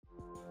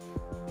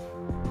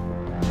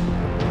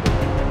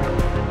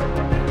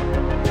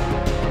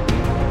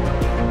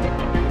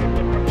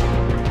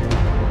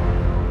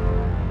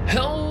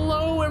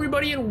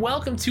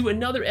welcome to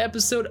another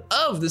episode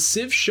of the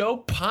Civ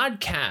Show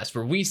podcast,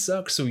 where we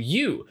suck so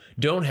you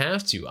don't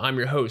have to. I'm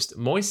your host,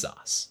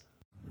 Moisos.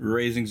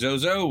 Raising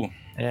Zozo.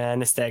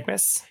 And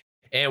Nystagmus.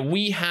 And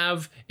we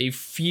have a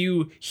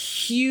few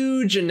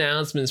huge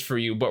announcements for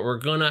you, but we're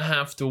gonna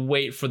have to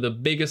wait for the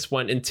biggest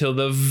one until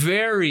the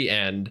very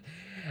end,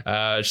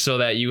 so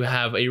that you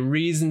have a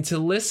reason to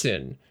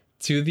listen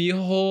to the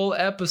whole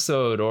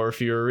episode. Or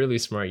if you're really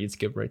smart, you'd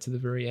skip right to the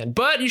very end.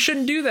 But you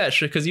shouldn't do that,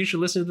 because you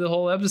should listen to the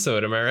whole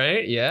episode. Am I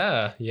right?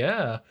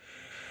 Yeah.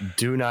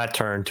 Do not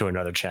turn to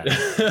another channel.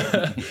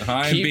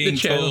 I'm being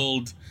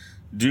told,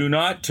 do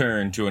not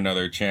turn to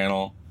another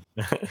channel.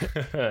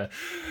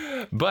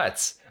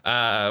 But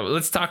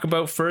let's talk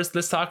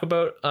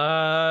about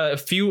a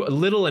few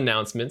little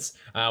announcements.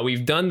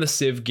 We've done the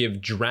Civ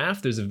Give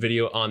draft. There's a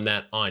video on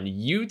that on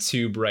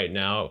YouTube right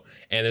now.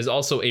 And there's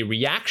also a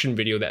reaction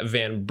video that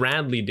Van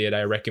Bradley did.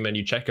 I recommend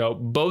you check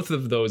out both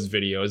of those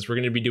videos. We're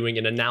going to be doing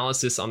an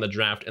analysis on the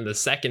draft in the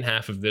second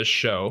half of this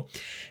show.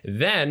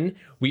 Then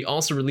we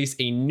also released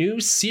a new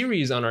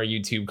series on our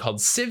YouTube called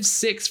Civ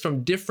 6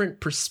 from Different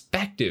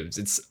Perspectives.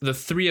 It's the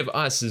three of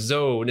us,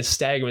 Zoe,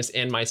 Nystagmus,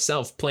 and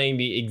myself, playing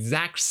the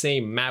exact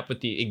same map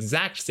with the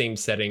exact same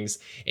settings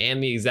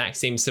and the exact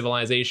same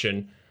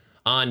civilization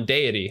on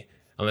Deity,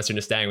 unless you're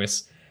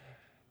Nystagmus.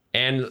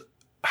 And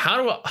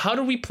how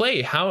do we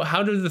play?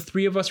 How do the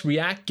three of us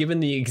react given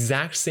the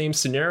exact same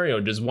scenario?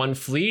 Does one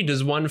flee?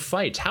 Does one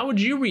fight? How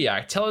would you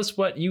react? Tell us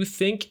what you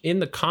think in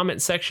the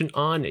comment section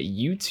on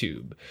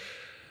YouTube.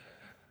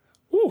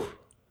 Whew.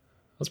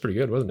 That's pretty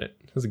good, wasn't it?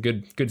 That was a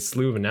good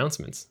slew of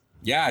announcements.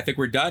 Yeah, I think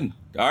we're done.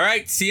 All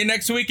right, see you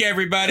next week,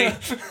 everybody.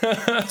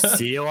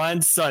 See you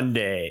on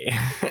Sunday.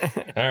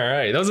 All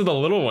right, those are the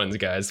little ones,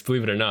 guys.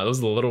 Believe it or not, those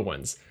are the little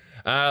ones.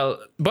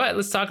 But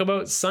let's talk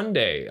about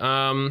Sunday.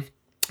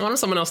 Why don't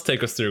someone else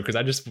take us through, because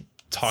I just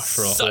talked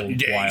for a whole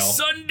while.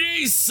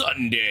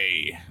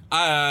 Sunday.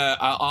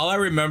 All I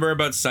remember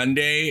about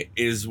Sunday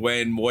is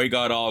when Moy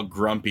got all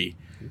grumpy.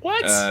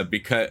 What?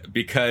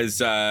 Because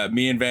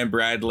me and Van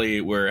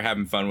Bradley were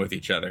having fun with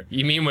each other.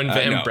 You mean when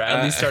Van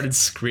Bradley started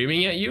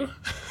screaming at you?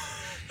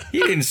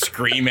 He didn't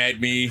scream at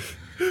me.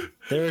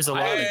 There's a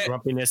lot of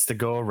grumpiness to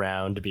go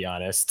around, to be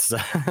honest. So.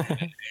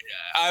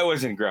 I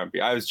wasn't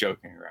grumpy. I was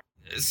joking around.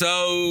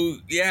 So,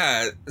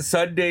 yeah,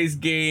 Sunday's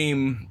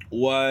game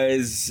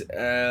was...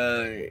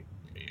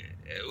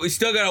 we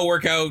still got to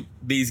work out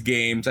these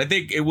games. I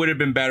think it would have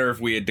been better if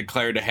we had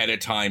declared ahead of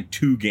time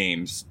 2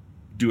 games.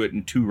 Do it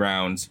in 2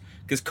 rounds.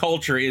 Because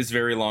culture is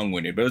very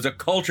long-winded. But it was a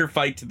culture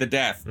fight to the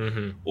death.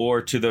 Mm-hmm.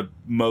 Or to the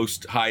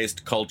most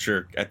highest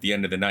culture at the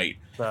end of the night.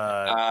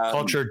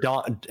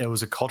 It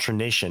was a culture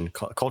nation.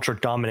 Culture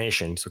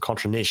domination. So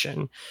culture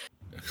nation.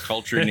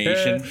 Culture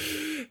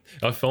nation.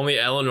 If only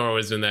Eleanor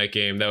was in that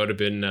game, that would have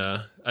been,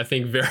 I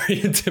think,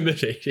 very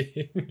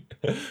intimidating.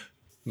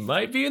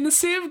 Might be in the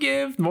Civ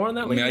Give. More on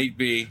that later.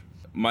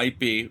 Might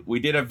be. We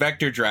did a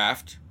vector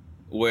draft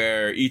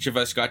where each of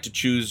us got to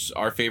choose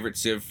our favorite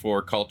Civ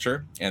for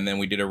culture, and then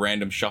we did a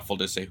random shuffle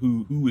to say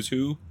who was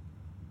who.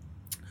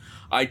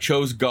 I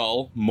chose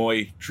Gull.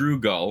 Moy drew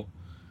Gull.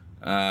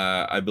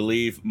 I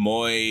believe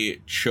Moy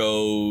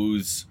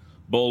chose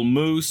Bull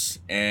Moose,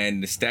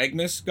 and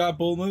Nystagmus got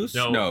Bull Moose?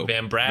 No,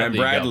 Van Bradley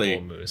got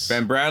Bull Moose.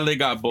 Van Bradley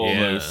got Bull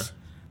Moose.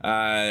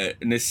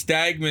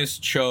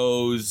 Nystagmus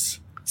chose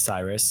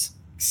Cyrus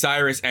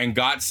and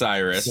got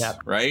Cyrus, yep.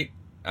 Right?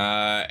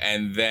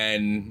 And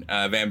then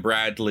Van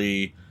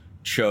Bradley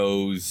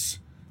chose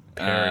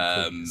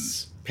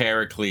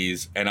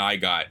Pericles, and I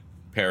got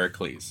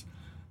Pericles.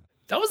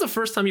 That was the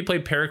first time you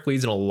played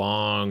Pericles in a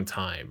long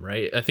time,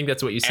 right? I think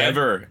that's what you said.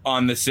 Ever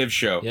on the Civ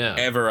Show. Yeah.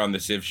 Ever on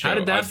the Civ Show. How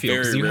did that feel?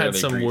 Because you had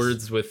some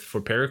words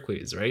for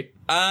Pericles, right?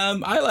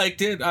 I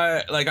liked it.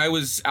 I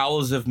was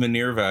Owls of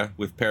Minerva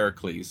with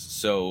Pericles.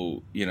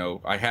 So,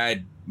 I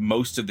had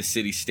most of the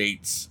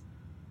city-states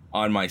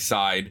on my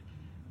side.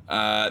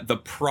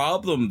 The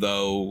problem,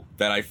 though,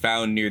 that I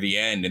found near the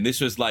end, and this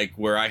was like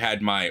where I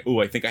had I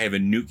think I have a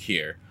nuke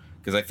here,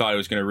 because I thought it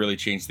was going to really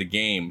change the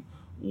game,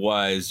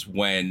 was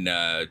when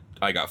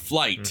I got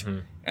flight. Mm-hmm.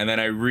 And then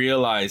I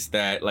realized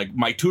that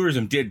my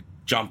tourism did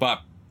jump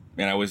up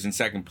and I was in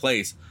second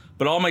place,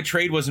 but all my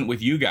trade wasn't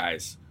with you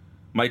guys.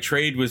 My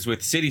trade was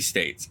with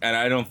city-states, and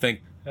I don't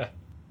think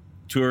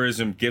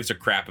tourism gives a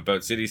crap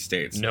about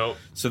city-states. Nope.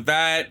 So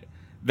that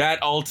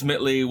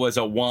ultimately was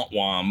a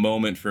womp-womp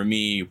moment for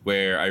me,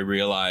 where I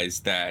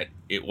realized that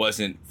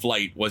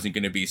flight wasn't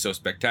going to be so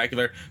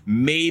spectacular.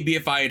 Maybe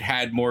if I had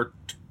had more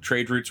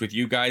trade routes with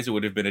you guys, it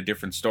would have been a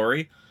different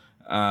story.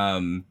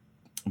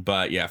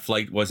 But yeah,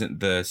 flight wasn't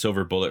the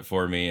silver bullet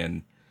for me,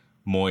 and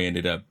Moy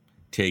ended up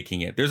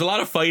taking it. There's a lot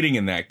of fighting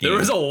in that game. There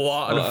was a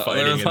lot of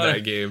fighting in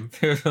that game.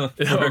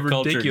 A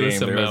ridiculous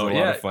amount. There was a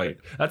lot of fight.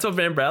 That's what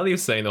Van Bradley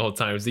was saying the whole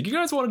time. He's like, you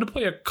guys wanted to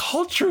play a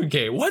culture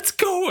game. What's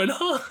going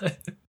on?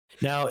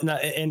 Now,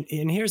 and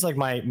here's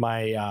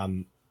my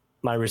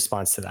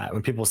response to that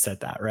when people said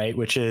that, right?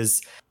 Which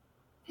is,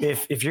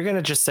 if you're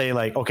gonna just say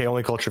okay,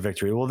 only culture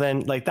victory, well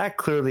then that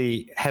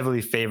clearly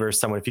heavily favors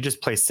someone if you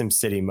just play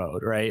SimCity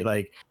mode, right?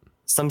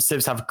 some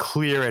civs have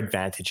clear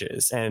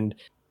advantages, and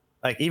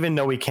like even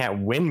though we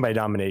can't win by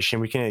domination,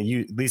 we can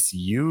at least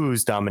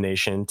use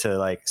domination to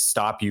like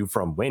stop you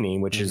from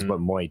winning, which is what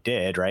Moy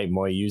did, right?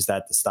 Moy used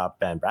that to stop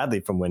Van Bradley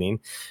from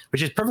winning,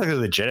 which is perfectly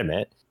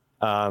legitimate.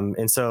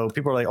 And so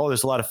people are like, oh,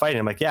 there's a lot of fighting.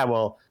 I'm like, yeah,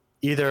 well,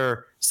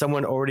 either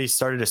someone already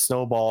started a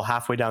snowball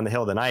halfway down the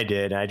hill than I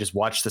did, and I just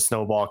watched the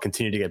snowball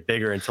continue to get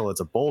bigger until it's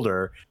a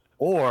boulder,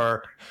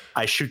 or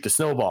I shoot the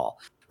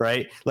snowball,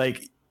 right?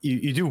 Like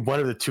you do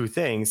one of the two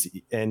things,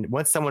 and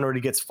once someone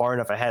already gets far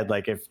enough ahead,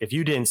 like if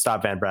you didn't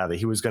stop Van Bradley,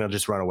 he was going to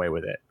just run away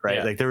with it, right?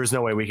 Yeah. Like there was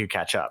no way we could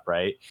catch up,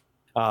 right?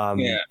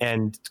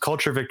 And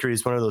culture victory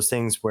is one of those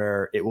things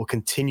where it will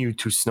continue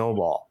to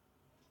snowball,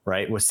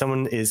 right? When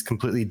someone is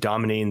completely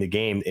dominating the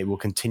game, it will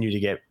continue to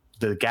get,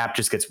 the gap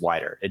just gets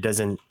wider.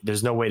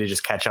 There's no way to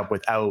just catch up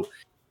without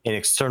an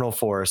external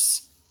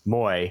force,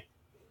 Moy,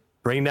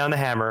 bringing down the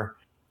hammer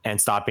and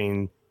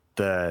stopping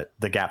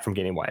the gap from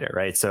getting wider,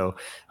 right? So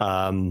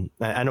I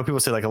know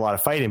people say like a lot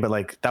of fighting, but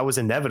like that was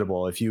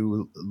inevitable. If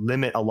you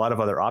limit a lot of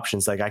other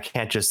options, like I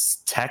can't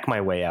just tech my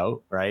way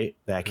out, right?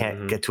 I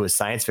can't get to a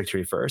science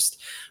victory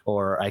first,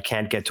 or I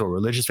can't get to a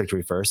religious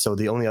victory first. So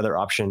the only other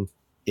option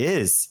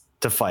is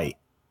to fight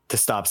to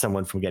stop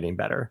someone from getting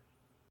better.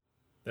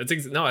 That's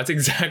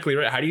exactly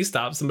right. How do you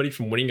stop somebody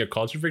from winning a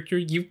culture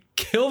victory? You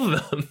kill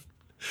them.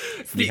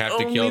 It's the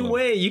only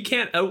way. You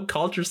can't out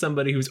culture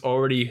somebody who's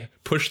already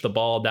pushed the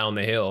ball down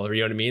the hill, or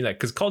you know what I mean? Like,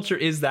 because culture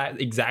is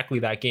that exactly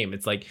that game.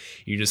 It's like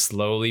you just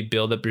slowly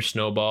build up your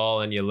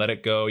snowball and you let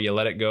it go, you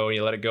let it go, and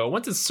you let it go.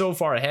 Once it's so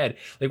far ahead,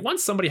 like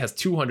once somebody has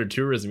 200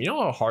 tourism, you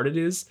know how hard it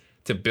is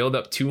to build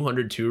up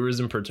 200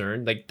 tourism per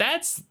turn? Like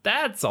that's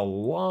a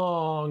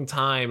long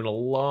time and a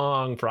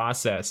long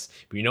process.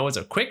 But you know, it's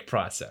a quick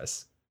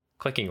process.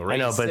 Clicking right. I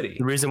know, but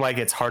the reason why it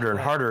gets harder and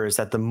harder is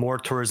that the more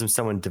tourism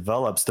someone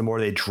develops, the more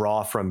they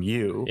draw from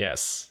you.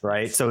 Yes.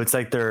 Right. So it's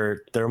like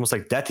they're almost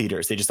like Death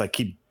Eaters. They just like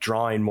keep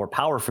drawing more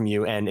power from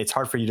you, and it's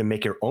hard for you to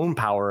make your own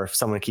power if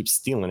someone keeps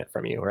stealing it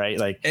from you. Right.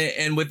 Like,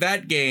 and with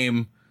that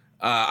game,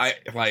 I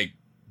like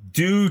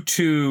due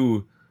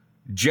to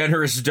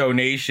generous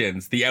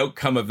donations, the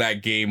outcome of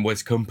that game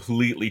was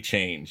completely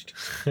changed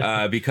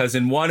because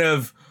in one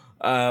of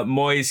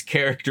Moy's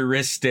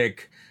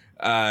characteristic.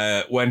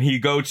 When he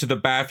go to the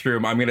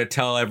bathroom, I'm going to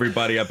tell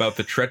everybody about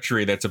the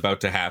treachery that's about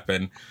to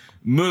happen.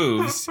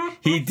 Moves.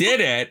 He did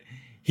it.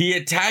 He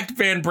attacked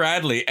Van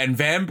Bradley, and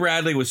Van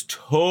Bradley was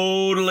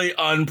totally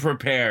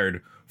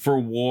unprepared for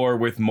war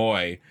with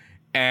Moy.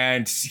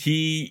 And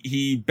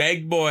he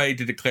begged Moy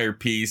to declare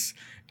peace.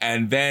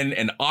 And then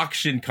an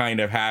auction kind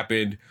of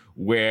happened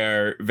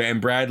where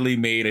Van Bradley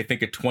made, I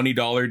think, a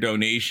 $20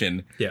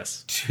 donation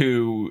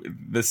to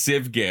the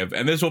Civ Give.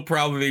 And this will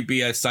probably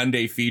be a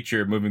Sunday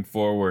feature moving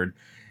forward.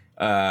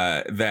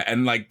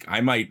 And like,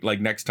 I might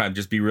like next time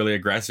just be really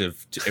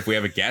aggressive. If we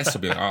have a guest,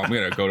 I'll be like, oh, I'm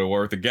going to go to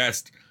war with a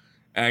guest.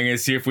 And I'm going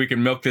to see if we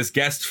can milk this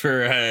guest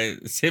for a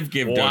Civ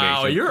Give donation.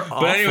 Wow, you're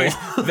awful. But anyways,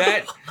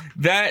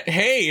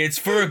 hey, it's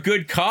for a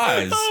good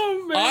cause.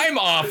 Oh, man. I'm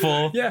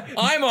awful. Yeah.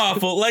 I'm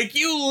awful. Like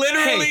you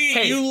literally,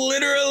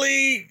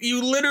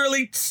 you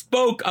literally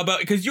spoke about,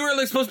 because you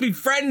were supposed to be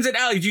friends and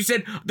allies. You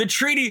said the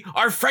treaty,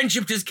 our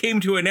friendship just came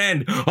to an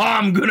end. Oh,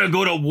 I'm going to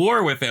go to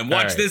war with him.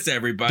 Watch this,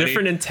 everybody.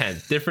 Different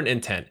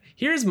intent.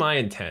 Here's my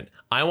intent.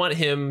 I want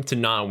him to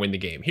not win the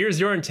game. Here's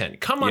your intent.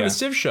 Come on the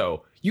Civ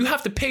show. You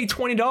have to pay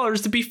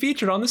 $20 to be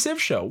featured on the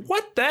Civ show.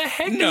 What the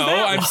heck is that?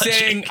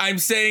 No, I'm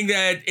saying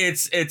that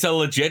it's a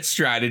legit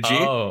strategy.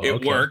 Oh,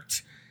 it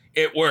worked.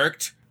 It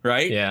worked,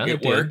 right? Yeah,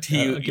 it worked.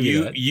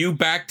 You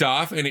backed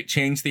off, and it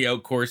changed the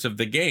outcourse of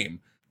the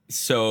game.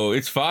 So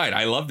it's fine.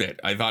 I loved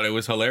it. I thought it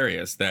was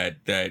hilarious that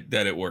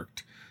it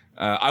worked.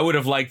 I would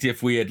have liked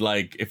if we had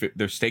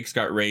the stakes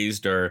got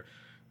raised, or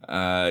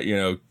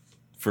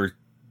for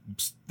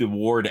the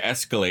war to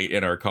escalate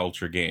in our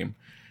culture game.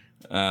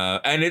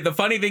 And the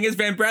funny thing is,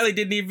 Van Bradley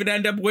didn't even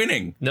end up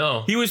winning.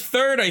 No, he was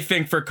third, I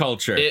think, for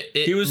culture.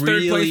 He was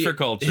third place for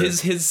culture.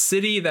 His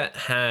city that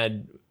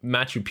had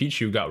Machu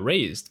Picchu got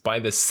raised by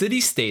the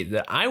city-state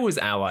that I was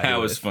allied with. That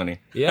was funny.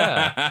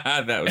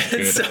 Yeah, that was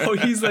good. So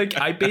he's like,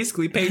 I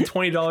basically paid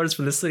 $20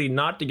 for the city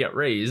not to get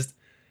raised,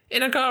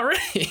 and it got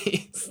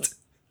raised.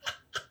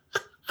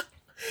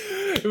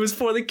 It was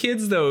for the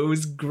kids, though. It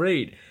was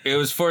great. It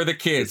was for the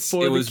kids.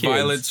 It was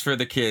violence for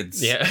the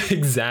kids. Yeah,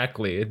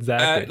 exactly.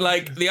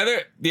 Like the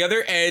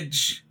other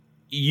edge,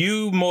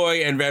 you,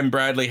 Moy, and Van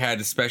Bradley had,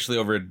 especially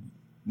over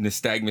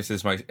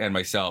Nystagmus and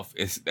myself,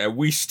 is that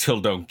we still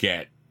don't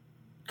get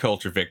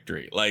culture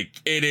victory.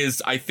 Like, it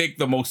is, I think,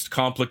 the most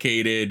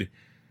complicated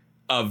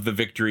of the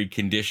victory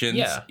conditions.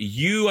 Yeah.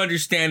 You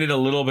understand it a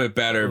little bit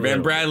better.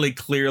 Van Bradley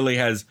clearly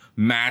has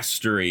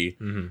mastery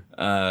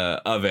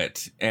of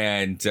it.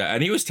 And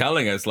he was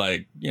telling us,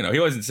 like, he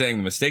wasn't saying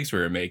the mistakes we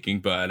were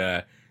making,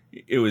 but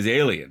it was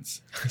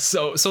aliens.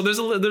 So there's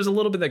a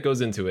little bit that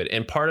goes into it.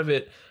 And part of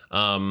it,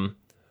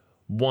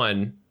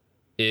 one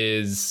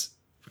is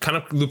kind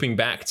of looping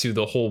back to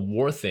the whole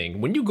war thing.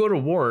 When you go to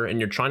war and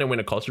you're trying to win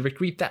a culture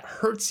victory, that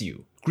hurts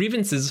you.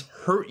 Grievances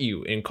hurt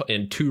you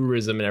in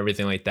tourism and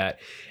everything like that.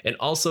 And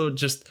also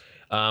just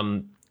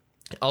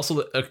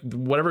Also,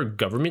 whatever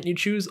government you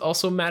choose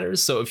also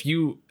matters. So if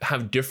you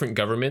have different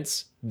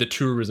governments, the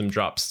tourism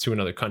drops to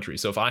another country.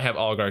 So if I have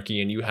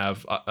oligarchy and you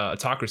have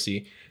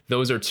autocracy,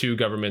 those are two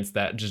governments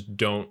that just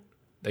don't,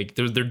 like,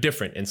 they're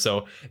different. And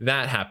so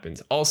that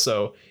happens.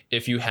 Also,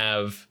 if you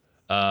have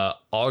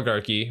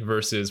oligarchy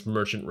versus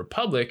merchant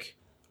republic,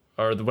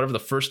 or whatever the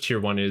first tier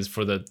one is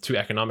for the two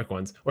economic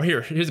ones. Or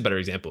here's a better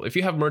example. If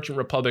you have merchant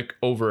republic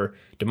over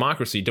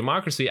democracy,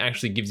 democracy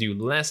actually gives you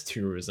less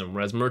tourism,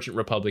 whereas merchant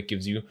republic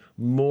gives you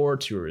more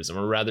tourism,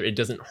 or rather it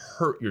doesn't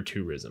hurt your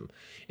tourism.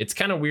 It's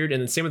kind of weird.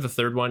 And the same with the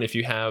third one. If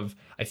you have,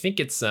 I think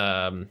it's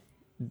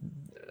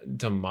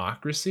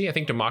democracy. I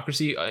think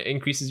democracy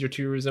increases your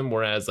tourism,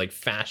 whereas like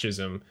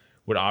fascism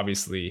would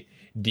obviously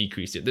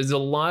decrease it. There's a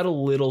lot of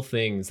little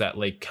things that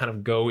like kind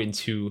of go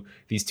into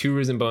these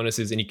tourism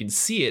bonuses, and you can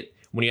see it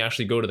when you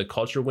actually go to the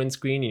culture win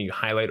screen and you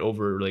highlight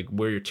over like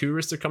where your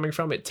tourists are coming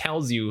from. It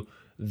tells you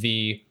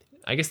the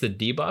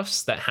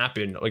debuffs that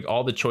happen, like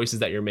all the choices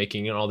that you're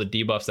making and all the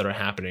debuffs that are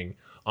happening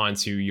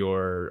onto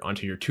your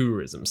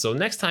tourism. So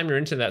next time you're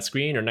into that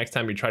screen, or next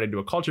time you try to do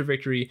a culture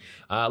victory,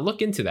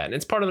 look into that. And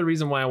it's part of the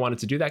reason why I wanted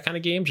to do that kind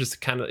of game, just to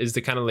kind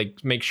of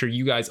like make sure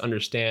you guys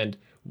understand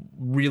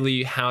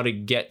really how to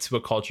get to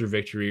a culture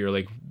victory, or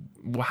like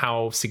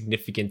how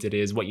significant it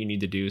is, what you need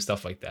to do,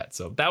 stuff like that.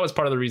 So that was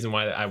part of the reason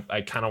why I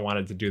kind of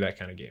wanted to do that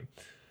kind of game.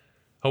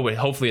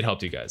 Hopefully it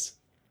helped you guys.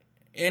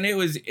 And it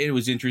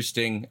was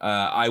interesting.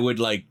 I would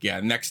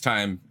next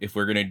time, if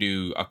we're gonna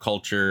do a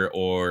culture,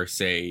 or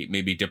say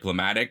maybe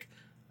diplomatic,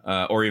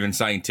 or even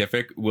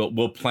scientific,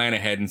 we'll plan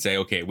ahead and say,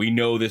 okay, we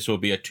know this will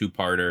be a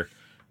 2-parter,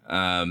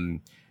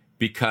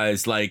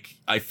 because like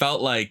I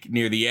felt like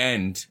near the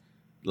end,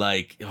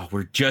 like, oh,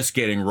 we're just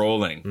getting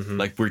rolling. Mm-hmm.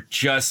 Like we're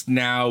just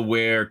now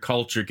where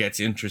culture gets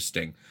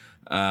interesting,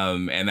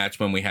 and that's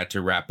when we had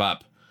to wrap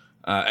up.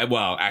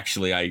 Well,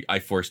 actually, I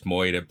forced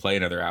Moy to play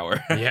another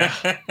hour. Yeah,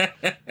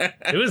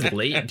 it was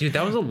late, dude.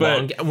 That was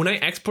long. When I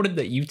exported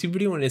that YouTube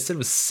video and it said it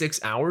was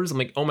 6 hours, I'm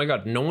like, oh my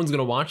god, no one's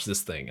gonna watch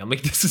this thing. I'm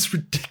like, this is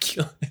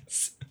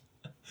ridiculous.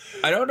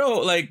 I don't know,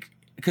 like,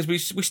 because we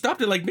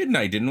stopped at like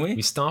midnight, didn't we?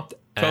 We stopped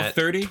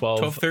 12:30,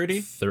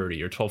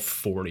 12:30 or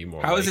 12:40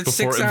 more. How is it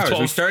 6 hours?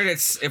 12, we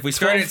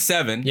started at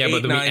 7. Yeah, 8,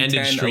 but then 9, we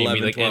ended 10, stream.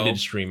 11, we 12. ended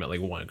stream at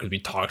like 1 because we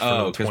talked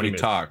for 20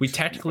 minutes. Talked. We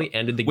technically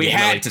ended the we game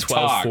had at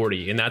like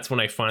 12:40, and that's when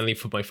I finally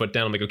put my foot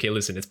down. I'm like, okay,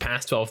 listen, it's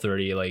past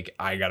 12:30. Like,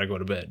 I gotta go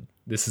to bed.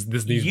 This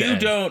needs to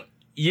end.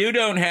 You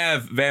don't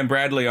have Van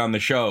Bradley on the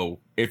show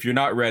if you're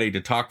not ready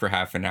to talk for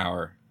half an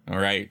hour. All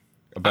right.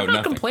 I'm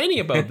not complaining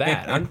about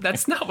that.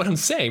 That's not what I'm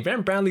saying.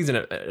 Van Bradley's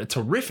a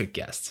terrific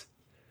guest.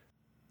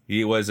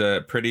 He was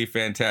a pretty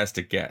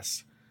fantastic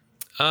guest.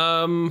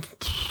 I'm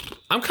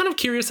kind of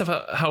curious of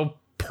how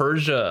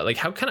Persia,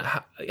 like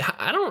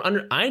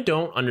I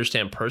don't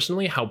understand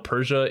personally how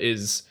Persia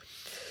is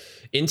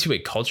into a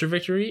culture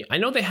victory. I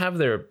know they have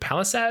their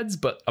palisades,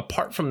 but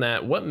apart from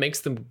that, what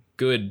makes them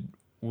good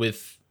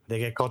with? They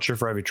get culture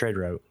for every trade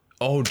route.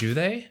 Oh, do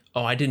they?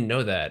 Oh, I didn't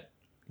know that.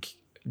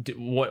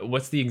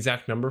 What's the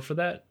exact number for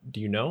that?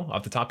 Do you know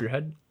off the top of your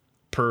head?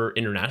 Per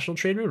international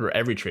trade route, or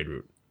every trade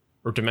route,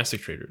 or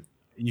domestic trade route?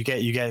 You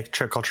get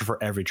culture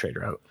for every trade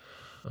route.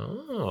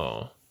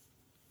 Oh,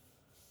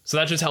 so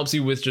that just helps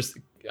you with just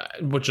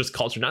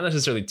culture, not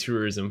necessarily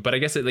tourism, but I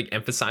guess it like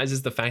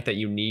emphasizes the fact that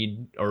you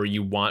need or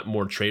you want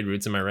more trade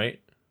routes. Am I right?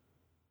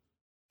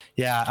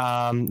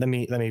 Yeah. Let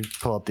me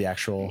pull up the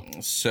actual.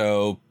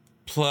 So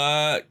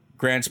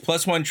grants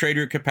 +1 trade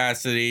route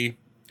capacity,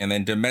 and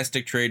then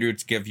domestic trade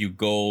routes give you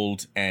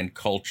gold and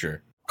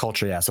culture.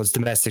 Culture, yeah. So it's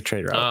domestic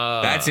trade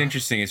route. That's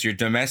interesting. It's your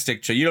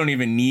domestic. So you don't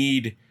even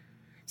need.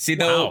 See,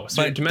 though,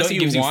 so but domestic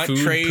don't gives you want food,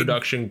 trade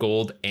production,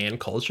 gold, and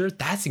culture?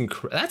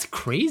 That's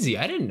crazy.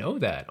 I didn't know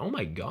that. Oh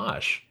my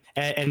gosh.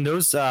 And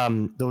those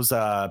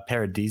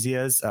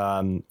paradisias,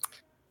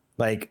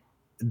 like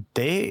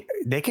they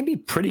can be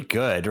pretty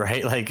good,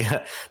 right? Like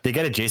they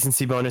get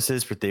adjacency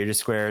bonuses for theater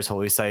squares,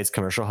 holy sites,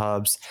 commercial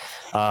hubs,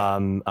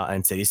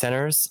 and city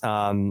centers,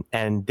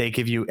 and they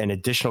give you an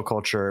additional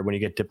culture when you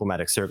get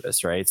diplomatic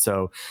service, right?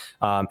 So,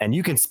 and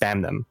you can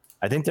spam them.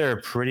 I think they're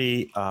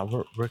pretty.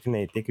 Where can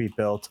they can be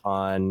built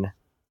on?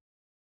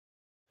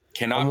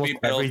 Cannot be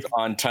built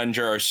on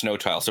tundra or snow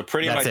tile. So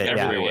pretty much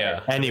everywhere. Yeah.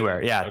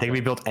 Anywhere. Yeah, okay. They can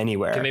be built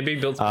anywhere. Can they be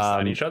built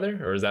beside each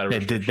other, or is that a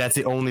restriction? That's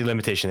the only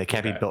limitation. They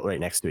can't be built right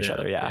next to each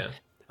other. Yeah.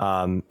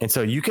 And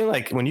so you can,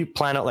 like, when you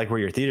plan out like where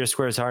your theater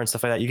squares are and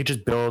stuff like that, you could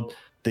just build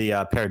the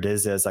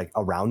paradisias like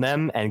around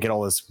them and get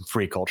all this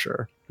free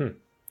culture.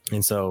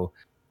 And so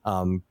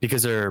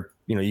because they're,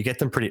 you get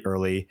them pretty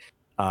early,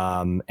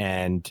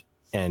 and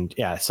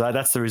yeah, so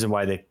that's the reason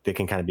why they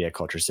can kind of be a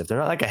culture sieve. They're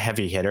not like a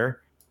heavy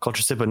hitter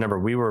culture sieve, but remember,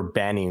 we were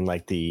banning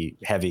like the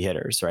heavy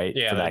hitters, right?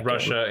 Yeah, like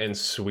Russia and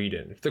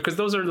Sweden, because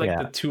those are like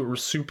the two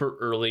super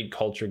early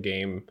culture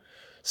game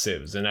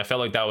civs, and I felt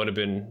like that would have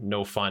been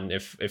no fun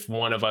if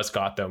one of us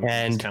got them.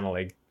 And it's kind of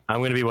like, I'm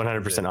going to be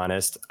 100%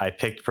 honest. I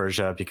picked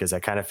Persia because I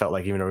kind of felt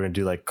like even though we're going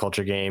to do like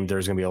culture game,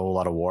 there's going to be a whole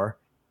lot of war.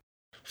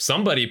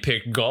 Somebody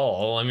picked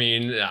Gaul. I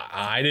mean,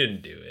 I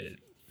didn't do it.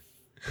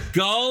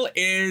 Gaul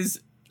is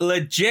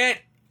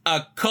legit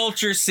a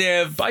culture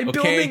civ by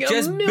building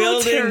a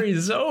military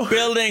zone.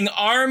 Building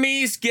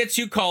armies gets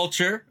you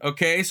culture.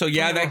 Okay, so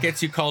that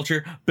gets you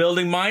culture.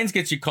 Building mines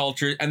gets you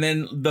culture, and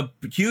then the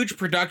huge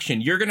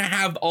production. You're gonna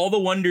have all the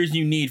wonders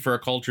you need for a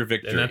culture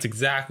victory, and that's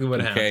exactly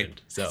what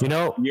happened. So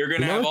you're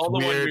gonna have all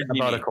the wonders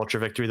about a culture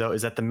victory, though,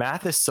 is that the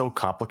math is so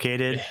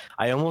complicated.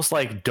 I almost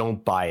like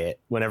don't buy it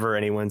whenever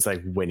anyone's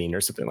like winning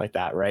or something like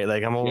that, right?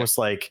 Like I'm almost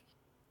like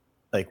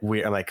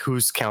weird. I'm like,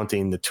 who's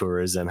counting the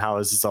tourism? How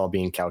is this all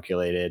being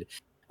calculated?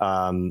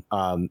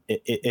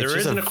 It's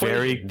just a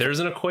very. There's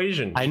an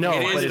equation. I know.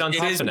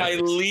 It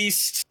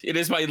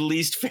is my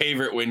least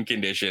favorite win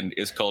condition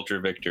is culture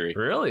victory.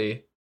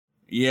 Really?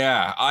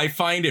 Yeah, I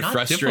find it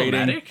frustrating.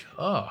 Diplomatic?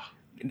 Oh.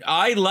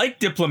 I like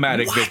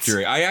diplomatic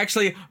victory.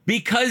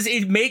 Because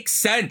it makes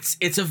sense.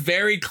 It's a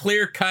very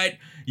clear cut.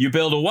 You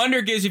build a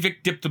wonder, gives you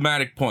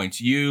diplomatic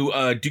points. You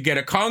do get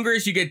a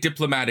congress, you get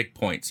diplomatic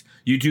points.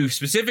 You do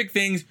specific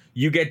things,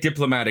 you get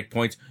diplomatic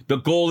points. The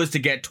goal is to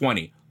get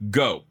 20.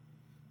 Go.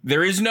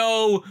 There is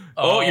no,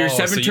 your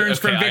 7 turns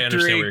from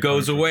victory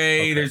goes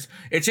away. Okay.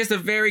 It's just a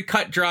very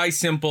cut, dry,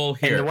 simple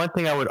here. And the one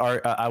thing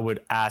I would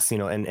ask,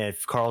 and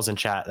if Carl's in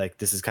chat, like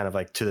this is kind of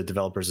like to the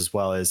developers as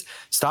well, is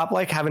stop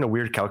like having a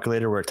weird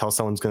calculator where it tells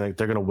they're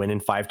gonna win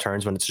in 5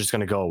 turns when it's just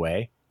gonna go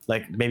away.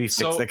 Like maybe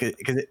fix because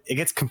it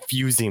gets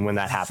confusing when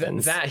that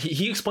happens.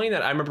 He explained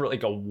that, I remember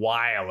like a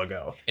while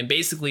ago. And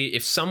basically,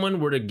 if someone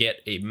were to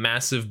get a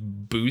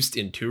massive boost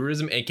in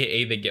tourism,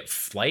 aka they get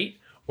flight,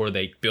 or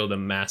they build a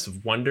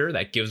massive wonder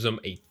that gives them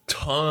a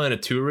ton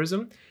of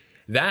tourism,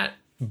 that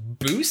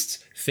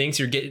boost thinks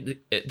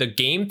the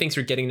game thinks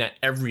you're getting that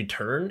every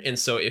turn. And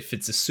so if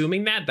it's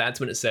assuming that's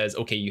when it says,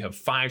 okay, you have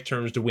 5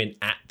 turns to win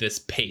at this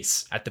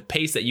pace, at the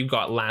pace that you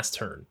got last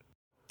turn.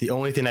 The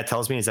only thing that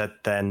tells me is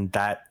that then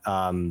that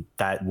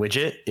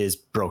widget is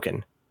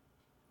broken,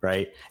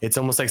 right? It's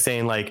almost like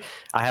saying like,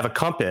 I have a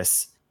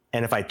compass,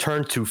 and if I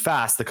turn too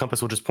fast, the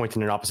compass will just point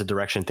in an opposite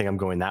direction, think I'm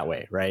going that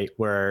way, right?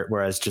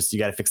 Whereas just you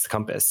got to fix the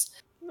compass.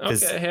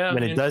 Because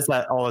it does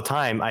that all the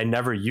time, I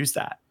never use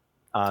that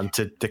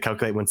to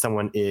calculate when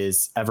someone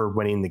is ever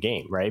winning the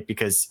game, right?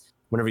 Because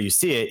whenever you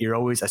see it, you're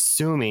always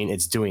assuming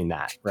it's doing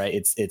that, right?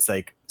 It's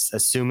like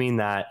assuming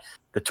that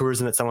the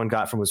tourism that someone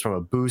got was from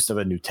a boost of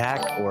a new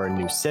tech or a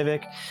new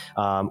civic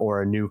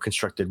or a new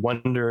constructed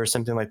wonder or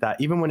something like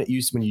that. Even when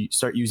you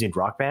start using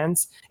rock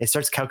bands, it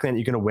starts calculating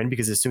you're going to win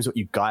because it assumes what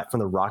you got from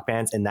the rock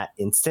bands in that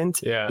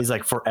instant is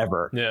like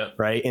forever,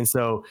 right? And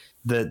so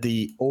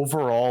the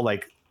overall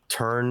like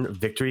turn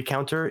victory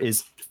counter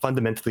is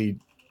fundamentally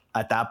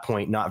at that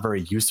point not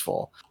very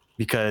useful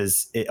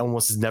because it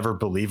almost is never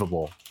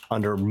believable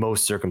under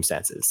most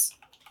circumstances.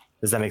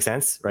 Does that make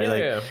sense?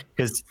 Right?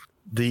 Because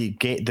the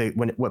game,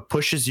 what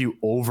pushes you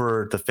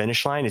over the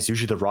finish line is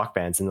usually the rock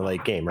bands in the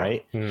late game,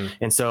 right?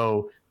 And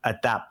so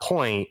at that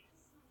point,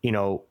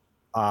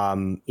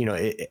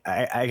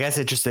 I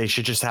guess they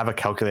should just have a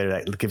calculator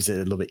that gives it a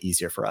little bit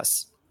easier for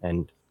us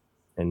and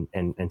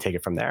take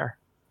it from there.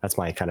 That's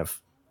my kind of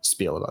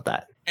spiel about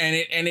that. And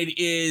it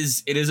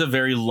is a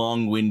very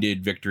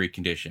long-winded victory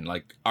condition.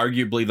 Like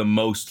arguably the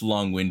most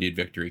long-winded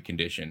victory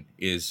condition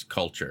is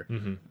culture.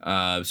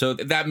 So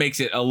that makes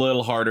it a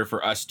little harder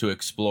for us to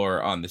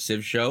explore on the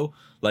Civ show.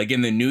 Like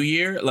in the new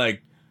year,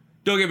 like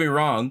don't get me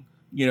wrong,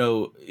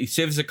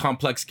 Civ is a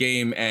complex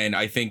game, and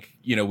I think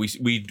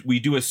we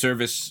do a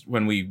service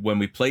when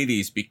we play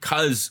these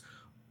because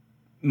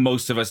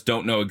most of us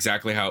don't know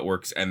exactly how it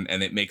works, and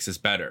it makes us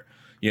better.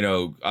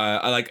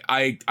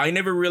 I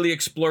never really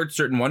explored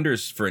certain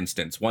wonders, for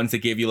instance, ones that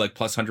gave you like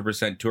plus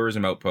 100%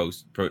 tourism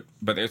outpost, but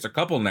there's a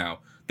couple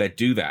now that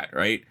do that,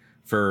 right?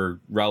 For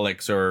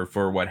relics or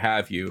for what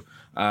have you.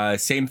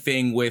 Same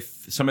thing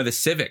with some of the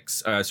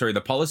civics,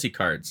 the policy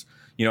cards.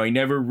 I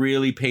never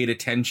really paid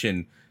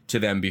attention to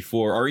them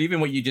before, or even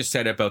what you just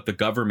said about the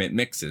government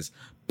mixes.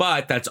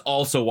 But that's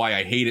also why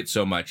I hate it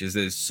so much, is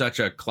there's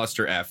such a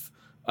cluster F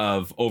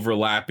of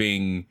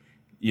overlapping,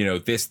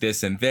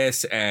 this and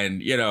this,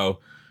 and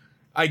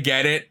I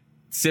get it.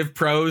 Civ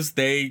pros,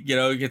 they,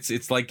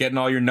 it's like getting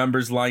all your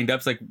numbers lined up.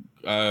 It's like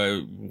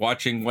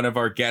watching one of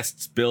our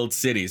guests build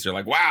cities. They're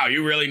like, wow,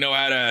 you really know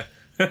how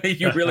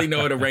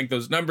to rank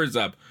those numbers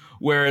up.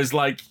 Whereas,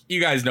 like, you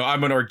guys know,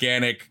 I'm an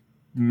organic,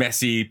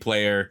 messy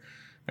player.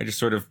 I just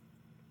sort of,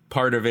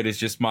 part of it is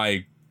just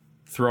my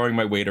throwing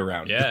my weight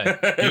around. Yeah,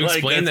 you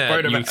explain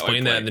that. You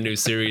explain that in the new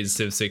series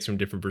Civ 6 from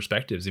different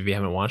perspectives. If you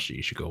haven't watched it,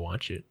 you should go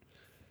watch it.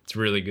 It's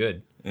really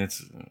good.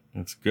 It's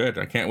good.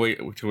 I can't wait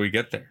till we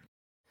get there.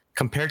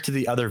 Compared to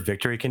the other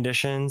victory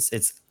conditions,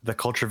 it's the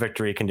culture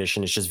victory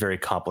condition is just very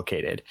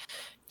complicated,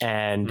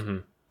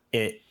 and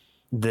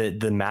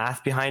the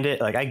math behind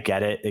it, like I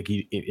get it. Like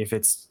if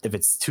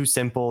it's too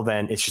simple,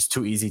 then it's just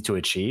too easy to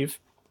achieve.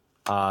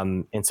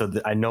 And so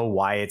I know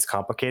why it's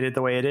complicated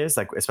the way it is,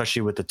 like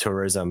especially with the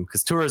tourism,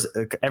 because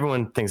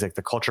everyone thinks like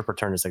the culture per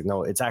turn is like,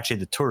 no, it's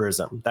actually the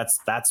tourism.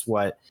 That's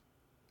what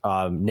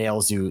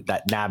nabs you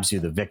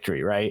the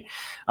victory, right?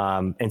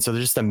 And so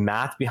there's just the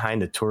math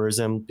behind the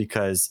tourism,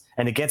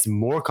 and it gets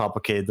more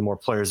complicated the more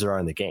players there are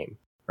in the game.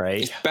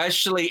 right?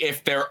 Especially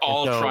if they're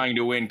all trying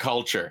to win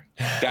culture.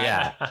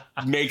 That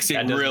makes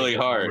it really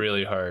hard.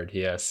 Really hard.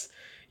 Yes.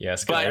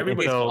 But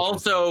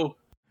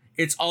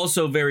it's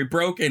also very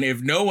broken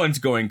if no one's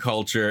going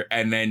culture,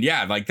 and then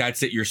like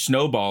that's it. You're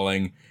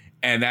snowballing,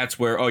 and that's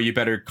where you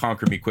better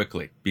conquer me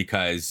quickly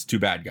because too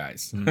bad,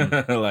 guys.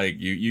 Like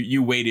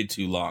you waited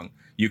too long.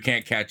 You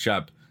can't catch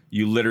up.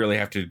 You literally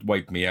have to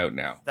wipe me out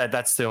now.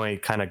 That's the only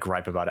kind of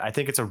gripe about it. I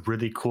think it's a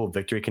really cool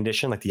victory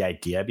condition, like the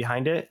idea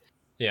behind it.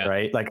 Yeah.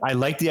 Right. Like I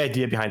like the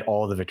idea behind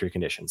all the victory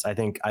conditions. I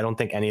don't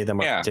think any of them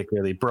are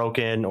particularly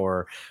broken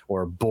or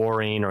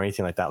boring or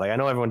anything like that. Like I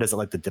know everyone doesn't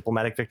like the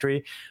diplomatic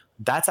victory.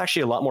 That's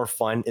actually a lot more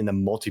fun in the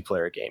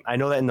multiplayer game. I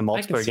know that in the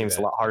multiplayer game it's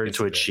a lot harder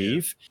to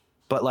achieve,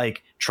 but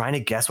like trying to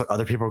guess what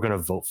other people are going to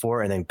vote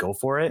for and then go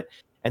for it.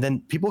 And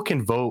then people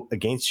can vote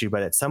against you.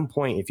 But at some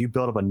point, if you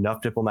build up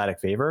enough diplomatic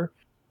favor,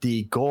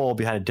 the goal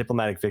behind a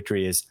diplomatic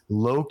victory is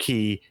low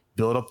key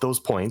build up those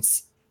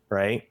points,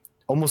 right?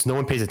 Almost no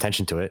one pays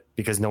attention to it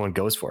because no one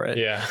goes for it.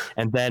 Yeah.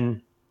 And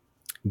then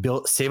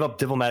save up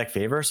diplomatic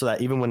favor so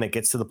that even when it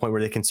gets to the point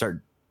where they can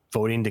start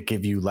voting to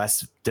give you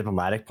less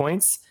diplomatic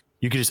points,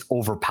 you can just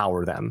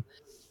overpower them,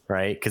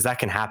 right? Because that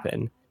can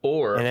happen.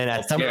 And then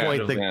at some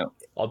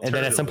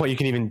point, you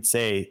can even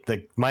say,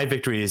 like, my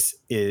victory is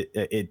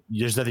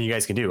there's nothing you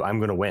guys can do. I'm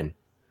going to win.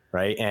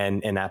 Right.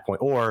 And that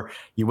point, or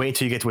you wait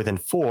until you get to within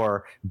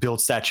 4,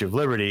 build Statue of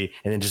Liberty,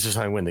 and then just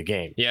try to win the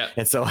game. Yeah.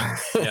 And so,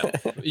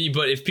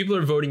 but if people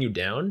are voting you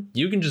down,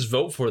 you can just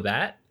vote for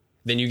that.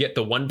 Then you get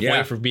the 1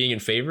 point for being in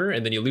favor,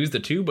 and then you lose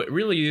the 2, but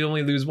really you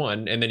only lose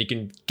 1, and then you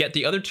can get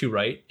the other 2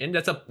 right. And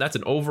that's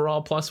an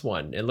overall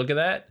 +1. And look at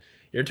that.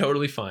 You're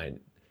totally fine.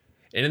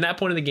 And in that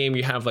point of the game,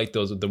 you have like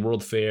the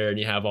World Fair, and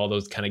you have all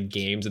those kind of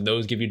games, and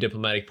those give you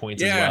diplomatic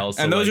points as well.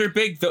 So and those are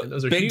big.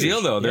 Those are big huge.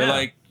 Deal though.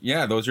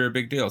 They're those are a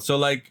big deal. So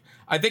like,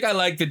 I think I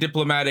like the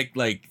diplomatic,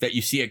 like that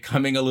you see it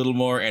coming a little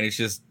more, and it's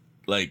just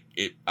like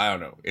it. I don't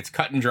know. It's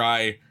cut and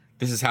dry.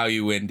 This is how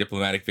you win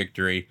diplomatic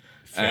victory,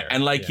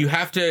 and like you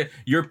have to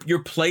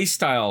your play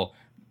style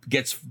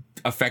gets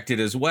affected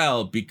as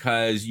well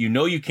because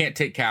you can't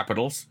take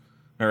capitals.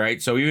 All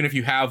right. So even if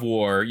you have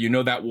war,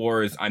 that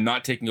war is I'm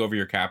not taking over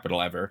your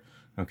capital ever.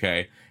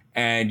 Okay.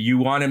 And you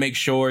want to make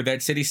sure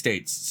that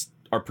city-states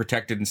are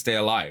protected and stay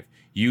alive.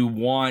 You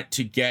want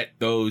to get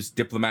those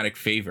diplomatic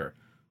favor.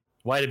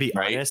 Why, to be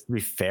honest, to be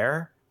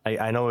fair,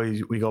 I know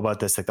we go about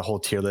this, like the whole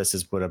tier list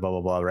is blah, blah,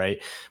 blah,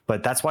 right?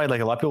 But that's why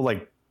like a lot of people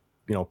like,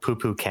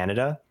 poo-poo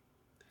Canada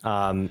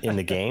in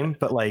the game.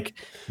 But like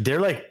they're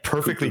like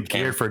perfectly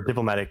geared for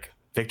diplomatic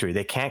victory.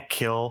 They can't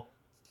kill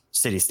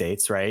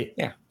city-states, right?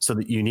 Yeah. So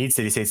that you need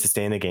city-states to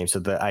stay in the game. So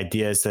the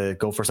idea is to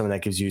go for something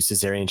that gives you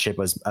Caesarianship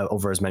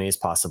over as many as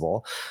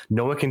possible.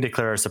 No one can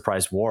declare a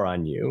surprise war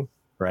on you,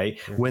 right?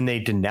 Mm-hmm. When they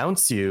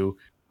denounce you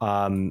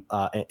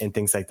and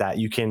things like that,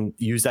 you can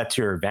use that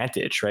to your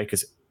advantage, right?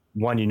 Because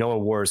 1, a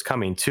war is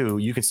coming. 2,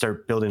 you can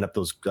start building up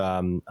those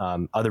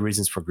other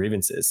reasons for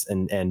grievances.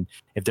 And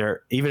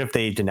even if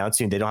they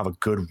denounce you and they don't have a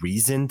good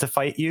reason to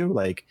fight you,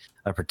 like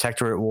a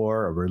protectorate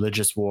war, a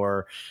religious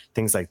war,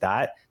 things like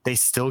that, they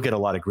still get a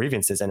lot of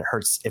grievances, and it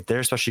hurts if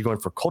they're especially going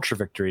for culture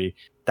victory.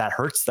 That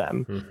hurts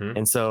them. Mm-hmm.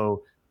 And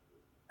so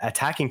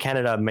attacking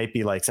Canada might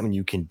be like something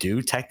you can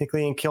do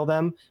technically and kill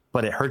them,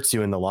 but it hurts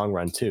you in the long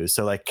run too.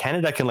 So like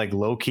Canada can like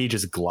low key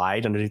just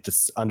glide under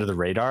the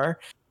radar,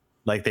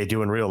 like they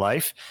do in real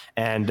life,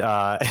 and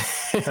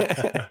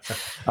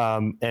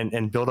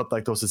and build up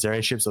like those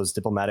Caesarianships, those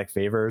diplomatic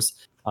favors.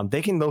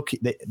 They can low key.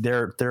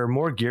 They're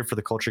more geared for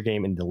the culture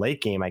game in the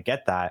late game. I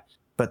get that,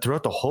 but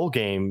throughout the whole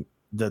game,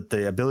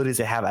 the abilities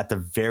they have at the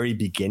very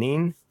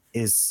beginning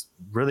is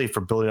really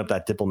for building up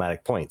that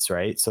diplomatic points,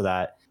 right? So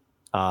that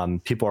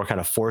people are kind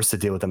of forced to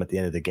deal with them at the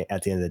end of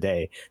the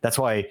day. That's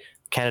why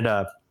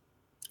Canada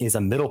is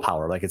a middle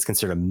power, like it's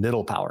considered a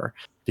middle power,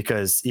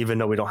 because even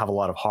though we don't have a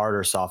lot of hard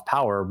or soft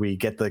power, we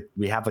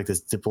have like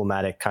this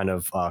diplomatic kind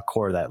of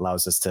core that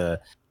allows us to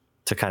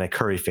kind of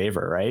curry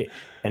favor, right?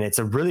 And it's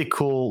a really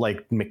cool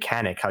like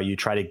mechanic how you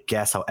try to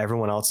guess how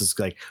everyone else is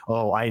like,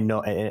 oh, I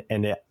know,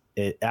 and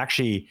it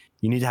actually,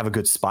 you need to have a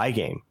good spy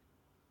game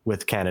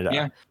with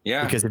Canada,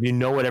 because if you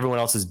know what everyone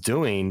else is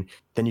doing,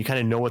 then you kind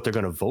of know what they're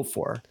going to vote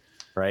for,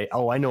 right?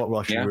 Oh, I know what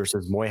Russian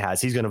versus Moy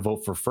has. He's going to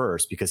vote for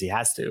first because he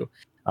has to.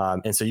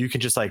 And so you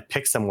can just like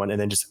pick someone and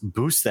then just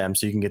boost them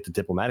so you can get the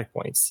diplomatic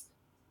points,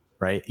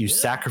 right? You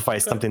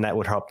sacrifice something that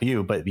would help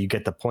you, but you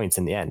get the points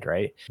in the end,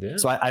 right? Yeah.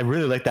 So I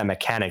really like that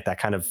mechanic,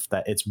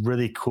 that it's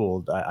really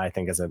cool, I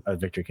think, as a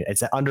victory.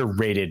 It's an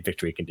underrated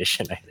victory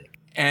condition, I think.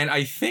 And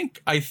I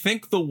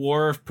think the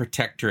War of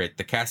Protectorate,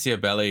 the Cassia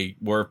Belli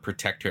War of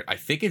Protectorate, I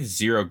think it's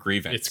 0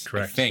 grievance. It's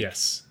correct,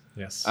 yes.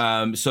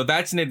 So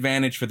that's an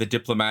advantage for the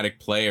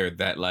diplomatic player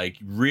that like,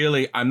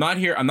 really, I'm not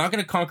going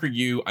to conquer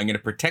you. I'm going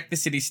to protect the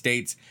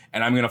city-states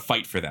and I'm going to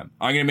fight for them.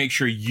 I'm going to make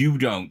sure you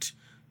don't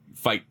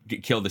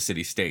kill the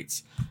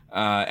city-states.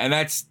 And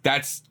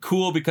that's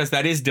cool because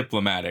that is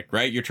diplomatic,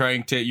 right?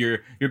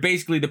 You're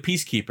basically the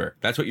peacekeeper.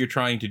 That's what you're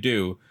trying to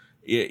do.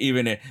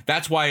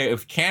 That's why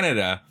if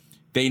Canada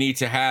they need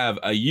to have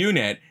a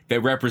unit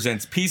that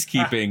represents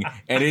peacekeeping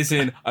and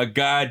isn't a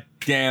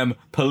goddamn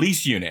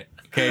police unit.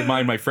 Okay,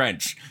 mind my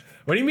French.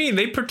 What do you mean?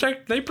 They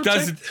protect.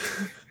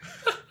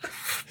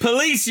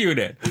 Police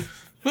unit.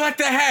 What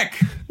the heck?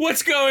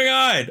 What's going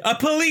on? A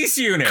police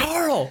unit.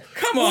 Carl.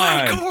 Come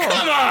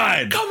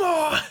on.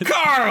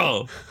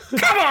 Carl.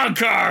 Come on,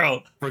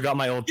 Carl. Forgot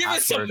my old Give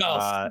us password. something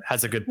else.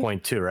 Has a good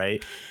point too,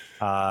 right?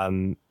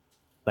 Do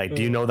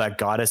you know that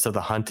Goddess of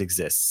the Hunt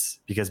exists?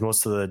 Because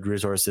most of the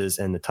resources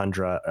in the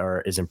tundra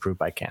is improved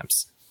by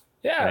camps.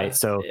 Yeah. Right.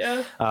 So,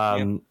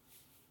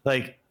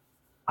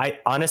 I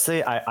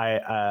honestly,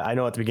 I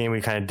know at the beginning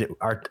we kind of did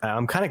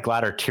I'm kind of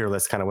glad our tier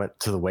list kind of went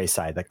to the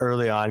wayside. Like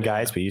early on,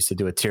 guys, we used to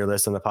do a tier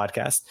list on the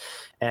podcast,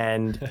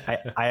 and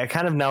I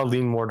kind of now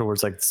lean more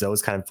towards like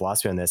Zoe's kind of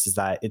philosophy on this, is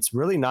that it's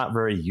really not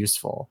very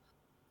useful.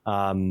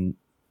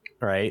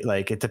 Right.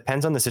 Like it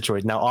depends on the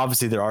situation. Now,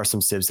 obviously there are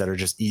some civs that are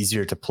just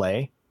easier to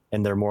play,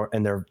 and their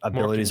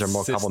abilities are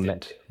more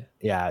complementary.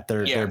 Yeah.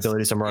 Their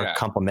abilities are more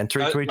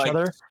complementary to each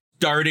other.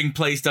 Starting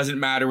place doesn't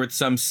matter with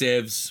some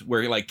civs,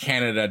 where like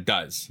Canada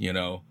does,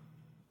 but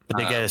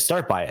they get a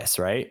start bias,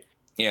 right?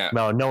 Yeah.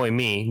 Well,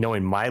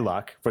 knowing my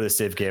luck for the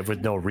civ give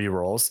with no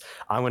rerolls,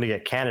 I'm going to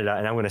get Canada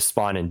and I'm going to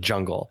spawn in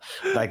jungle.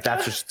 Like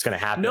that's what's going to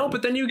happen. No,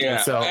 but then you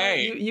get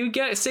you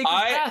get Sacred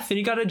Path and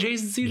you got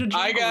adjacency to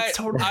jungle.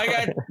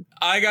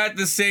 I got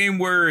the same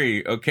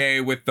worry,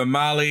 okay, with the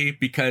Mali,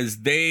 because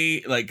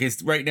they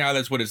right now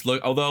that's what it's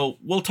although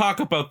we'll talk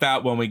about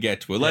that when we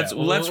get to it. Let's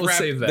wrap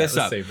this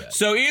up.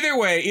 So either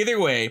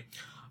way,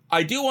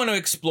 I do want to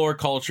explore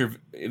culture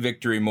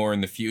victory more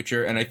in the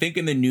future, and I think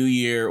in the new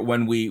year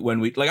when we I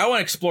want to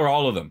explore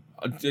all of them.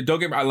 Don't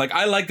get me wrong,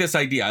 I like this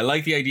idea. I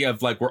like the idea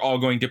of we're all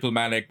going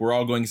diplomatic, we're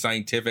all going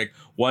scientific.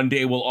 One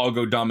day we'll all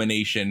go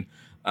domination,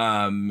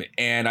 and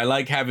I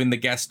like having the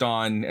guest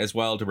on as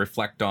well to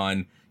reflect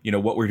on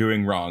what we're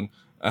doing wrong,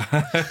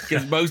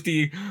 because most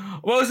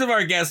of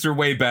our guests are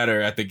way better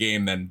at the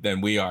game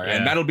than we are,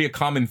 and that'll be a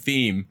common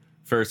theme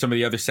for some of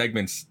the other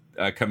segments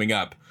coming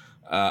up.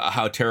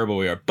 How terrible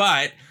we are,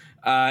 but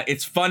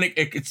it's fun.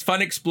 It's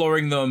fun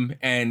exploring them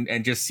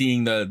and just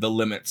seeing the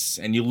limits,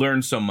 and you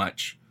learn so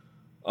much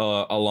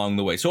along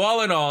the way. So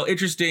all in all,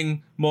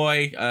 interesting,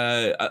 Moy.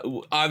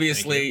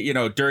 Obviously,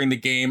 during the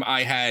game,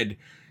 I had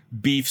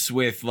beefs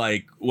with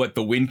what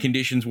the win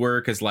conditions were,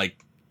 because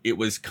it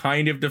was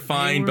kind of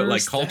defined,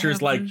 but culture is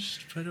hey,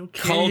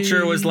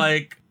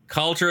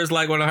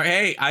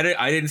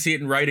 I didn't see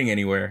it in writing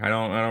anywhere. I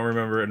don't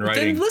remember it in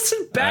writing. Then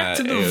listen back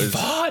to the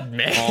VOD,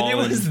 man. It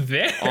was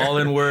there. All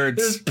in words.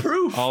 There's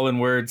proof. All in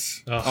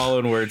words. Ugh. All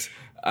in words.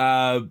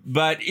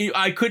 But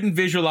I couldn't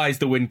visualize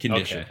the win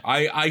condition.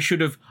 Okay. I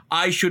should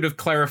have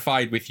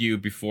clarified with you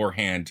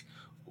beforehand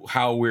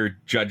how we're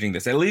judging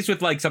this. At least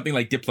with something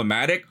like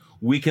diplomatic,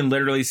 we can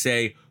literally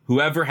say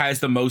whoever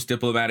has the most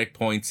diplomatic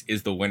points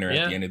is the winner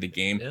at the end of the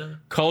game. Yeah.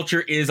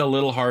 Culture is a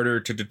little harder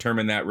to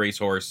determine that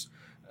racehorse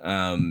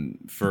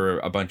for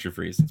a bunch of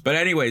reasons. But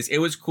anyways, it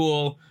was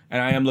cool,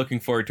 and I am looking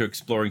forward to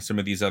exploring some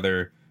of these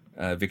other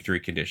victory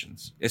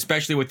conditions,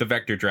 especially with the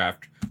vector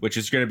draft, which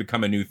is going to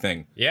become a new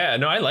thing. Yeah,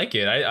 no, I like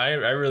it. I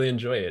really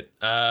enjoy it.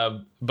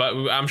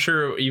 But I'm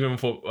sure even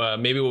for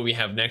maybe what we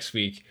have next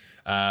week,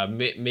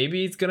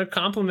 maybe it's going to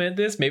complement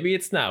this. Maybe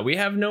it's not. We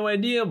have no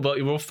idea,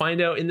 but we'll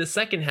find out in the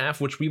second half,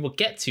 which we will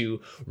get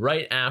to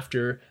right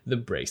after the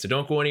break. So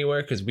don't go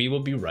anywhere, because we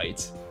will be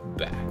right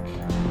back.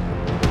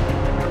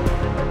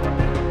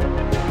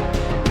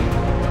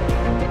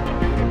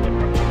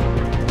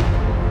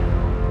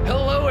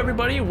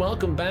 Everybody,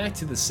 welcome back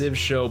to the Civ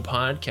Show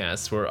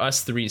podcast, where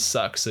us three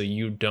suck so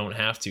you don't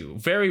have to.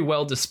 Very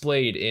well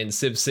displayed in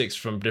Civ 6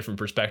 from different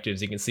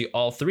perspectives. You can see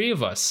all three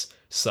of us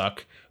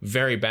suck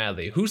very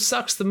badly. Who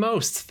sucks the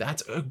most?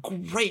 That's a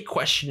great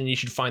question, and you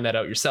should find that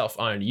out yourself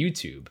on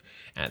YouTube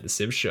at the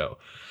Civ Show.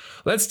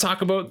 Let's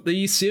talk about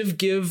the Civ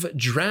Give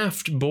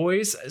draft,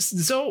 boys.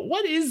 So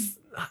what is...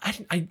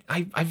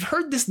 I've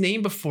heard this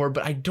name before,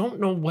 but I don't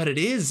know what it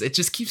is. It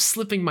just keeps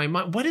slipping my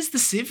mind. What is the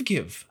Civ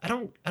Give? I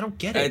don't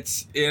get it.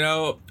 It's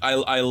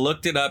I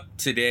looked it up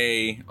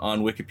today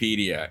on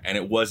Wikipedia and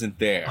it wasn't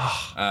there.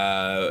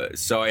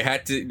 So I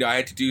had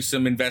to do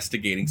some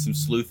investigating, some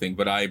sleuthing,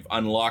 but I've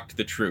unlocked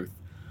the truth.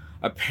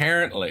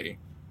 Apparently,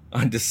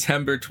 on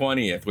December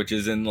 20th, which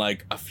is in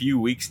a few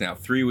weeks now,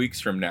 3 weeks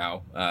from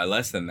now,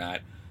 less than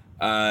that,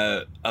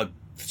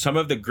 some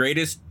of the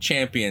greatest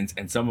champions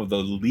and some of the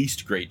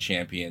least great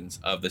champions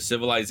of the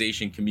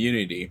Civilization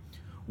community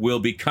will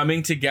be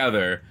coming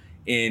together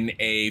in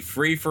a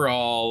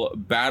free-for-all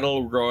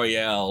battle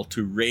royale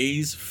to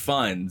raise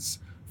funds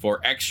for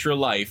Extra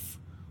Life,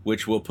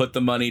 which will put the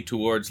money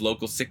towards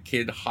local sick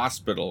kid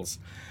hospitals.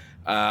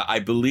 I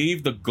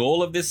believe the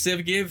goal of this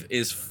Civ Give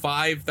is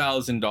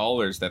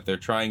 $5,000 that they're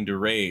trying to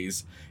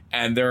raise,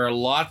 and there are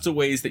lots of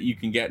ways that you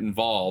can get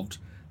involved.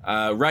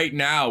 Right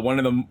now, one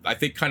of the, I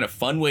think, kind of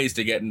fun ways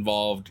to get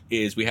involved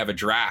is we have a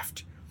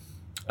draft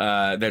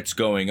that's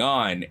going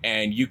on,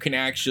 and you can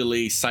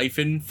actually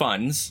siphon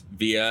funds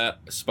via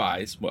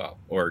spies,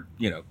 or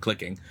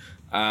clicking,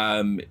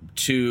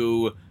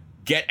 to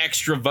get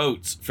extra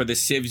votes for the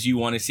civs you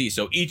want to see.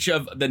 So each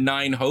of the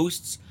 9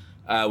 hosts,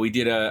 we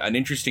did an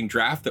interesting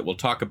draft that we'll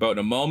talk about in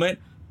a moment.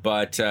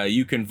 But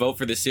you can vote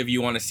for the civ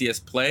you want to see us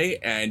play,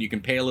 and you can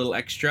pay a little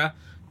extra,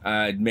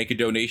 make a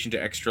donation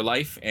to Extra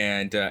Life,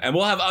 and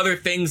we'll have other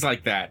things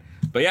like that.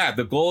 But yeah,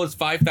 the goal is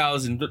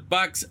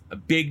 $5,000, a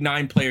big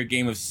 9-player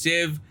game of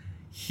Civ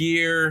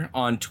here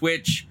on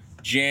Twitch,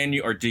 December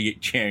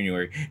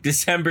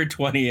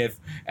 20th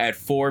at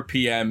 4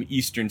 p.m.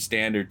 Eastern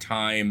Standard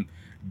Time.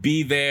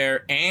 Be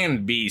there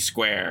and be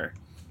square.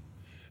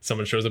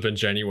 Someone shows up in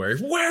January.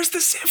 Where's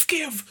the Civ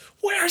Give?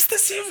 Where's the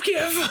Civ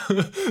Give?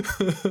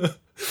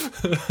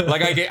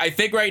 Like I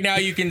think right now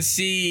you can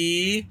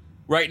see.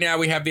 Right now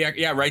we have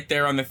right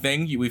there on the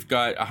thing. We've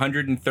got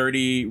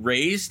 130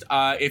 raised.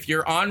 If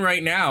you're on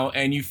right now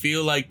and you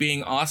feel like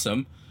being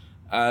awesome,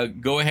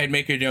 go ahead and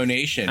make a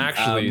donation.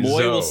 Actually,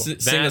 Moy will Zoe,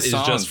 sing a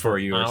song just for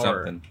you or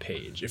our something.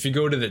 Page. If you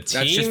go to the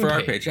team, that's just for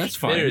our page. That's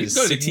fine. There You is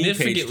can go to the team page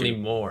significantly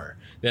too. more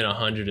than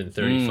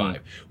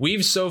 135.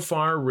 We've so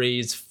far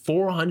raised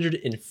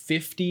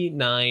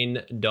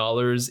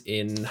 $459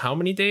 in how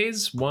many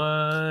days?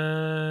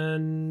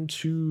 1,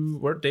 2.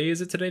 What day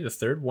is it today? The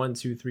third. 1,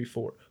 2, 3,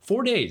 4.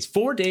 4 days.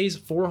 4 days.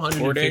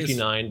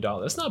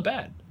 $459. That's not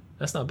bad.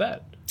 That's not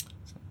bad.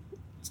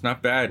 It's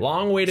not bad.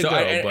 Long way to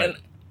go, but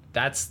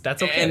that's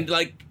okay. And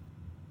like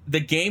the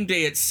game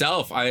day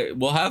itself,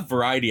 we'll have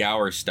variety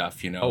hour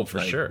stuff, Oh, for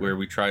sure. where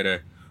we try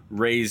to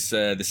raise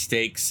the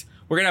stakes.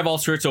 We're gonna have all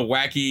sorts of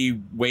wacky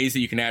ways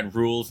that you can add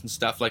rules and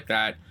stuff like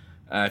that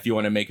if you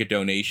want to make a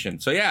donation.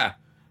 So yeah,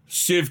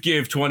 Civ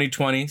Give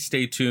 2020.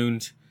 Stay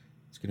tuned.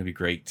 It's gonna be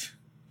great.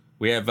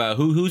 We have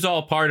who's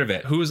all part of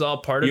it. Who's all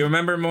part of it? You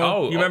remember more?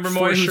 Oh, you remember for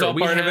more? Who's sure. all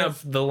part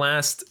of it? The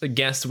last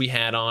guest we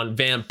had on,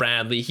 Vamp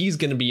Bradley. He's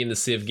going to be in the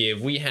Civ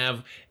Give. We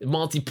have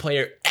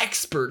multiplayer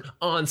expert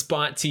on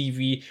Spot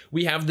TV.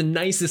 We have the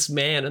nicest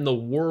man in the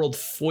world,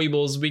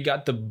 Foibles. We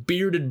got the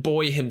bearded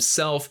boy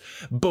himself,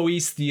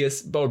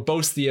 Boestius.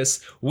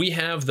 We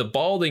have the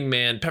balding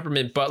man,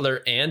 Peppermint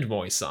Butler, and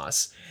Moy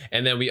Sauce.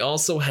 And then we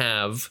also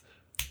have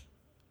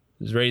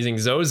Raising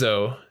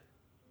Zozo,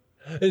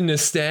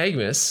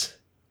 Nystagmus,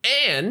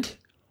 and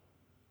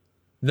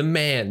the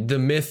man, the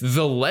myth,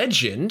 the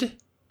legend,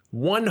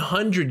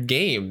 100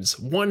 games,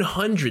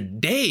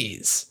 100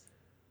 days,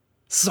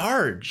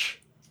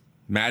 Sarge.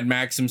 Mad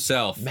Max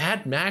himself.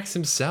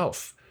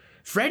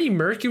 Freddie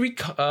Mercury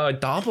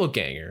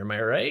doppelganger, am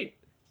I right?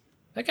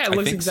 That guy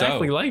looks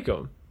exactly like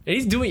him. And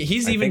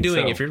he's even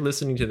doing, if you're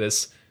listening to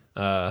this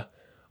on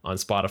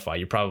Spotify,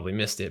 you probably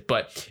missed it.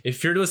 But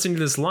if you're listening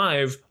to this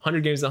live,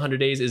 100 Games in 100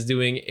 Days is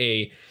doing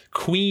a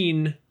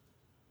Queen...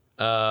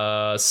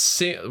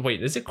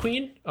 wait, is it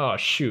Queen? Oh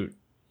shoot.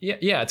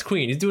 Yeah, it's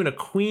Queen. He's doing a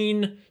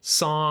Queen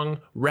song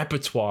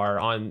repertoire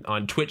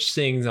on Twitch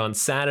Sings on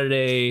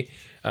Saturday,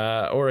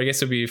 or I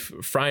guess it'll be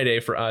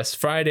Friday for us.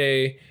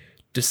 Friday,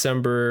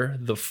 December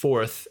the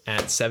 4th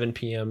at 7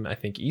 p.m. I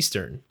think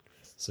Eastern.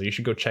 So you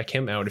should go check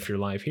him out if you're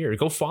live here.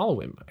 Go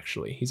follow him,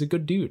 actually. He's a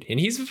good dude. And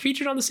he's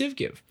featured on the Civ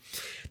Give.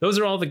 Those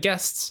are all the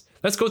guests.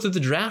 Let's go through the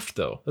draft,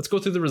 though. Let's go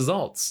through the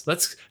results.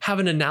 Let's have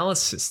an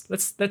analysis.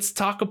 Let's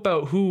talk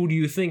about who do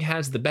you think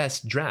has the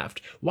best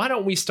draft. Why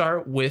don't we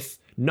start with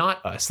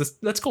not us?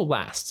 Let's go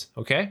last,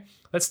 okay?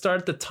 Let's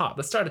start at the top.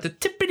 Let's start at the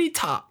tippity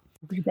top.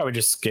 You can probably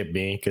just skip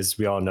me because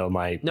we all know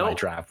my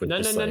draft. No.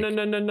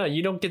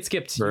 You don't get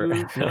skipped. No.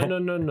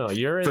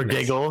 You're in for this.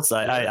 giggles.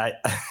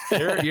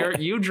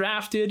 You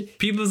drafted.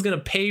 People are gonna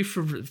pay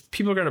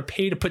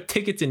to put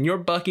tickets in your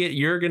bucket.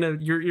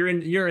 You're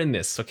in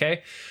this.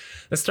 Okay.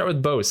 Let's start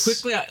with Bose.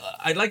 Quickly,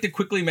 I'd like to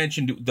quickly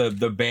mention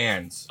the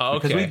bands. Oh,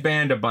 okay. Because we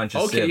banned a bunch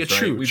of civs,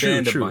 true, right? We true.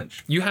 banned a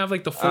bunch. You have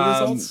like the full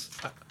results?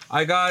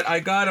 I got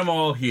them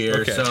all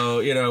here. Okay. So,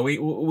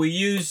 we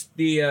used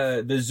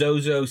the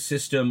Zozo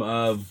system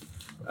of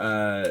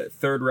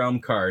third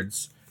realm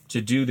cards to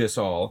do this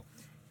all.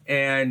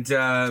 And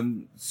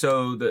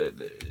so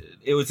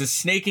it was a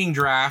snaking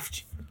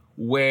draft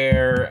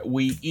where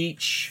we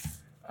each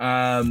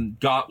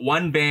got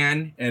one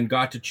ban and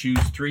got to choose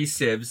 3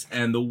 civs,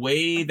 and the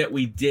way that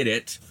we did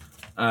it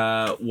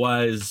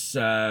was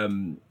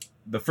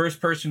the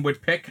first person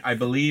would pick, I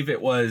believe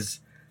it was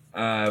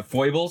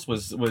Foibles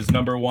was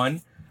number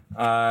 1,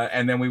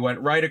 and then we went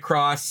right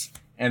across,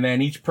 and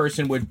then each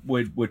person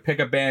would pick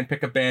a ban,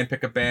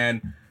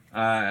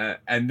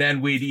 and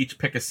then we'd each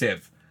pick a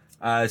civ.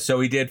 So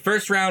we did,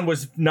 first round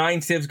was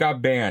 9 civs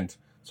got banned.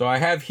 So I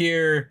have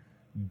here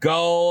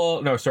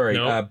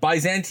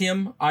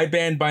Byzantium. I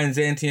banned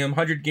Byzantium.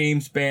 100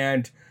 Games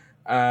banned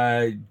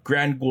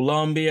Grand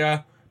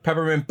Colombia.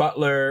 Peppermint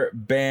Butler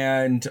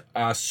banned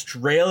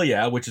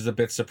Australia, which is a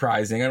bit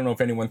surprising. I don't know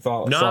if anyone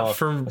saw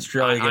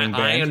Australia getting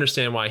banned. I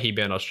understand why he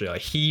banned Australia.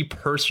 He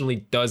personally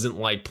doesn't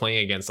like playing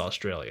against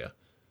Australia.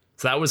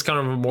 So that was kind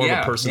of more of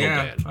a personal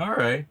ban. All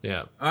right.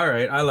 Yeah. All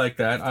right. I like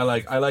that. I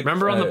like.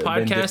 Remember on the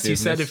podcast he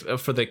said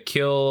if for the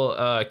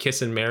kill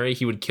Kiss and Marry,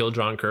 he would kill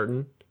John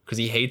Curtin because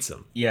he hates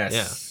him.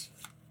 Yes.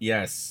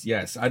 Yeah.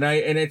 Yes. And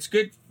it's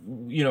good.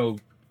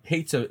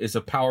 Hate is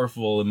a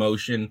powerful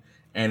emotion,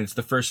 and it's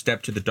the first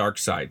step to the dark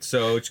side.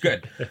 So it's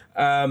good.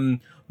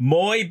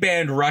 Moy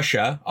banned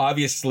Russia.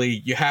 Obviously,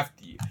 you have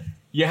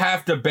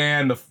to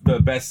ban the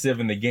best Civ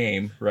in the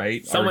game,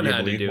 right? Someone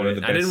had to Arguably do one of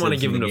it. the I didn't best want to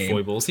Civs give in him the to game.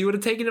 Foibles. He would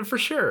have taken it for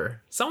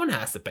sure. Someone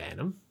has to ban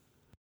him.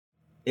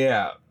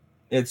 Yeah,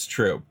 it's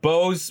true.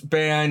 Bo's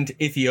banned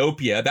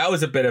Ethiopia. That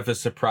was a bit of a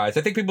surprise.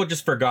 I think people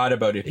just forgot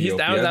about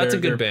Ethiopia. That's a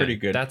They're good ban. pretty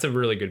good. That's a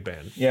really good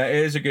ban. Yeah, it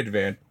is a good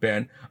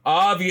ban.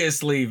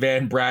 Obviously,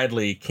 Van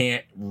Bradley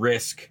can't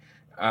risk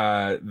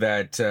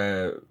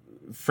that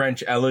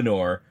French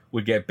Eleanor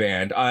would get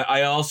banned.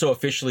 I also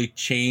officially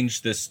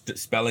changed the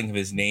spelling of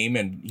his name,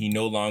 and he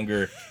no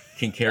longer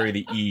can carry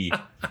the E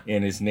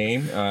in his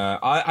name.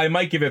 I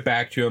might give it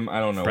back to him.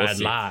 I don't know.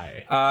 Bradley.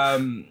 We'll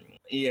see.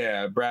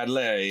 Yeah,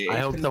 Bradley. I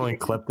hope someone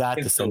clipped that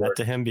to send that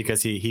to him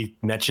because he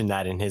mentioned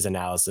that in his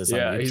analysis.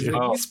 Yeah, on he's YouTube.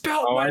 like, you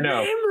spelled my I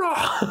know. name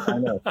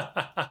wrong.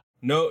 I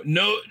know.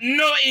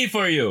 No E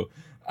for you.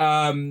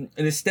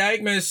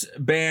 Nystagmus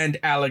banned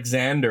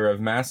Alexander of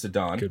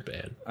Macedon. Good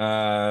ban.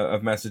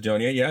 Of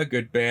Macedonia. Yeah,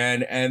 good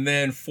ban. And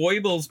then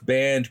Foibles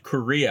banned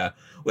Korea,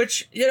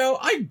 which,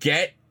 I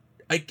get,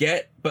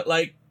 but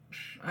like,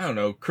 I don't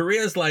know.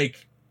 Korea's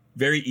like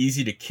very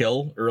easy to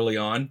kill early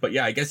on. But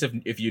yeah, I guess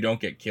if you don't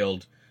get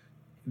killed,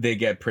 they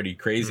get pretty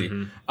crazy.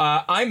 Mm-hmm.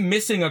 I'm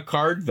missing a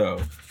card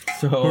though.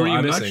 So Who are you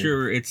I'm missing? not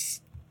sure it's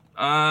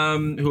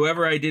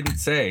whoever I didn't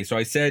say. So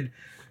I said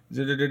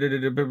I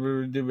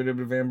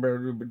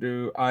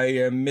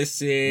am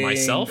missing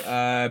Myself?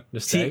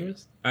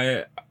 Nystagmus?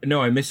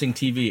 I'm missing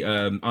TV.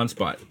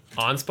 Onspot.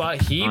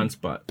 Onspot? He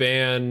Onspot.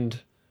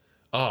 banned.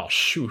 Oh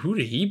shoot! Who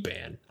did he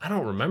ban? I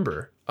don't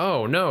remember.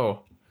 Oh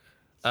no.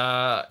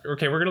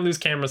 Okay, we're gonna lose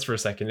cameras for a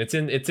second. It's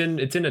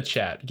in a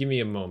chat. Give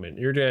me a moment.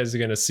 You guys are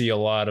gonna see a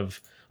lot of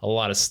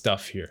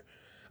stuff here.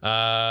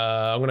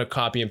 I'm gonna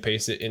copy and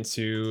paste it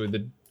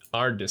into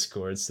our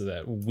Discord so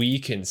that we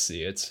can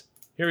see it.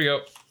 Here we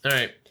go. All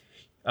right.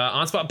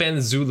 Onspot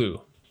banned Zulu.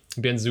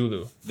 Ben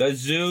Zulu. The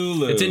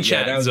Zulu. It's in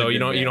chat, that was a so you good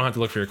don't ban. have to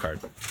look for your card.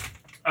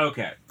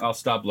 Okay, I'll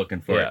stop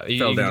looking for it. you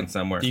Fell can- down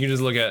somewhere. You can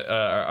just look at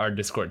our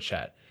Discord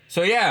chat.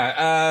 So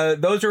yeah,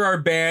 those are our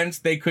bans.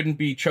 They couldn't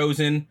be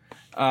chosen.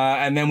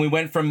 And then we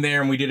went from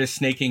there and we did a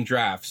snaking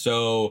draft.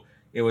 So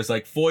it was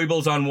like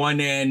Foibles on one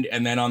end,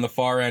 and then on the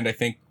far end, I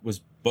think was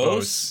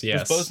Bose.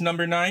 Yes. Was Bose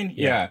number 9?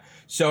 Yeah.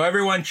 So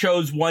everyone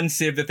chose one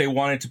Civ that they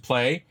wanted to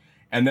play.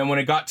 And then when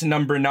it got to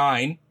number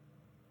 9,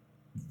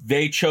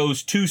 they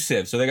chose 2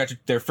 Civs. So they got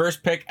their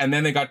first pick, and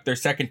then they got their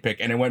second pick,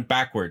 and it went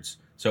backwards.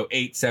 So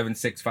 8, 7,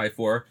 6, 5,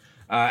 4.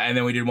 And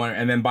then we did one.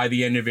 And then by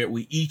the end of it,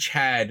 we each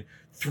had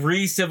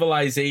 3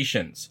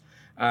 civilizations.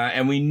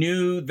 And we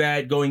knew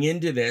that going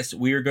into this,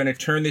 we were going to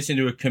turn this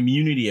into a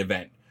community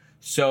event.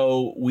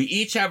 So we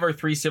each have our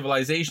 3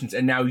 civilizations.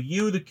 And now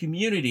you, the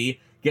community,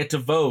 get to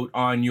vote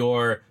on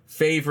your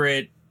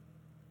favorite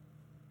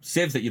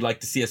civs that you'd like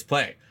to see us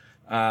play.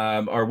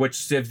 Or which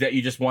civs that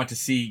you just want to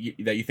see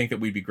that you think that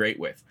we'd be great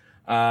with.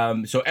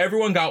 So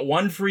everyone got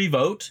 1 free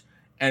vote.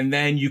 And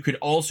then you could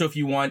also, if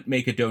you want,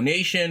 make a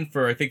donation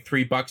for, I think,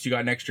 $3 you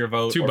got an extra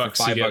vote. $2 or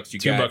for $5 you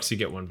get $2 you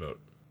get 1 vote.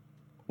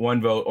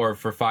 1 vote, or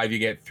for 5 you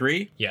get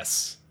 3.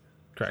 Yes,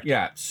 correct.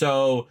 Yeah,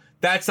 so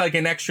that's like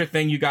an extra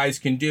thing you guys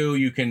can do.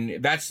 You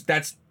can that's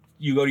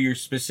you go to your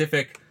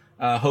specific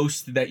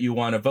host that you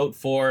want to vote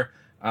for,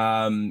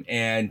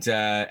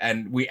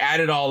 and we add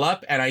it all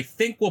up, and I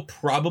think we'll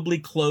probably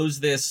close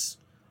this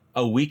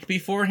a week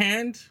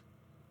beforehand.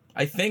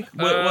 I think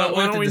we'll have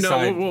why to don't we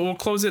decide. know? We'll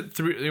close it.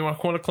 You want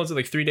to close it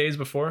like 3 days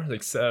before?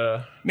 Like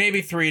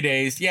Maybe 3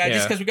 days. Yeah,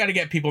 just because we got to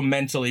get people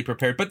mentally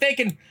prepared. But they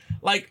can,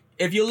 like,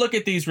 if you look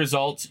at these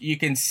results, you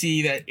can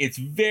see that it's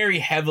very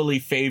heavily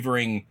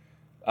favoring.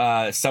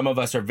 Some of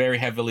us are very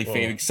heavily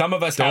favoring. Some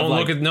of us have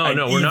like look at no.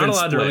 We're not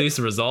allowed to release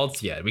the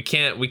results yet. We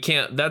can't.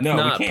 That's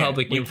not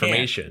public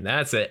information.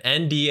 That's an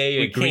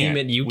NDA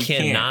agreement. You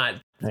cannot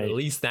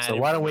release that. So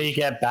why don't we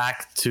get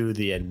back to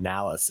the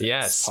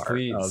analysis part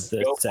please. of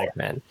this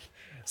segment?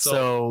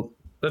 So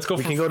let's go.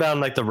 We can go down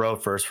like the row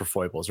first for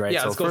Foibles, right?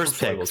 Yeah, so let's go first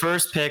for pick, Foibles.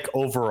 first pick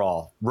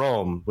overall.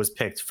 Rome was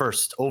picked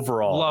first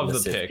overall. Love in the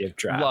Civ pick. Gift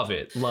draft. Love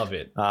it.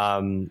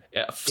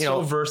 Yeah,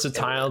 so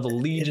versatile. The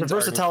legions are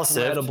versatile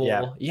Civ,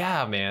 incredible.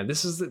 Yeah, man.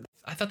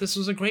 I thought this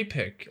was a great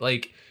pick.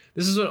 Like,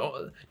 this is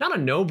not a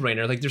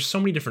no-brainer. Like, there's so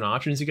many different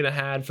options you could have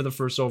had for the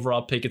first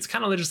overall pick. It's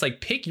kind of just like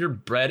pick your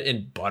bread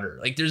and butter.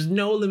 Like, there's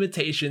no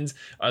limitations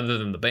other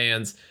than the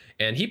bans.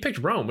 And he picked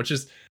Rome, which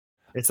is.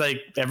 It's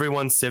like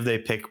everyone's Civ they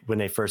pick when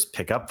they first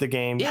pick up the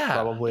game,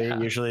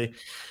 usually.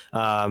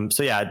 So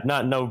yeah,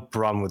 no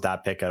problem with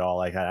that pick at all.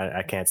 Like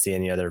I can't see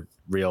any other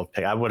real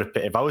pick. I would have,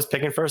 if I was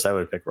picking first, I would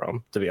have picked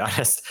Rome, to be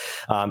honest.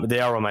 They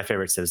are one of my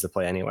favorite Civs to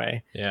play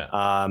anyway.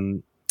 Yeah.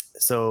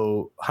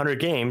 So 100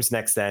 Games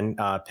next then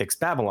picks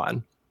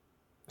Babylon,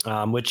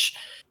 which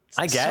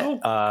I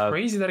get. So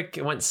crazy that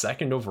it went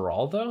second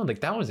overall though.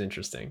 Like that was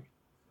interesting.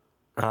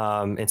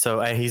 And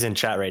he's in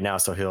chat right now,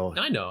 so he'll.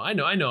 I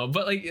know,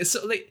 but like,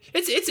 so like,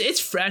 it's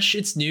fresh,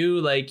 it's new.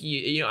 Like,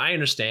 you know, I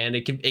understand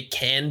it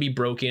can be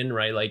broken,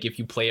 right? Like if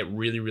you play it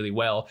really, really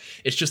well,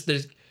 it's just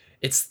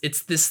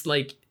it's this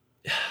like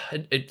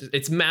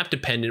it's map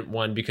dependent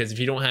one, because if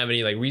you don't have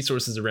any like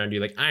resources around you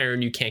like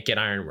iron, you can't get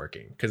iron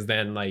working, because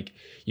then like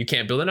you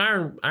can't build an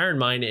iron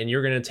mine, and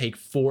you're going to take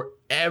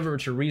forever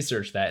to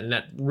research that, and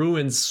that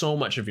ruins so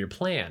much of your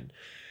plan.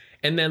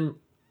 And then,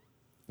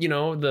 you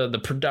know, the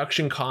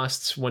production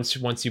costs once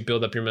you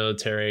build up your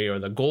military, or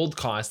the gold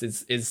cost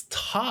is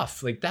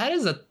tough. Like that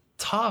is a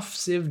tough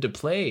civ to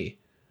play.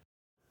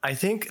 I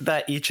think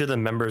that each of the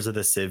members of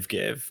the Civ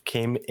Give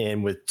came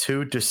in with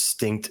two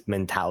distinct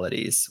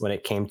mentalities when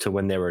it came to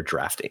when they were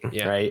drafting,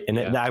 right? And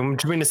I'm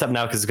bringing this up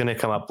now because it's going to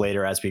come up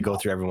later as we go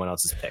through everyone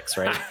else's picks,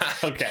 right?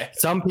 Okay.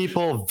 Some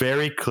people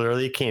very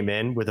clearly came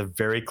in with a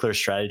very clear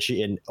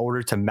strategy in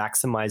order to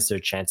maximize their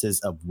chances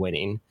of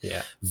winning.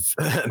 Yeah.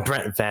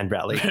 Brent Van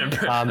Bradley.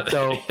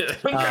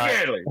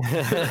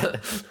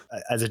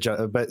 As a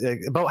joke, but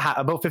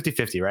about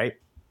 50-50, right?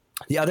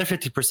 The other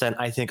 50%,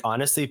 I think,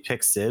 honestly,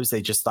 picked civs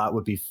they just thought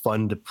would be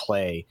fun to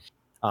play,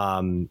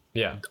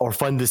 or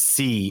fun to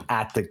see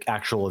at the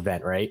actual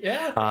event, right?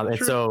 Yeah. And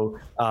so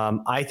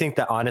I think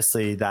that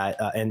honestly, that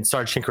and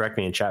Sarge can correct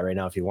me in chat right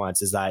now if he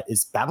wants, is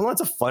Babylon's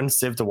a fun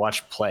civ to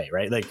watch play,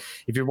 right? Like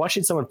if you're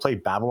watching someone play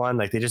Babylon,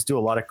 like they just do a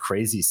lot of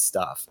crazy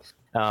stuff.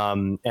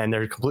 And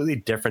they're completely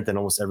different than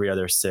almost every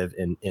other civ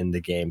in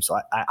the game. So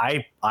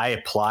I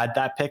applaud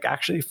that pick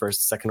actually for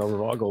second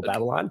overall, go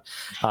Babylon.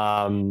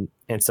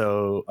 And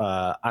so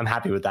I'm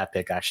happy with that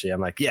pick actually.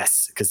 I'm like,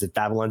 yes, because if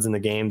Babylon's in the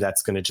game,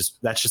 that's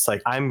just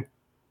like, I'm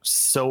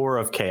sower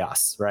of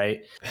chaos,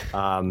 right?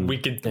 Know when we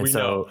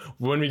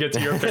get to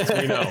your picks,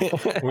 we know,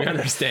 we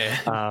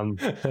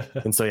understand.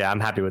 And so yeah, I'm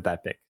happy with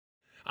that pick.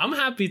 I'm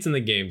happy it's in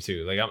the game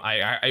too. Like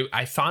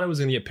I thought it was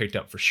going to get picked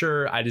up for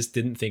sure. I just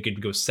didn't think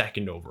it'd go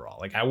second overall.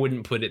 Like I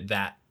wouldn't put it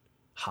that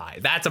high.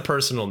 That's a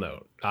personal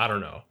note. I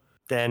don't know.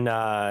 Then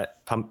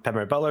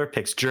Peppermint Butler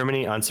picks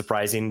Germany.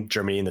 Unsurprising,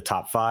 Germany in the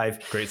top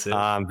 5. Great civ.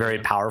 Very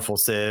powerful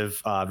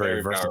civ.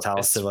 Very versatile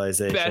powerful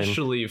civilization.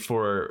 Especially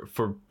for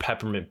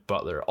Peppermint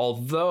Butler.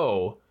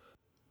 Although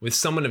with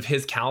someone of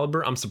his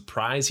caliber, I'm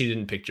surprised he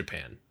didn't pick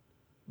Japan.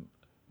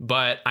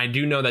 But I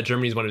do know that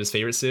Germany is one of his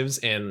favorite civs,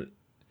 and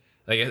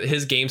like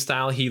his game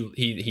style,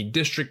 he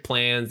district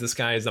plans. This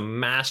guy is a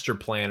master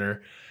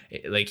planner.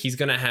 Like he's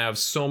gonna have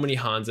so many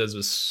Hanzas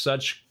with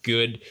such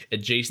good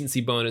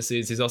adjacency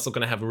bonuses. He's also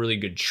gonna have a really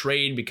good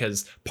trade,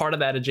 because part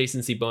of that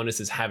adjacency bonus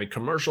is having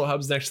commercial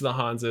hubs next to the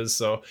Hanzas.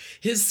 So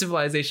his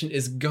civilization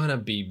is gonna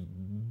be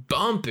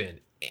bumping.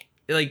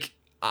 Like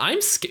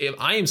I'm scared.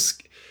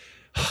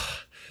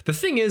 The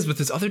thing is with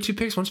his other 2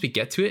 picks, once we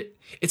get to it,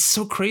 it's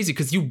so crazy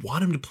because you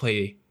want him to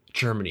play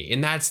Germany,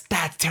 and that's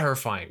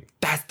terrifying.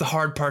 That's the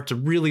hard part to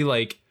really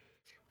like.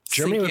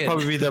 Germany would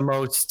probably be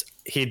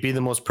he'd be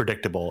the most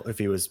predictable if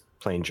he was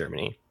playing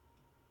Germany,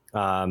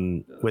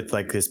 with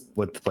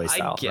the play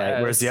style,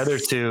 right? Whereas the other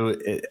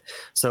 2,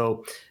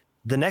 so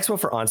the next one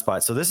for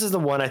OnSpot. So this is the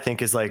one I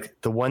think is like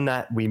the one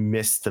that we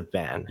missed the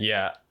ban.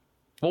 Yeah.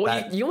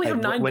 Well, you only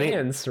have 9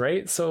 bans,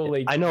 right? So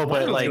like, I know,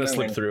 but like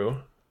slip through.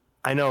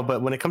 I know,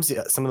 but when it comes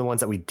to some of the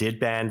ones that we did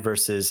ban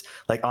versus,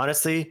 like,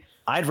 honestly,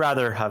 I'd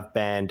rather have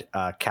banned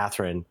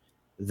Catherine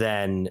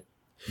than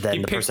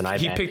the person I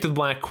banned. He picked the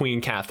Black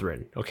Queen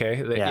Catherine.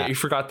 Okay, yeah. You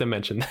forgot to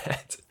mention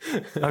that.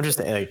 I'm just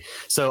like,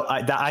 so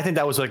I think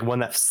that was like one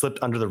that slipped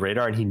under the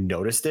radar, and he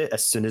noticed it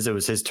as soon as it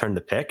was his turn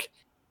to pick.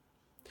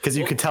 Because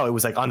you could tell it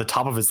was like on the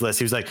top of his list.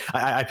 He was like,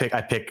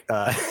 I pick.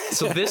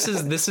 So this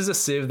is a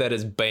civ that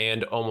is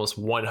banned almost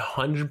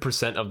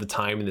 100% of the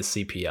time in the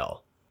CPL,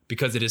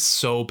 because it is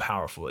so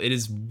powerful. It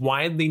is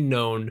widely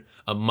known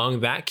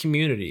among that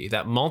community,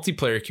 that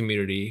multiplayer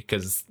community,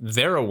 because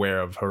they're aware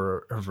of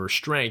her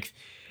strength,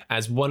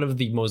 as one of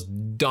the most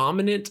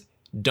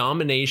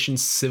domination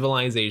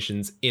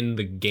civilizations in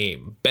the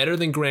game. Better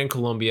than Gran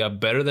Colombia,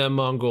 better than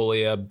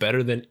Mongolia,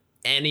 better than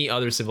any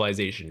other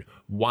civilization.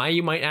 Why,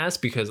 you might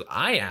ask? Because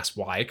I asked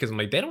why, because I'm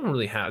like, they're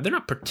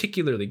not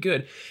particularly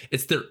good.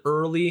 It's their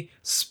early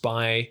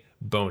spy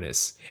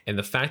bonus, and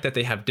the fact that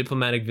they have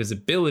diplomatic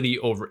visibility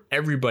over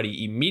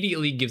everybody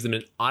immediately gives them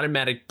an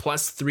automatic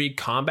 +3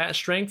 combat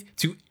strength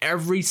to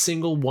every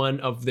single one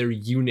of their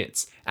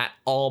units at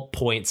all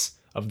points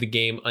of the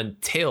game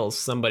until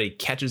somebody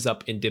catches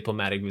up in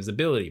diplomatic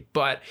visibility.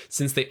 But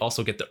since they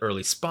also get the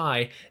early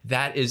spy,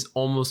 that is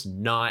almost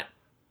not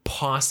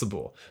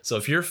possible. So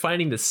if you're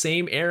fighting the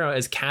same era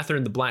as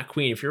Catherine the Black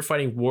Queen, if you're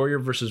fighting warrior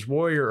versus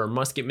warrior or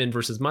musketman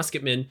versus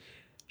musketman,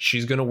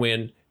 she's gonna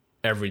win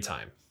every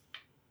time.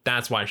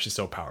 That's why she's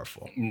so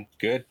powerful.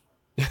 Good.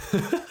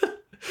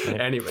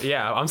 Anyway,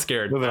 yeah, I'm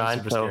scared. Moving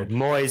on. So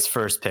Moy's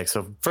first pick.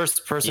 So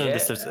first person. Yeah.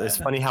 It's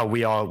funny how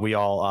we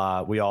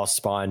all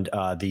spawned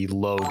the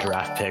low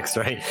draft picks,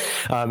 right?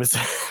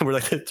 We're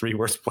like the 3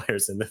 worst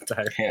players in the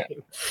entire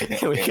game.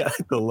 We got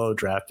the low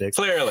draft picks.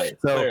 Clearly.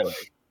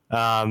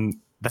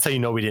 That's how you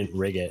know we didn't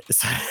rig it.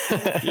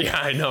 Yeah,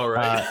 I know,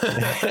 right?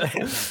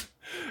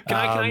 Can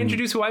I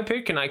introduce who I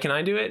picked? Can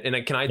I do it?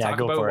 And can I talk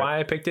about why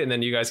I picked it? And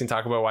then you guys can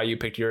talk about why you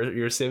picked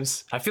your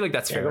civs. I feel like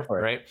that's fair,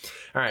 right?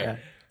 All right. Yeah.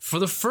 For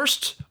the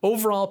first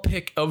overall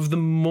pick of the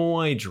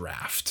Moy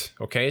draft.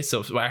 Okay.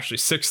 So actually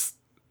 6th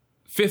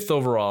 5th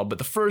overall, but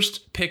the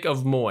first pick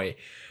of Moy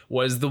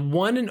was the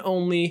one and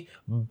only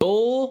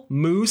Bull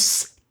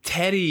Moose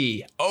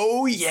Teddy.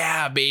 Oh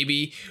yeah,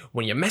 baby.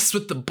 When you mess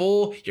with the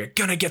bull, you're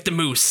gonna get the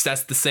moose.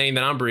 That's the saying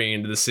that I'm bringing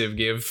into the Civ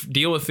Give.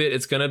 Deal with it.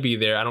 It's gonna be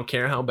there. I don't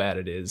care how bad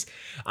it is.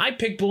 I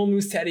picked Bull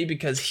Moose Teddy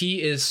because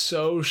he is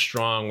so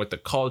strong with the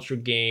culture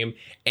game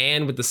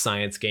and with the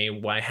science game,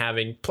 by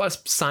having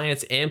plus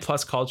science and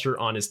plus culture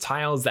on his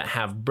tiles that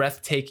have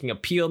breathtaking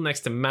appeal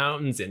next to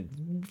mountains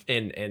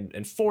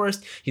and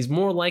forest. He's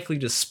more likely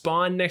to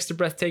spawn next to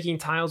breathtaking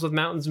tiles with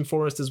mountains and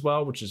forest as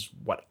well, which is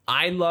what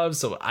I love.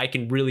 So I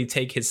can really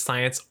take his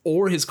science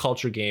or his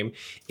culture game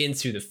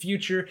into the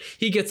future.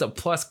 He gets a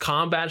plus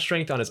combat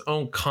strength on his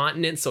own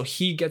continent, so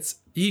he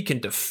can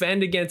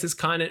defend against his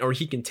continent, or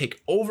he can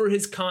take over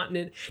his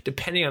continent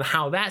depending on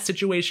how that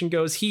situation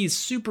goes. He's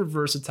super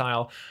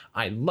versatile.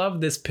 I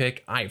love this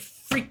pick. I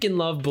freaking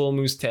love Bull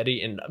Moose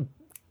Teddy, and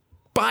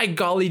by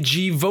golly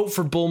gee, vote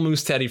for Bull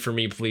Moose Teddy for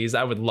me, please.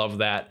 I would love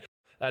that.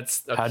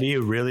 That's How do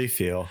you really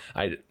feel?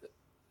 I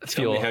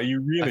Tell me how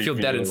you really I feel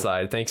dead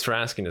inside. Thanks for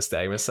asking us,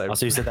 Stagmus.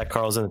 Also, you said that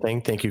Carl's in the thing.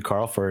 Thank you,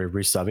 Carl, for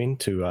resubbing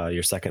to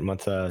your second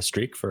month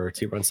streak for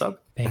T-Run sub.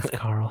 Thanks,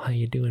 Carl. How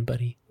you doing,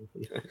 buddy?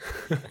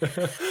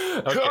 Okay.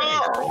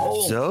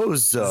 Carl!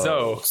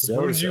 Zozo.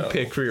 What did you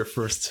pick for your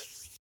first?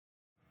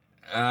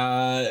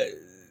 All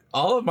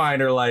of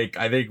mine are like,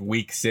 I think,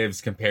 weak civs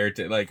compared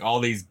to like all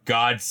these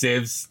god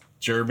civs,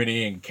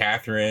 Germany and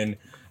Catherine.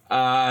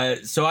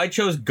 So I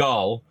chose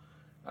Gull.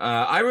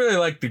 I really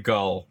liked the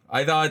Gull.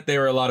 I thought they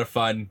were a lot of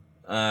fun.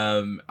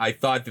 I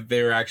thought that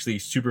they were actually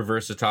super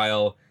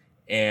versatile,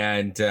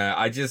 and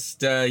I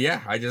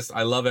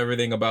love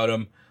everything about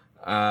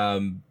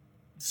them.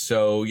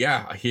 So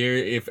yeah, here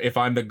if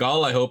I'm the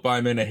Gull, I hope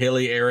I'm in a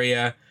hilly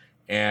area,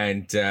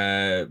 and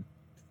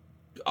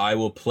I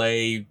will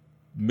play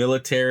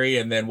military,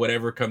 and then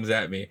whatever comes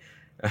at me,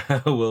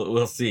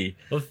 we'll see.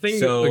 Well, the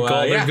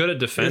Gull, they're good at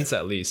defense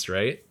at least,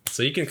 right?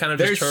 So you can kind of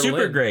just turtle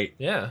super in. Great.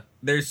 Yeah.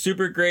 They're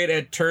super great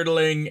at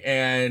turtling,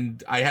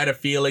 and I had a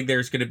feeling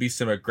there's going to be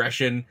some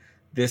aggression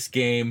this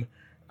game.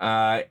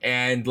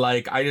 And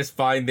like, I just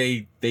find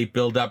they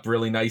build up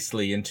really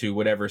nicely into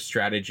whatever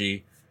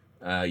strategy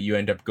you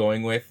end up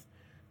going with.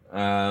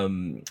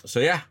 So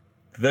yeah,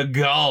 the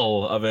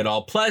Gull of it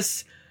all.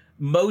 Plus,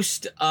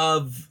 most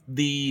of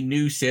the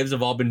new civs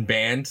have all been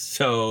banned,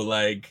 so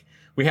like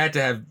we had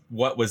to have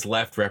what was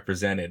left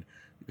represented,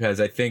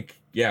 because I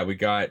think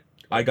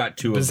I got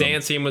two Byzantium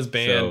of them. was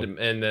banned,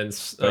 So, and then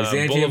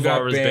Byzantium Bolivar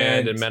got was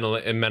banned, banned,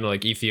 and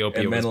Menelik,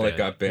 Ethiopia and was Menelik banned.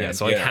 got banned, Yeah,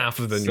 so like yeah. half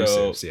of the new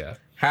So- civs, yeah.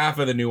 half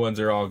of the new ones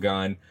are all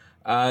gone.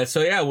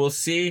 So yeah, we'll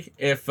see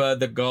if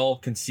the Gull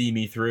can see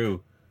me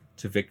through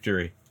to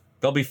victory.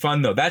 They'll be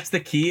fun though. That's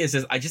the key.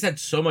 Is I just had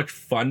so much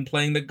fun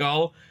playing the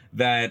Gull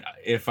that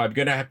if I'm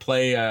gonna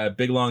play a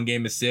big long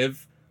game of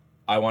Civ,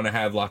 I want to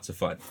have lots of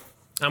fun.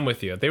 I'm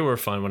with you. They were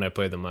fun when I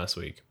played them last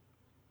week.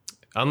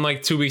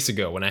 Unlike 2 weeks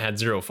ago when I had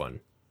zero fun.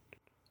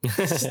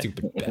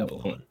 Stupid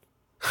Babylon.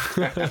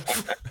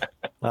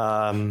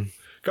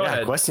 Go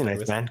ahead. Question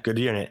nights, man. Good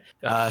unit.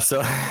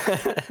 So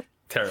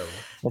Terrible.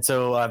 And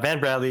so Van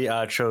Bradley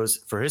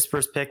chose for his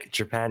first pick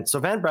Japan. So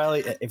Van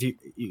Bradley, if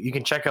you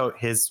can check out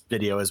his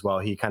video as well.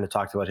 He kind of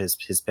talked about his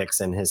picks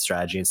and his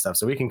strategy and stuff.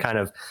 So we can kind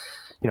of,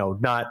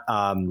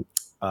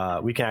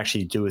 we can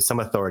actually do with some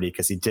authority,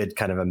 because he did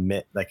kind of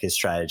admit like his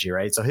strategy,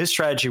 right? So his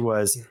strategy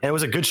was, and it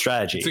was a good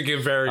strategy. It's a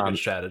very good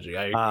strategy.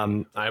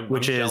 I'm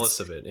jealous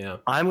of it. Yeah.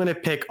 I'm going to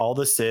pick all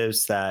the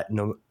civs that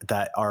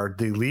are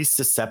the least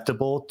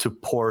susceptible to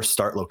poor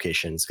start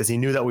locations, because he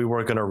knew that we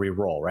weren't going to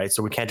re-roll, right?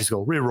 So we can't just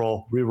go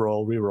re-roll.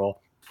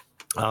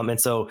 And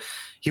so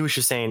he was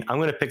just saying, I'm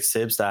going to pick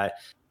civs that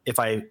if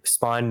I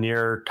spawn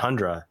near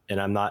tundra and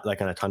I'm not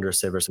like on a tundra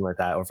civ or something like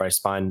that, or if I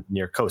spawn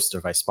near coast, or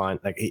if I spawn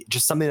like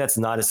just something that's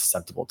not as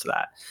susceptible to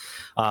that.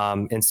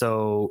 And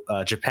so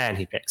Japan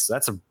he picks. So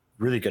that's a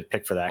really good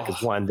pick for that,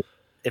 because one,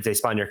 if they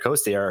spawn near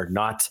coast, they are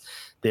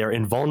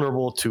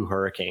invulnerable to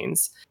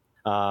hurricanes.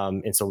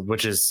 And so,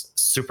 which is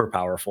super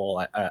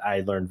powerful.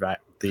 I learned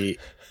that the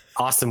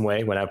awesome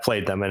way when I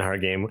played them in our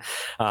game.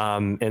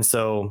 And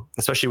so,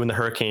 especially when the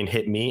hurricane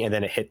hit me and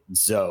then it hit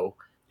Zoe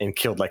and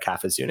killed like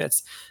half his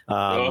units.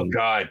 Oh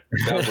God,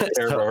 that was a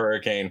terrible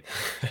hurricane.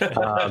 And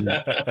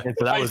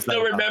so that I was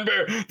still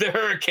remember the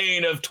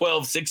hurricane of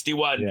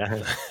 1261.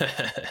 Yeah.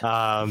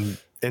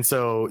 And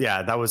so,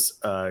 yeah, that was,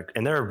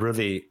 and they're a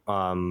really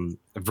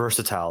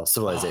versatile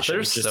civilization.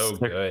 They're so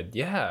good.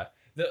 Yeah.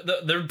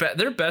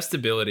 Their best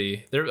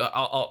ability.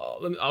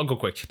 I'll go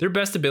quick. Their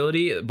best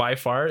ability by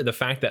far, the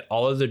fact that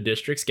all of their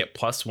districts get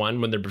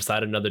 +1 when they're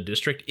beside another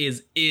district,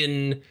 is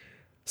insane.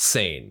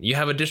 You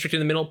have a district in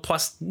the middle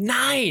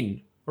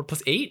 +9 or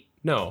 +8.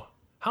 No,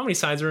 how many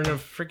sides are in a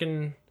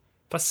freaking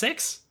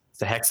 +6?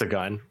 It's a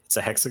hexagon.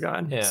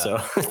 Yeah. So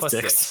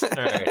 +6.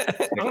 All right.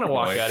 I'm gonna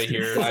walk out of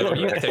here.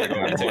 You can take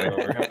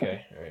over.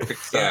 Okay. All right.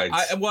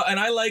 Yeah. And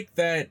I like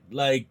that.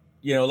 Like,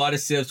 a lot of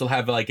civs will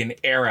have like an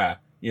era.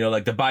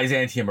 Like the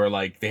Byzantium, or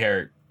like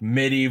they're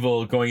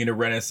medieval going into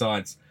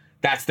Renaissance.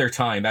 That's their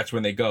time. That's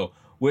when they go.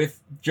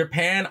 With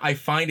Japan, I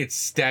find it's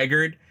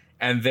staggered,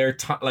 and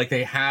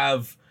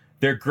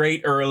they're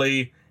great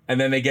early, and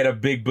then they get a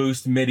big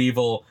boost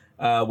medieval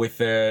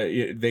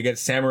they get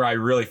samurai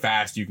really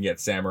fast. You can get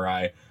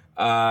samurai,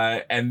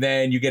 and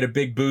then you get a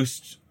big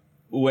boost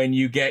when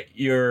you get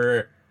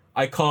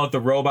I call it the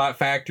robot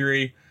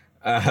factory.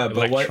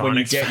 But when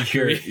you get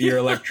your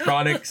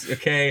electronics,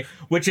 okay,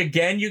 which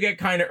again you get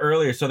kind of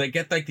earlier, so they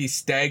get like these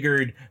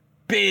staggered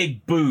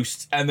big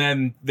boosts, and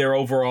then their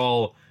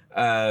overall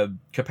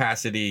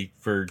capacity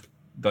for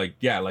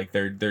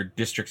their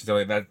districts and stuff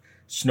like that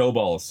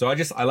snowballs. So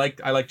I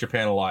like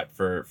Japan a lot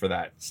for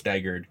that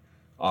staggered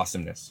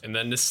awesomeness. And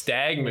then the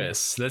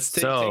Stagmas. Let's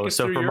take us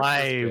so through for your my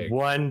first pick.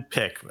 one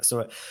pick,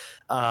 so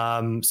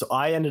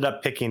I ended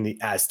up picking the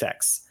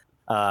Aztecs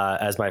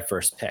as my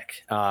first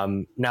pick.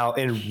 Now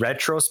in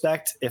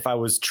retrospect, if I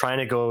was trying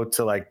to go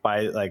to like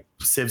buy like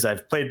civs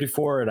I've played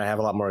before and I have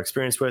a lot more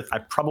experience with, I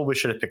probably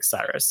should have picked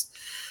Cyrus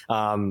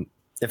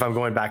if I'm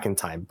going back in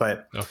time.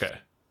 But Okay.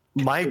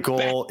 my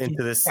goal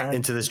into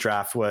this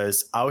draft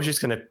was I was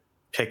just gonna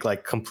pick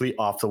like complete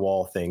off the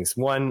wall things.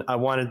 One, I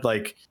wanted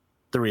like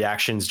the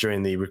reactions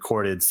during the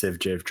recorded Civ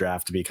GIF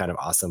draft to be kind of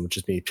awesome,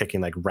 just me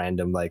picking like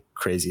random, like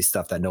crazy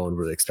stuff that no one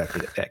really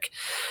expected me to pick.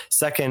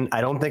 Second,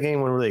 I don't think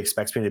anyone really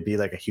expects me to be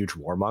like a huge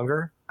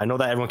warmonger. I know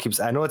that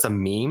I know it's a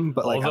meme,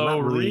 but like, although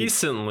I'm not really,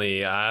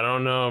 recently, I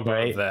don't know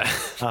about that.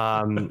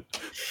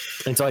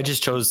 And so I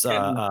just chose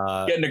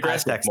getting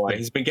aggressive.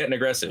 He's been getting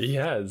aggressive. He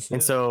has.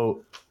 And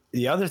so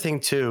the other thing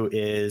too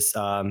is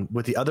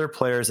with the other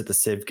players at the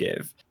Civ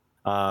Give,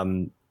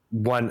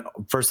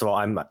 first of all,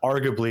 I'm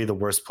arguably the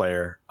worst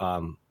player.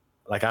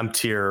 Like I'm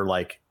tier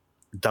like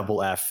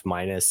double F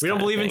minus. We don't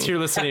believe in tier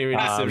listening in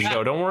the Civ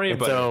show. Don't worry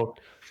about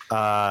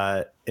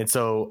it. And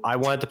so I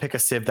wanted to pick a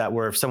Civ that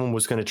where if someone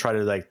was going to try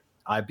to like,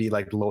 I'd be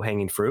like low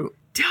hanging fruit.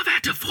 Tell that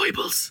to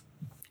Foibles.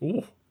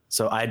 Ooh.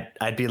 So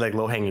I'd be like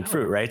low hanging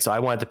fruit, right? So I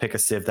wanted to pick a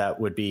Civ that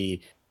would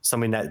be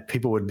something that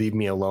people would leave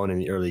me alone in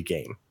the early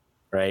game,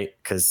 right?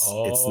 Because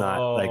it's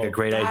not like a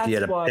great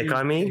idea to pick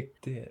on me.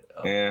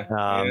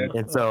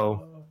 And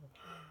so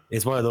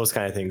it's one of those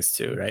kind of things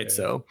too, right? Okay.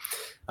 So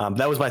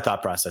that was my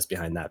thought process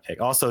behind that pick.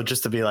 Also,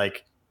 just to be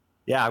like,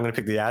 yeah, I'm going to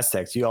pick the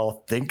Aztecs. You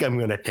all think I'm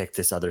going to pick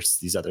these other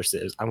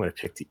civs. I'm going to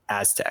pick the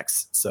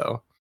Aztecs.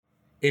 So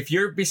if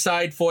you're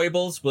beside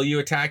Foibles, will you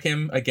attack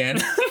him again?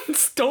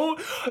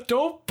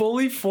 Don't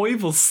bully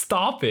Foibles.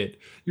 Stop it.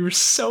 You're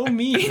so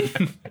mean.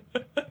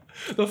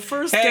 The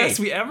first guest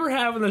we ever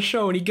have on the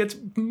show, and he gets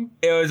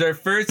it was our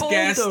first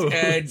guest,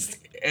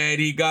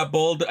 and he got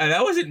bold. And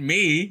that wasn't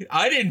me.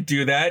 I didn't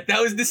do that. That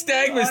was the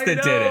Stagmas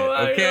that did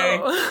it. Okay,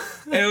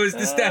 it was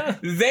the Stag.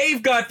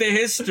 They've got the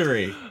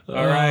history.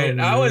 All right,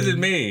 that wasn't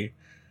me.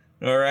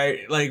 All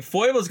right, like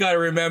Foible's got to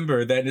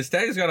remember that the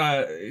Stag's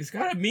he's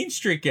got a mean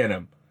streak in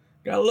him.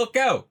 Got to look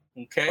out.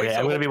 Okay,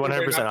 I'm going to be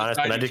 100% honest.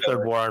 When I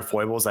declared war on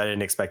Foibles, I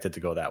didn't expect it to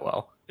go that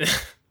well.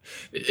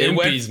 It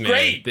went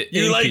great.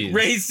 You like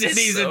raised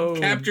cities and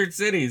captured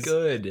cities.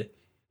 Good.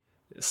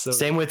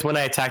 Same with when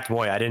I attacked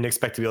Moy. I didn't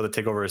expect to be able to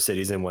take over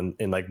cities in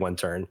one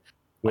turn.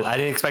 I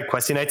didn't expect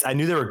Questy Knights. I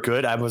knew they were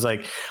good. I was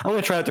like, I'm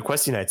going to try out the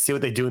Questy Knights, see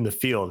what they do in the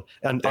field.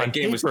 And that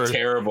game was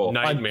terrible.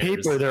 Nightmares. On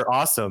paper, they're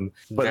awesome.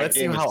 But let's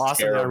see how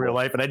awesome they're in real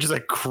life. And I just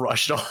like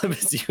crushed all of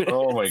his units.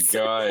 Oh my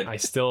God. I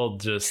still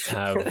just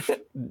have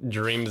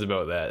dreams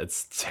about that.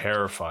 It's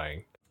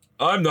terrifying.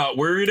 I'm not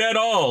worried at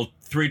all.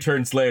 3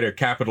 turns later,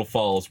 capital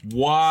falls.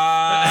 What?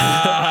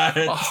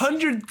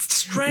 100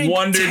 strength.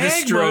 Wonder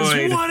Tagmas.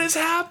 destroyed. What is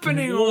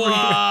happening? What?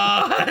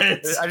 I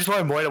just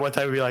wanted Moy at one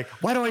time to be like,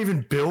 why do I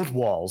even build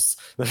walls?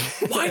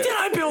 Why did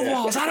I build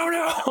walls? I don't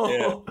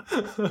know.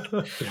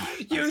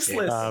 Yeah.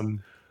 Useless.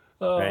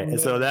 Right. And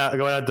so that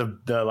going on to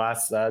the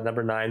last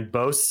number 9,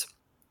 Bose.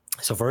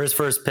 So for his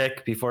first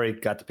pick, before he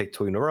got to pick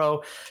 2 in a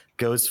row,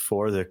 goes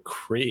for the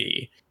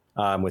Kree.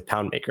 With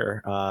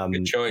Poundmaker,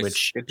 good choice.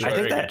 Which good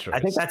choice. I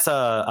think that's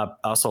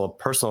also a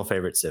personal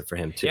favorite civ for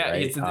him too. Yeah,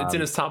 right? it's in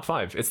his top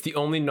 5. It's the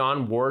only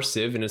non-war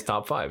civ in his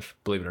top 5.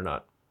 Believe it or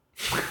not.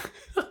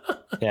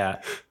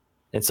 Yeah,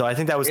 and so I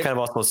think that was kind of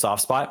also a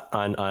soft spot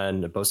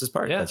on Bose's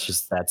part. Yeah, that's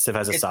just that civ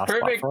has a soft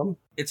spot for him.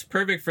 It's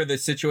perfect for the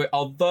situation.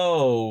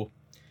 Although,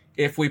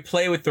 if we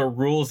play with the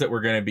rules that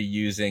we're going to be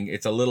using,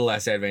 it's a little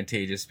less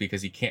advantageous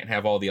because he can't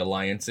have all the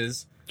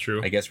alliances.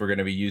 True. I guess we're going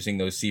to be using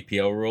those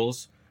CPO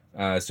rules.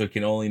 So he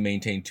can only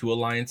maintain 2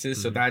 alliances.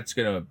 Mm-hmm. So that's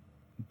going to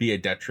be a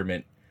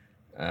detriment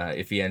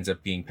if he ends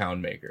up being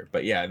Poundmaker.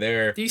 But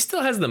yeah, he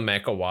still has the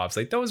Mecha Wops.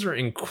 Like, those are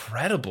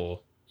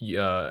incredible.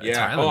 Yeah.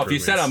 Oh, if you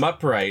set them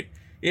up right.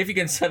 If you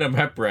can set them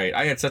up right.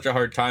 I had such a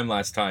hard time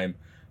last time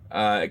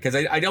because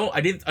I don't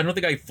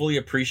think I fully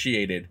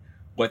appreciated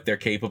what they're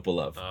capable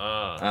of.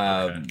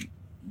 Okay.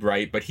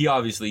 Right. But he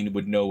obviously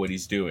would know what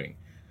he's doing.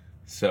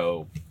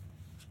 So,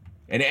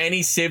 and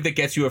any civ that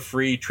gets you a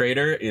free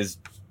trader is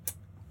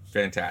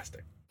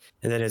fantastic.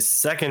 And then his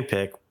second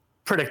pick,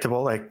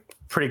 predictable, like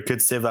pretty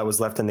good civ that was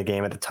left in the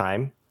game at the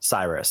time,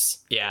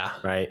 Cyrus. Yeah.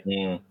 Right.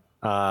 Yeah.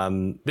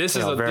 This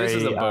is a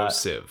Bose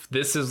civ.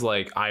 This is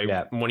like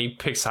when he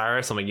picked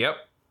Cyrus, I'm like, yep,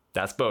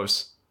 that's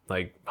Bose.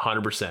 Like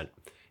 100%.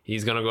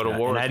 He's gonna go to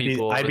war with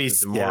people. I'd be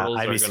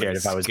scared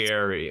if I was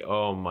scary.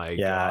 Oh my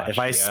god! If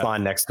I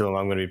spawn next to him,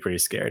 I'm gonna be pretty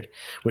scared.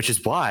 Which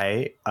is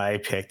why I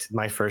picked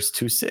my first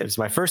two civs.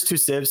 My first two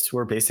civs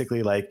were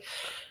basically like,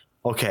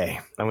 okay,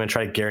 I'm gonna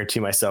try to guarantee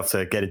myself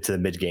to get into the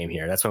mid game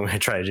here. That's what I'm gonna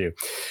try to do.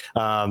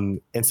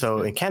 And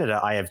so in Canada,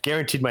 I have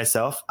guaranteed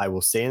myself I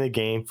will stay in the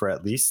game for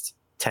at least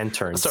 10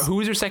 turns. So who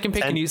was your second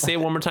pick? Can you say it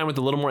one more time with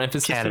a little more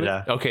emphasis?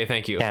 Canada. Okay,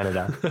 thank you.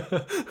 Canada.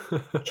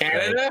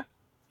 Canada?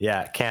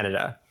 Yeah,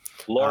 Canada.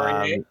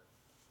 Laurier?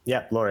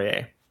 Yeah,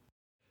 Laurier.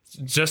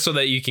 Just so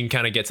that you can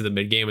kind of get to the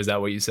mid game. Is that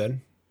what you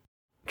said?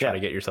 Try to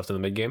get yourself to the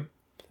mid game.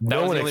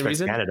 No one expects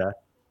Canada.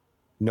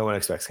 No one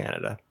expects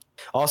Canada.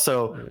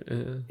 Also,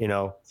 you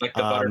know, it's like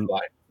the butterfly.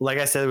 Like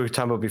I said, we were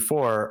talking about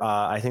before.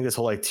 I think this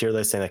whole like tier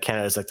list saying that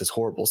Canada is like this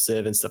horrible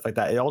civ and stuff like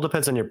that. It all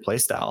depends on your play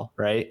style,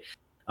 right?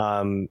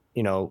 You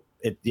know,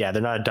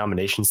 they're not a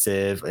domination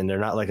civ and they're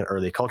not like an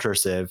early culture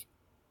civ.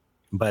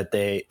 But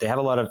they have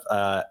a lot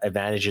of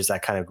advantages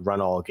that kind of run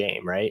all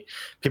game, right?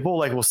 People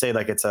will say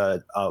like it's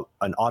an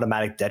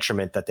automatic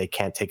detriment that they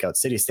can't take out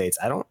city states.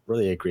 I don't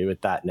really agree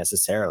with that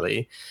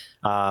necessarily.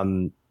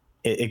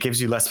 It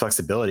gives you less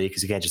flexibility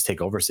because you can't just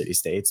take over city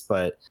states,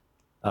 but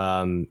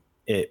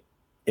it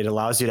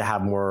allows you to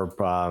have more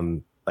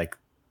like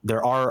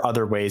there are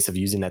other ways of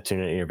using that to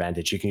your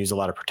advantage. You can use a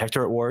lot of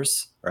protectorate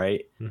wars,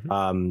 right?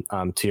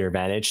 Mm-hmm. To your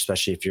advantage,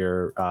 especially if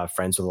you're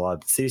friends with a lot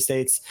of the city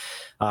states,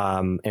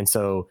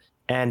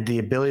 and the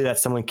ability that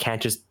someone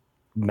can't just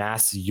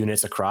mass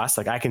units across.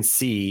 Like I can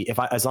see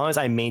as long as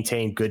I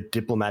maintain good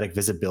diplomatic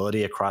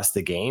visibility across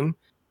the game,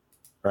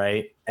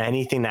 right?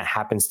 Anything that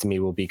happens to me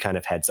will be kind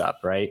of heads up,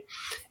 right?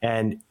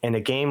 And in a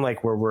game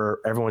like where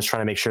everyone's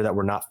trying to make sure that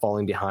we're not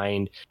falling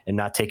behind and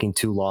not taking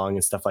too long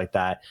and stuff like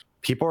that.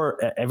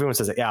 Everyone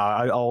says,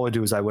 yeah, all I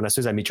do is as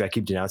soon as I meet you, I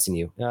keep denouncing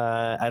you.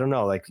 I don't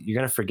know. Like you're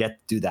going to forget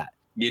to do that.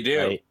 You do.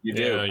 Right? You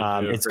do.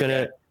 It's going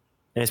to,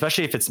 and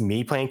especially if it's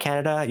me playing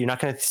Canada, you're not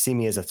going to see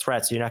me as a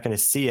threat. So you're not going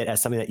to see it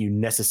as something that you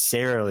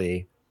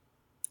necessarily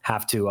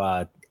have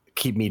to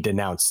keep me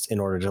denounced in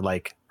order to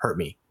like hurt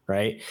me.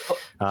 Right.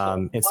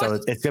 And so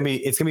it's going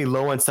to be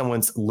low on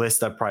someone's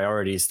list of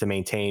priorities to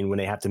maintain when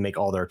they have to make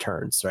all their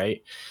turns.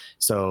 Right.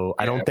 So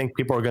I don't think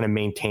people are going to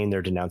maintain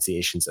their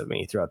denunciations of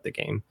me throughout the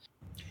game.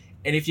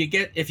 And if you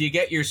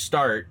get your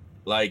start,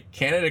 like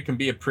Canada can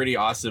be a pretty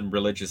awesome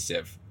religious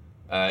civ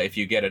if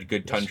you get a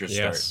good Tundra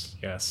start.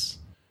 Yes.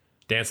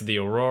 Dance of the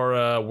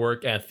Aurora,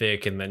 work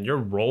ethic, and then you're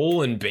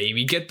rolling,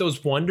 baby. Get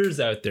those wonders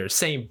out there.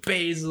 St.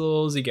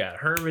 Basil's, you got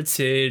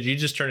Hermitage. You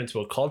just turn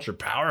into a culture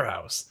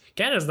powerhouse.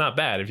 Canada's not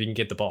bad if you can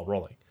get the ball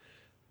rolling.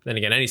 Then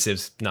again, any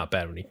civ's not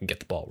bad when you can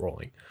get the ball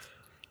rolling.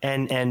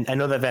 And I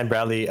know that Van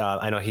Bradley,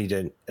 I know he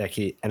did,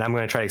 and I'm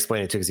going to try to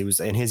explain it too, because he was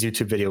in his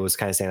YouTube video was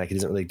kind of saying like he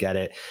doesn't really get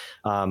it,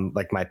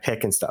 like my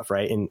pick and stuff,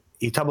 right? And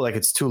he talked about like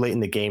it's too late in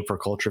the game for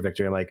culture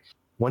victory. I'm like,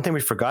 one thing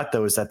we forgot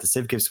though is that the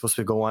civ game is supposed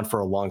to go on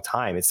for a long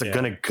time. It's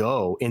going to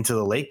go into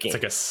the late game.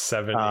 It's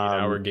like a 7-8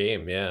 hour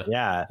game. Yeah.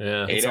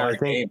 8 hour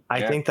game.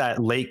 I think that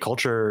late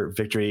culture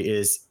victory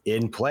is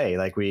in play.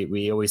 Like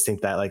we always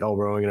think that like, oh,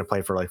 we're only going to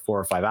play for like 4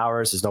 or 5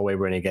 hours. There's no way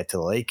we're going to get to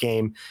the late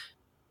game.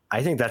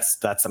 I think that's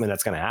something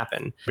that's going to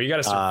happen. But you got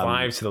to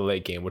survive to the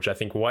late game, which I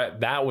think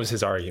that was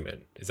his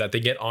argument, is that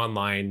they get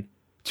online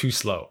too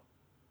slow.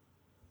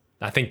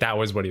 I think that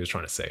was what he was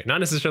trying to say. Not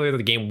necessarily that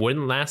the game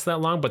wouldn't last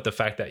that long, but the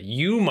fact that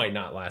you might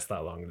not last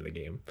that long into the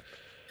game.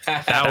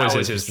 That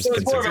was his concern.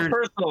 It was more of a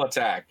personal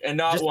attack and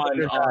not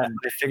one on...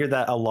 I figured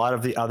that a lot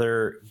of the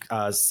other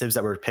civs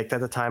that were picked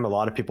at the time, a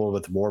lot of people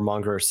with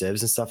warmonger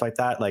civs and stuff like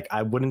that, like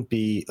I wouldn't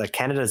be like,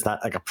 Canada is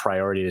not like a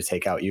priority to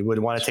take out. You would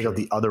want to take out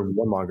the other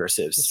warmonger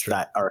civs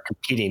that are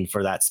competing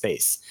for that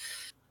space.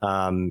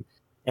 And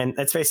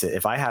let's face it,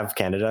 if I have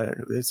Canada,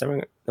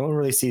 no one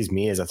really sees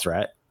me as a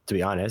threat, to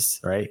be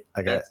honest, right?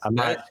 Like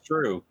that's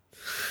true.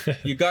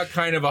 You got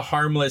kind of a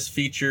harmless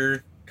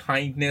feature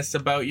kindness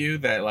about you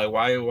that like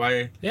why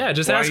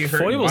just ask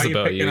foibles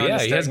about you. Yeah,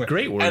 he has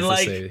great words to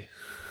say.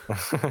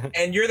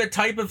 And you're the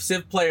type of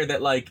civ player that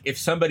like if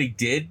somebody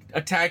did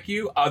attack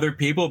you, other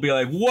people would be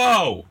like,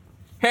 whoa,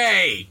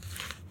 hey,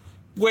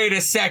 wait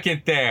a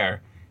second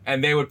there,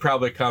 and they would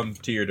probably come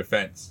to your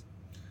defense.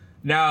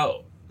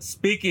 Now,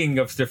 speaking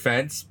of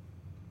defense,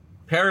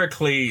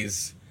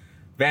 Pericles,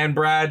 Van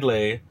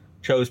Bradley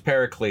chose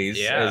Pericles,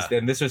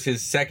 and this was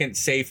his second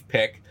safe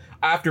pick.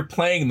 After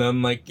playing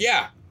them, like,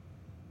 yeah,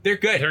 they're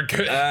good. They're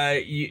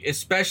good.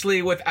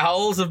 Especially with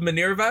Owls of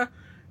Minerva,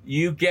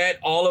 you get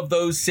all of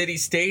those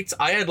city-states.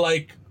 I had,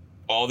 like,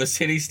 all the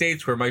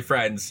city-states were my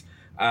friends.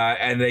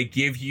 And they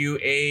give you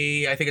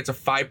I think it's a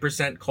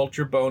 5%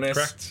 culture bonus.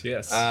 Correct,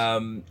 yes.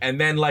 And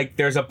then, like,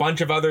 there's a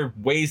bunch of other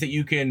ways that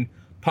you can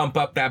pump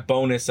up that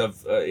bonus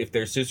of if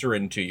they're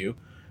suzerain to you.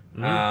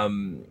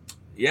 Mm-hmm.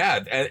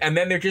 And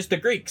then they're just the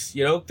Greeks.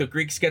 You know, the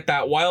Greeks get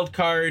that wild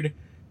card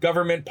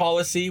government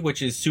policy,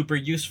 which is super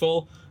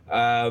useful.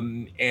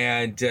 They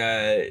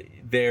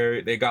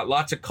got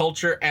lots of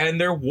culture and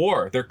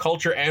their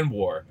culture and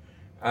war.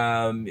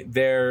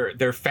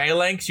 Their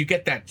phalanx, you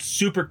get that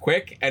super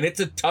quick, and it's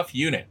a tough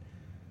unit.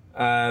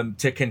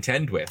 to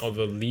contend with. Oh,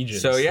 the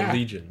legions. So yeah, the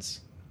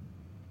legions.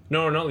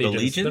 No, not legions. The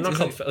legions? They're not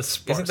called I thought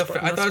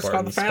it was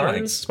called the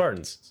phalanx.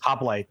 Spartans.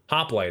 Hoplite.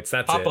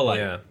 That's Hoplite.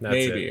 it. Yeah, that's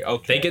Maybe. it.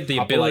 Okay. They get the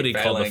Hoplite ability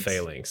called the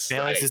phalanx.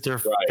 phalanx.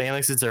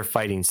 Phalanx is their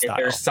fighting style. If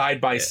they're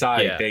side by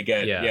side, Yeah, they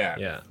get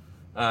yeah.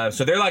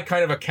 So they're like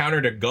kind of a counter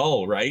to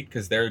Gull, right?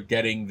 Because they're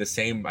getting the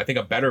same, I think,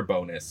 a better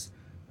bonus.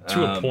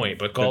 To a point,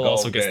 but Gull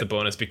also gets the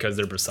bonus because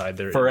they're beside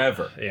their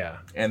forever. Yeah,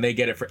 and they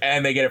get it for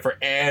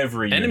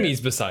every enemies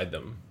unit. beside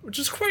them, which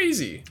is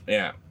crazy.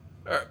 Yeah,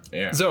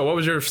 yeah. So, what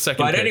was your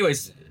second? But pick?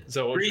 anyways,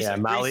 so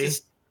Mali.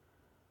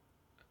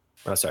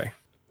 Oh, sorry.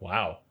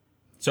 Wow.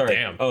 Sorry.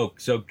 Damn. Oh,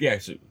 so yeah,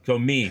 so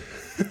me.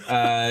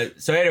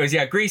 So anyways,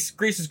 yeah, Greece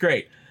is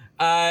great.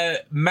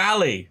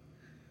 Mali.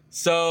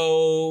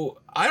 So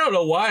I don't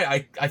know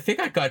why. I think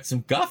I got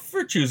some guff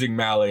for choosing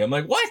Mali. I'm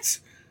like, what?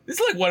 This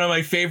is like one of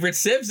my favorite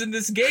civs in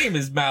this game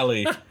is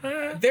Mali.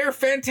 They're a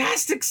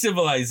fantastic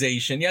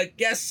civilization. Yeah,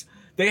 yes,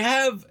 they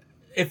have.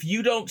 If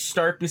you don't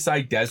start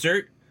beside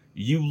desert,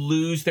 you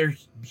lose their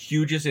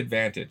hugest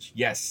advantage.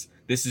 Yes,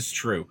 this is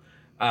true.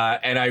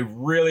 And I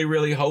really,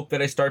 really hope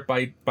that I start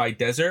by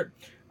desert.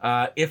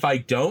 If I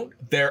don't,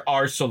 there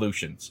are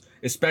solutions,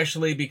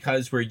 especially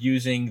because we're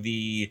using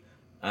the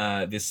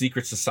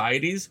secret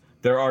societies.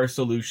 There are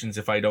solutions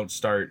if I don't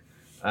start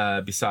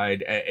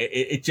beside.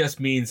 It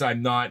just means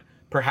I'm not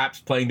perhaps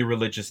playing the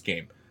religious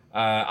game.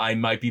 I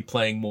might be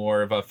playing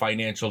more of a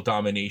financial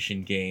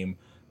domination game.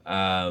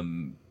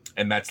 And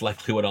that's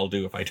likely what I'll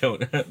do if I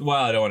don't.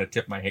 Well, I don't want to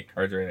tip my hit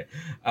cards or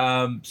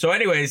anything. So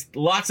anyways,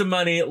 lots of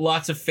money,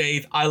 lots of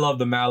faith. I love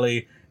the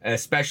Mali,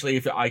 especially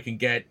if I can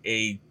get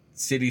a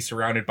city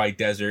surrounded by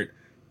desert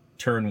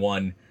turn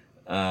 1.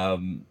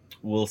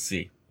 We'll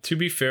see. To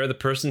be fair, the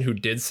person who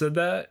did say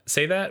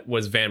that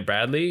was Van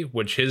Bradley,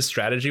 which his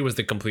strategy was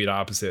the complete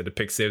opposite, to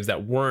pick civs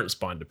that weren't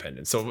spawn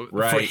dependent. So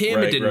for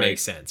him, it didn't make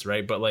sense,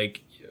 right? But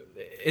like,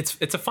 it's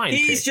a fine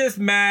He's pick. just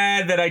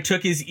mad that I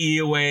took his E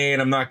away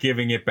and I'm not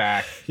giving it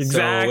back.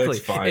 Exactly. So it's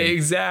fine.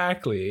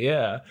 Exactly.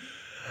 Yeah.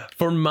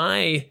 For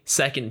my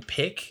second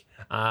pick,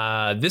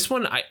 this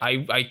one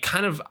I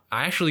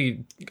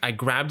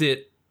grabbed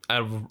it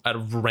out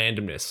of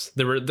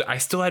randomness. I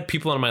still had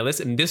people on my list,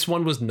 and this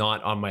one was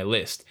not on my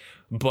list.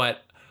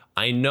 But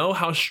I know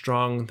how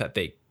strong that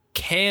they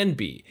can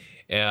be.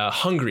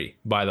 Hungary,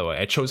 by the way.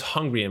 I chose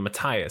Hungary and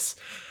Matthias.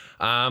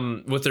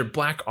 With their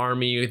Black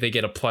Army, they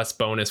get a plus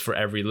bonus for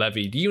every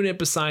levied unit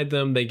beside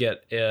them. They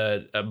get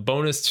a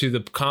bonus to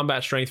the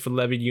combat strength for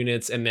levied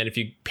units. And then if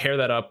you pair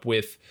that up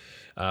with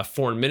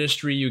Foreign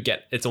Ministry,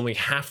 it's only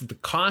half of the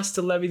cost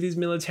to levy these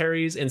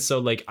militaries. And so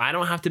like, I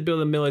don't have to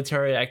build a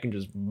military. I can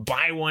just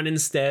buy one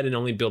instead and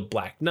only build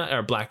black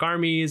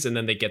armies. And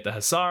then they get the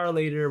Hussar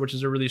later, which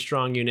is a really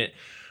strong unit.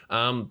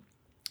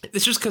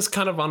 It's just because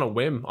kind of on a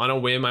whim,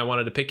 I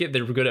wanted to pick it.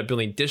 They were good at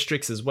building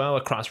districts as well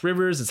across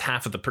rivers. It's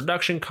half of the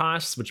production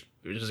costs, which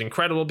is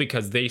incredible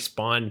because they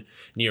spawn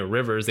near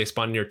rivers. They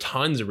spawn near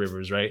tons of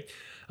rivers, right?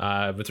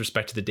 With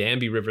respect to the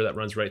Danby River that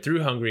runs right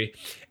through Hungary.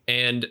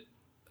 And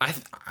I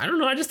don't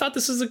know. I just thought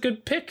this was a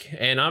good pick,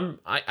 and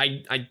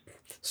I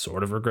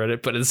sort of regret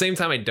it, but at the same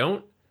time, I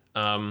don't.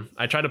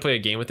 I tried to play a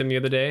game with him the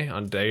other day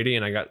on Deity,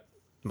 and I got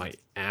my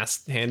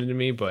ass handed to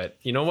me. But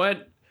you know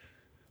what?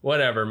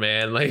 Whatever,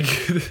 man. Like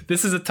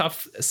this is a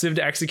tough civ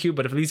to execute,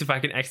 but at least if I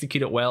can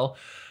execute it well,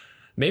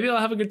 maybe I'll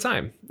have a good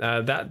time.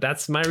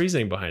 That's my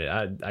reasoning behind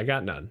it. I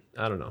got none.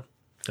 I don't know.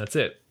 That's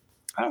it.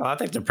 I don't know. I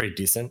think they're pretty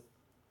decent.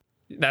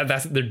 They're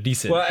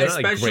decent. Well, they're not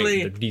especially like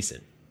great, they're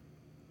decent.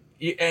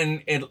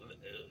 And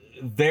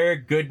their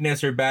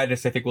goodness or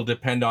badness, I think, will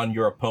depend on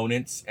your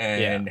opponents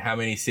and how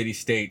many city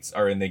states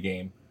are in the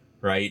game,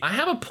 right? I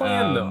have a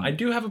plan, though. I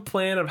do have a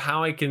plan of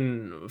how I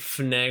can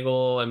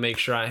finagle and make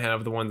sure I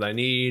have the ones I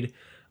need.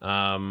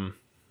 We'll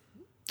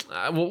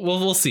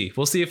see.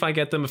 We'll see if I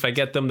get them. If I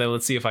get them, then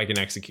let's see if I can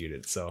execute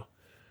it. So,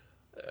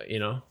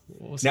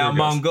 we'll see. Now,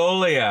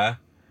 Mongolia,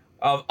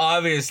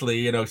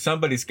 obviously,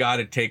 somebody's got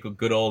to take a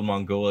good old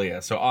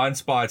Mongolia. So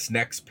OnSpot's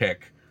next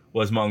pick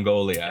was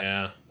Mongolia.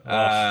 Yeah.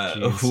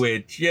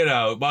 Which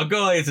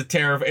Mongolia is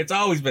it's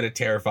always been a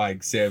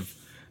terrifying civ,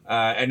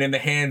 and in the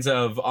hands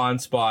of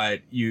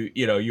OnSpot,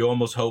 you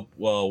almost hope,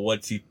 well,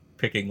 what's he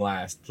picking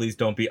last? Please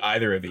don't be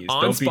either of these.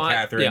 Don't be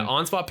Catherine. Yeah,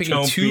 OnSpot picking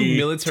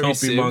military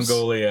civs.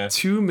 Mongolia.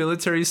 2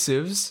 military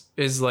civs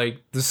is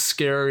like the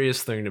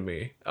scariest thing to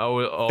me.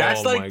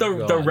 That's like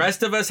the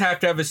rest of us have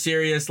to have a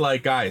serious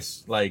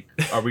guys.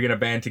 Are we gonna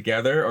band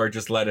together or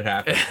just let it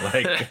happen?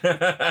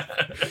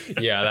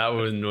 Yeah, that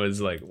one was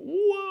like,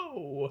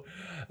 whoa.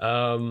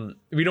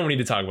 We don't need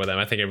to talk about them.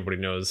 I think everybody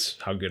knows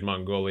how good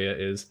Mongolia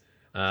is.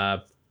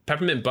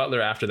 Peppermint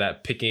Butler after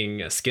that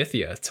picking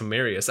Scythia,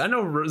 Timarius. I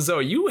know,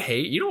 Zoe,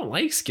 you don't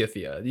like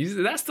Scythia. Does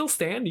that still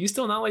stand? Do you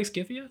still not like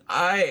Scythia?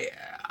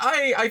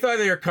 I thought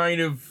they were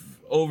kind of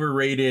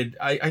overrated.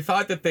 I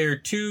thought that they're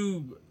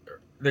too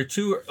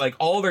like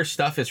all their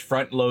stuff is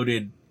front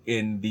loaded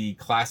in the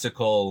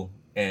classical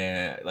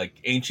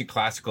ancient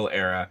classical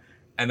era,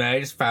 and then I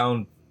just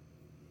found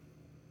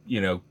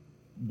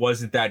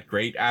wasn't that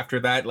great after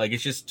that. Like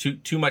it's just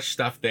too much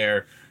stuff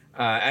there.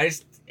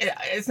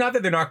 it's not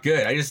that they're not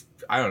good.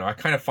 I don't know. I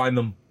kind of find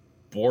them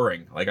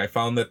boring. Like I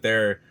found that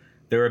their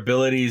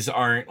abilities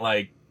aren't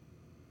like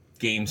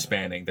game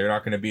spanning. They're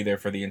not going to be there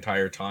for the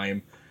entire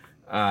time.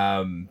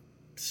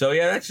 So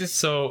yeah, that's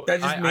just me.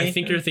 I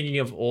think you're thinking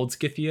of old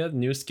Scythia,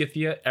 new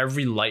Scythia.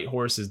 Every light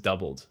horse is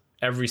doubled,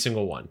 every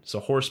single one. So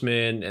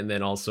horsemen, and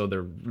then also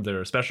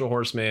their special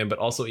horsemen, but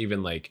also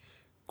even like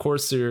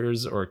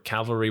coursers or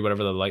cavalry,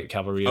 whatever the light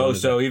cavalry. Oh,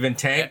 so even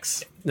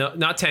tanks? No,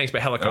 not tanks,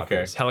 but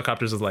helicopters. Okay.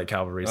 Helicopters is light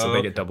cavalry, so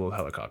they get double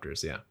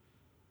helicopters. Yeah.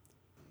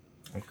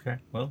 Okay.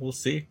 Well, we'll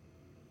see.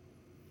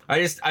 I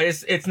just,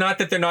 it's not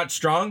that they're not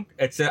strong.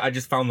 It's I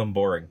just found them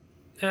boring.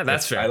 Yeah,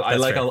 that's fair. I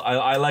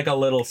like a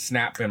little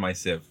snap in my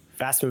Civ.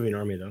 Fast moving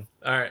army though.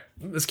 All right,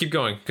 let's keep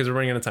going because we're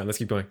running out of time. Let's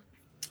keep going.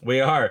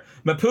 We are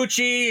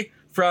Mapuche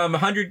from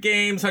 100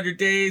 Games, 100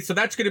 Days. So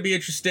that's going to be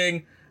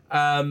interesting.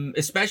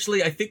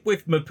 Especially I think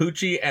with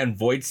Mapuche and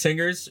Void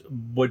Singers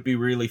would be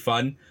really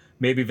fun.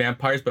 Maybe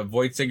vampires, but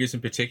Void Singers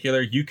in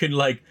particular, you can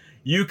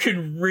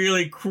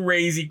really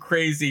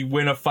crazy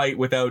win a fight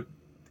without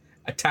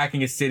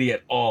attacking a city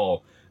at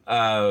all.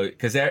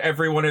 Because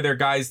every one of their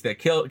guys that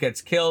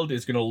gets killed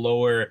is going to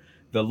lower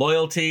the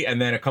loyalty,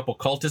 and then a couple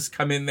cultists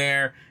come in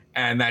there,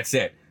 and that's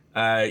it.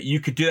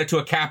 You could do that to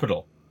a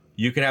capital.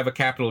 You could have a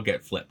capital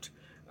get flipped.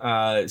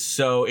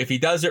 So if he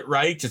does it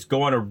right, just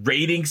go on a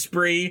raiding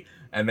spree,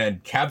 and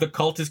then have the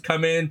cultists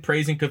come in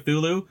praising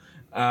Cthulhu.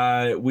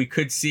 We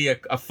could see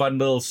a fun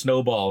little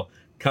snowball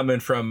coming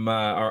from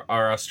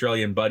our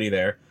Australian buddy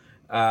there.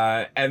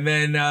 And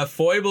then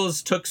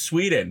Foibles took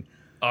Sweden.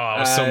 Oh,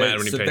 I was so mad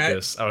when he picked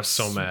this. I was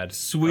so mad.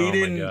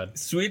 Sweden, oh my God.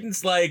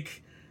 Sweden's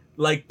like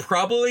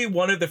probably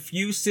one of the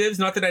few civs,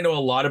 not that I know a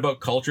lot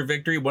about culture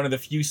victory, one of the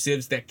few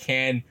civs that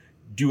can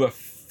do a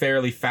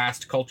fairly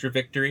fast culture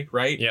victory,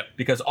 right? Yep.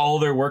 Because all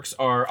their works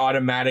are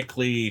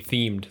automatically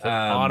themed,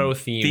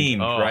 auto-themed,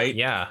 right?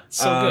 Yeah,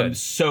 so good.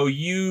 So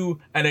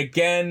and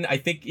again, I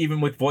think even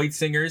with Void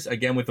Singers,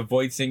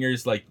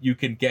 like you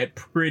can get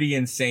pretty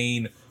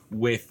insane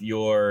with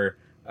your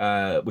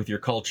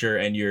culture,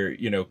 and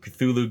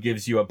Cthulhu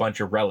gives you a bunch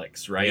of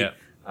relics, right?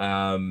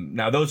 Yeah.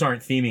 Now those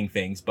aren't theming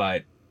things,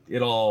 but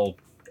it all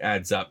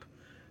adds up.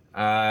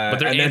 But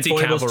their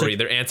anti-cavalry,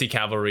 their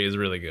anti-cavalry is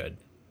really good.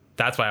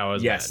 That's why I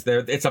was mad.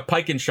 It's a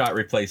pike and shot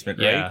replacement,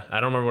 right? Yeah,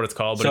 I don't remember what it's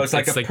called, but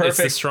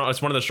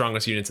it's one of the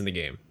strongest units in the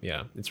game.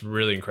 Yeah, it's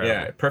really incredible.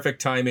 Yeah,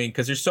 perfect timing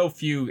because there's so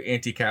few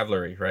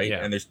anti-cavalry, right? Yeah.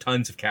 And there's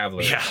tons of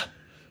cavalry. Yeah.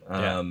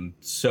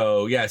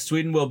 So yeah,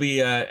 Sweden will be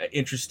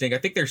interesting. I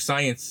think their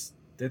science.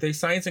 Are they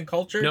science and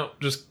culture? No,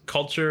 just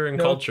culture and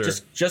culture.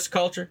 Just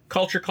culture,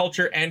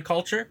 and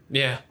culture.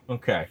 Yeah.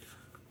 Okay.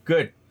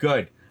 Good.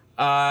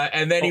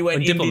 And then he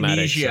went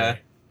Indonesia,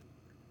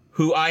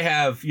 who I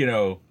have,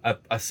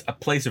 a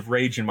place of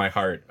rage in my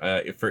heart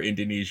for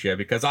Indonesia,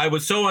 because I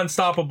was so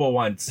unstoppable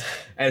once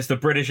as the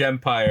British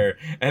Empire,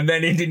 and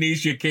then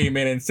Indonesia came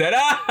in and said,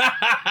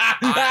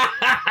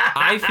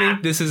 I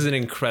think this is an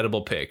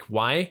incredible pick.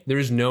 Why?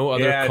 There's no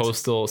other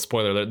coastal,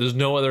 spoiler alert, there's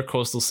no other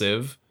coastal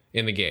civ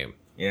in the game.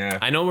 Yeah.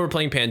 I know we're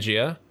playing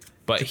Pangea,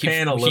 but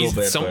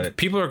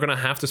people are going to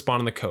have to spawn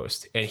on the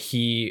coast. And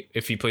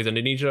if he plays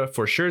Indonesia,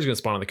 for sure he's going to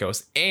spawn on the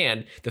coast.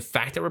 And the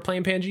fact that we're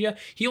playing Pangea,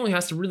 he only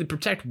has to really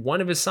protect one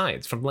of his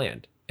sides from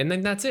land. And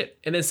then that's it.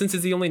 And then since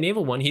it's the only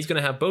naval one, he's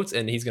going to have boats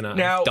and he's going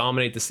to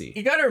dominate the sea.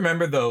 You got to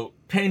remember, though,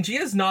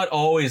 Pangea is not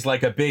always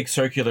like a big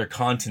circular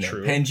continent.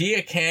 True.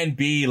 Pangea can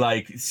be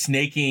like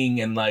snaking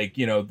and like,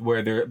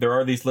 where there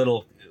are these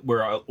little,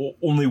 where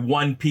only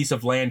one piece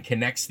of land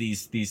connects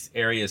these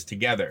areas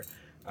together.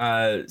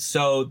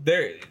 So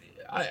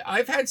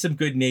I've had some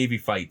good Navy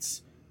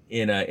fights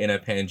in a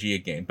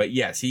Pangea game, but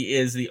yes, he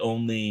is the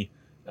only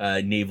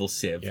naval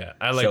civ. Yeah,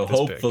 I like. So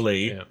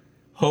hopefully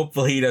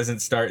he doesn't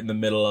start in the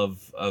middle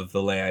of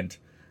the land,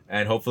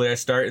 and hopefully I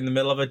start in the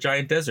middle of a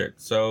giant desert.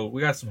 So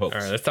we got some hopes.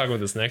 All right, let's talk about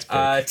this next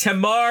pick.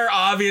 Tamar,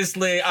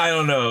 obviously, I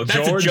don't know.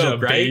 That's Georgia, a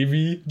joke, right?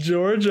 Baby.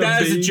 Georgia,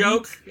 that baby. is a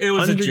joke. It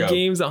was a joke. 100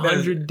 games,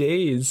 100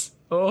 days.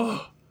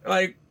 Oh,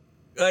 like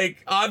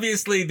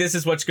obviously this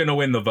is what's going to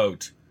win the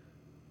vote.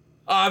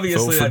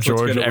 Obviously, vote for that's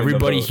Georgia.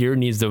 Everybody here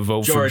needs to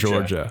vote for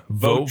Georgia.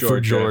 Vote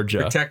for Georgia.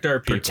 Protect our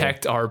people.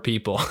 Protect our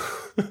people.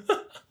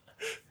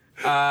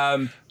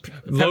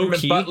 Low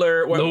key.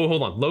 Butler.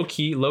 Hold on. Low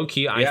key.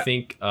 Yeah. I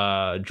think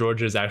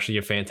Georgia is actually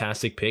a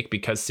fantastic pick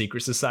because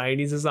Secret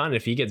Societies is on.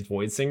 If he gets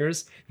Void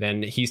Singers,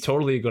 then he's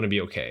totally going to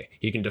be okay.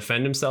 He can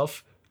defend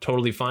himself.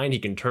 Totally fine. He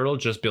can turtle,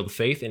 just build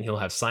faith, and he'll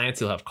have science,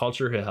 he'll have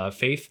culture, he'll have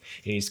faith,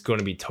 and he's going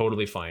to be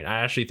totally fine. I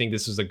actually think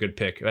this was a good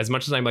pick. As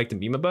much as I like to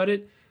meme about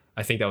it,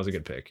 I think that was a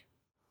good pick.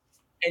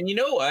 And you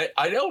know what?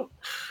 I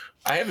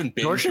haven't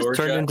been Georgia's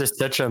turned into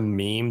such a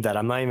meme that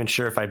I'm not even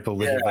sure if I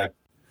believe it.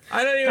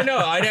 I don't even know.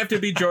 I'd have to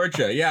be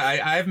Georgia. Yeah,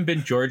 I haven't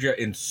been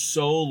Georgia in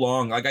so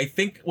long. Like, I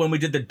think when we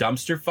did the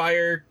dumpster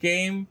fire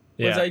game,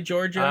 was I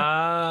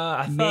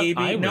Georgia? Maybe.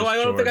 I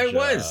don't think I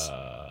was.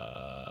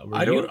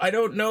 I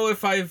don't know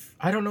if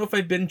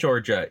I've been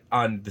Georgia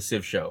on the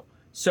Civ show.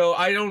 So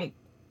a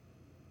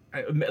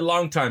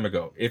long time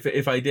ago.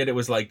 If I did, it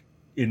was like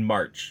in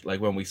March, like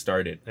when we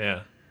started.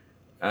 Yeah.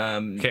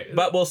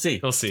 But we'll see.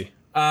 We'll see.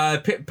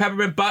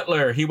 Peppermint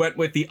Butler, he went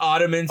with the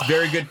Ottomans.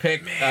 Very good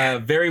pick.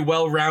 Very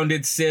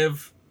well-rounded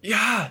Civ.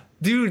 Yeah,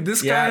 dude,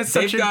 this guy has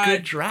such a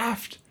good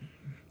draft.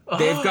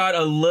 They've got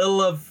a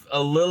little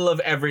of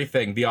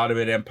everything. The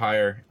Ottoman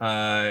Empire,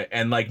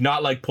 and like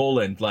not like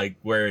Poland, like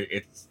where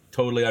it's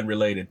totally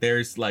unrelated.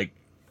 There's like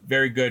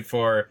very good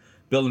for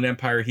building an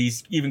empire.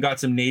 He's even got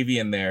some navy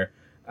in there,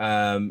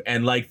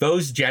 and like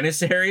those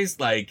janissaries,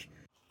 like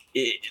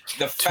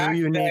the fact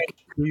that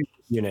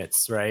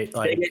units, right?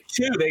 Like, they get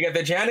two. They get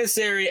the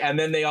janissary, and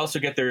then they also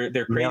get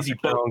their crazy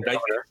boat. Right?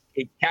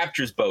 It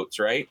captures boats,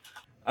 right?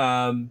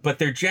 But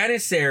their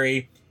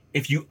janissary,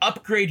 if you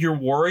upgrade your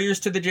warriors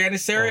to the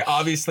janissary,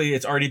 obviously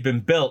it's already been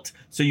built,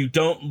 so you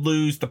don't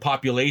lose the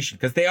population,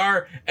 because they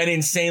are an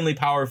insanely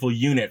powerful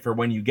unit for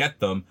when you get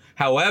them.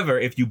 However,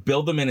 if you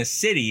build them in a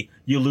city,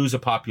 you lose a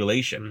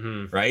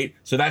population, right?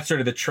 So that's sort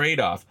of the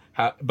trade-off.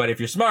 But if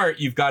you're smart,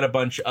 you've got a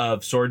bunch of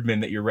swordmen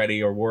that you're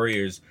ready, or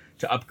warriors,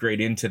 to upgrade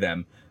into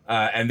them.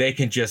 And they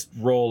can just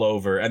roll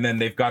over. And then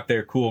they've got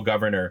their cool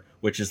governor,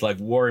 which is like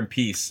war and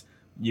peace.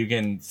 You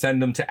can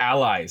send them to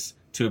allies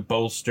to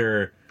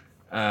bolster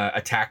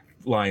attack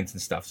lines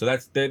and stuff. So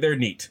they're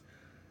neat.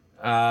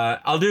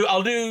 I'll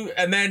do,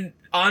 and then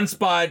on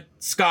spot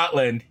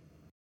Scotland.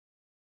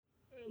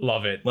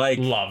 Love it.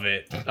 Love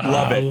it.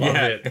 Love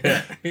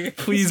it.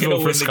 Please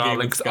vote for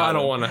Scotland, because I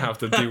don't want to have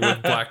to deal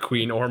with Black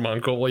Queen or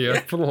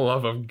Mongolia. For the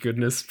love of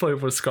goodness, play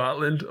for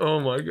Scotland.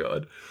 Oh my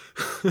god.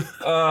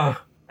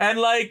 And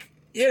like,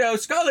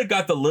 Scotland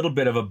got the little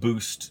bit of a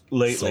boost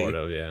lately. Sort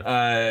of,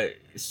 yeah.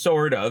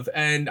 Sort of.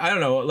 And I don't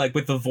know, like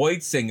with the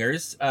Void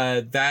Singers,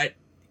 that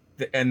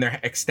and their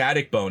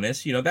ecstatic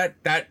bonus,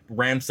 that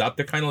ramps up.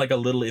 They're kind of like a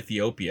little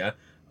Ethiopia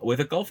with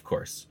a golf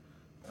course.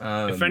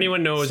 If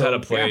anyone knows how to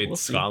play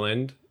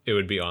Scotland, it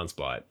would be on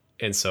spot.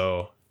 And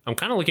so I'm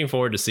kind of looking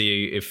forward to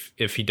see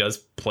if he does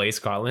play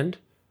Scotland,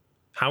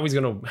 how he is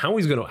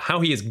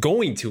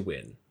going to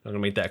win. I'm gonna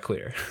make that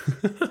clear.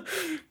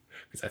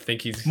 Because I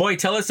think he's... Moy,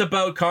 tell us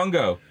about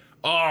Congo.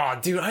 Oh,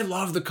 dude, I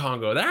love the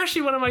Congo. They're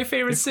actually one of my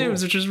favorite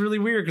Civs, which is really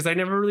weird because I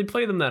never really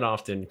play them that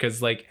often.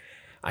 Because, like,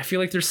 I feel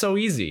like they're so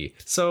easy.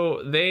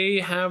 So they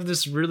have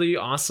this really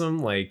awesome,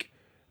 like,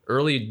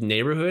 early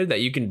neighborhood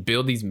that you can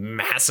build these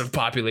massive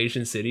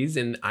population cities.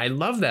 And I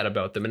love that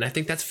about them. And I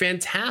think that's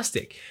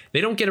fantastic.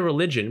 They don't get a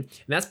religion.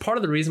 And that's part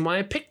of the reason why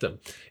I picked them.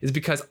 Is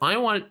because I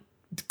want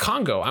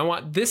Congo. I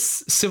want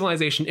this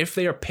civilization, if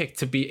they are picked,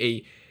 to be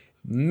a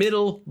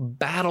middle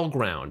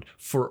battleground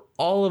for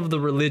all of the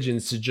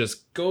religions to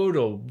just go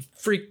to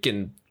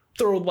freaking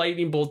throw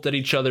lightning bolts at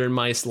each other in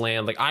my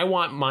land. Like, I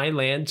want my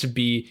land to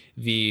be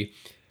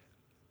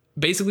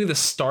basically the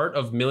start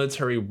of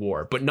military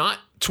war, but not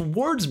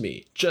towards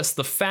me. Just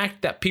the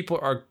fact that people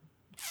are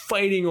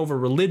fighting over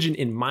religion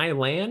in my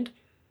land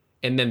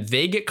and then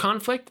they get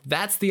conflict.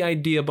 That's the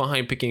idea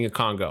behind picking a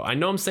Congo. I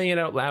know I'm saying it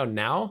out loud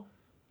now,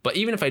 but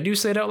even if I do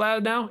say it out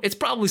loud now, it's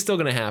probably still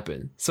going to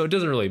happen. So it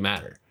doesn't really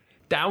matter.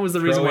 That was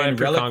the reason why I picked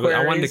Congo.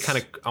 I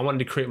wanted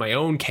to create my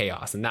own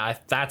chaos, and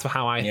that's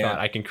how I thought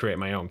I can create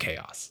my own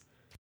chaos.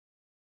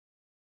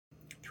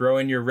 Throw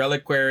in your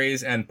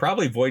reliquaries, and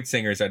probably Void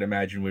Singers, I'd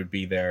imagine, would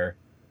be their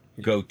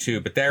go-to.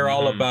 But they're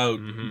all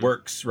about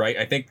works, right?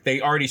 I think they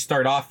already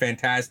start off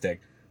fantastic.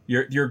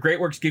 Your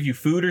great works give you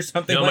food or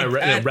something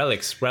that?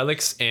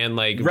 Relics, and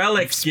like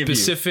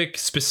specific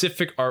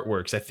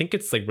artworks. I think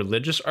it's like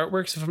religious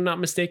artworks, if I'm not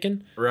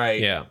mistaken.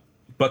 Right. Yeah.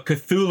 But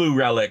Cthulhu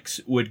relics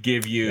would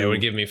give you... They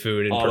would give me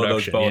food and all production,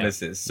 of those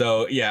bonuses. Yeah.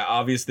 So, yeah,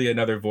 obviously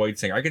another Void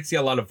Singer. I could see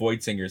a lot of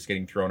Void Singers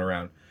getting thrown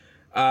around.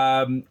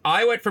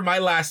 I went for my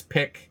last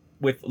pick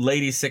with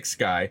Lady Six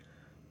Guy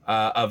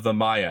of the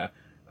Maya.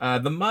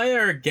 The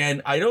Maya,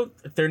 again, I don't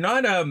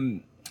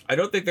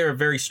think they're a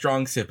very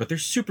strong Civ, but they're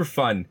super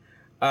fun.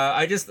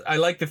 I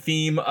like the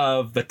theme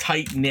of the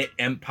tight-knit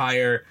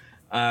empire.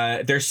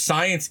 Their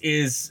science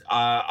is,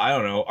 I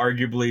don't know,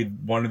 arguably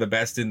one of the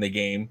best in the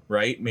game,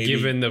 right?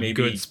 Given the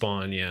good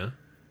spawn, yeah.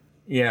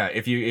 Yeah,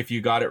 if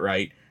you got it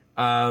right.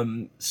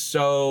 And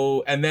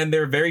then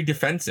they're very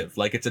defensive.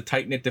 Like, it's a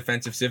tight-knit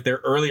defensive Civ.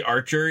 Their early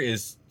archer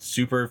is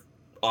super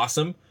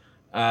awesome.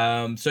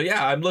 I'm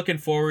looking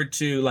forward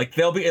to, like,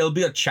 it'll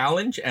be a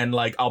challenge, and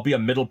like I'll be a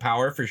middle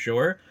power for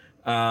sure.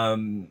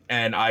 And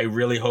I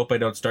really hope I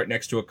don't start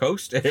next to a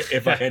coast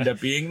if I end up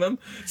being them.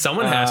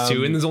 Someone has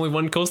to, and there's only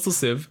one coastal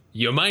Civ.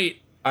 You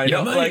might. I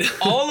know, like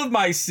all of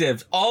my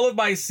civs,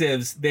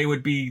 they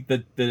would be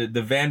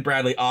the Van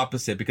Bradley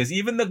opposite, because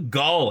even the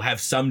Gull have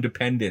some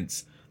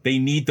dependence. They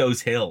need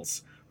those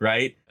hills,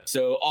 right?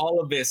 So all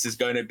of this is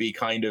going to be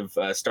kind of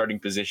starting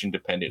position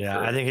dependent. Yeah,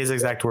 I think his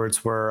exact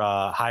words were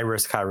high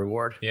risk, high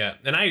reward. Yeah,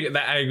 and I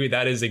agree.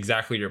 That is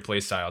exactly your play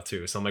style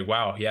too. So I'm like,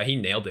 wow, yeah, he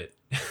nailed it.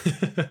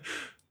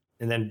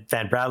 And then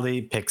Van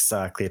Bradley picks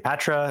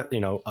Cleopatra,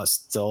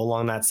 still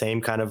along that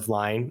same kind of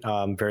line.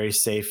 Very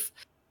safe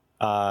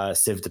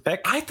Civ to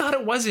pick. I thought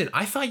it wasn't.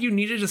 I thought you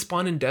needed to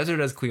spawn in desert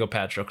as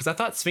Cleopatra, because I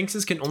thought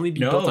Sphinxes can only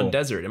be built on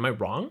desert. Am I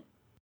wrong?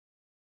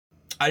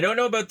 I don't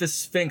know about the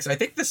Sphinx. I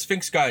think the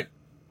Sphinx got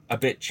a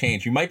bit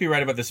changed. You might be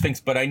right about the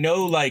Sphinx, but I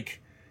know,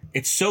 like,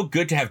 it's so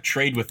good to have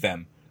trade with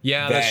them.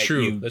 Yeah, that's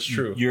true. That's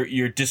true.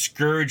 You're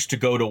discouraged to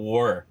go to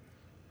war.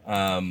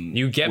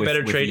 You get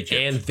better trade,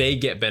 Egypt. And they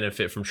get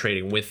benefit from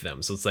trading with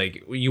them. So it's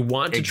like you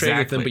want to trade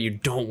with them, but you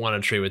don't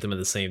want to trade with them at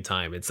the same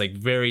time. It's like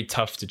very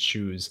tough to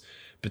choose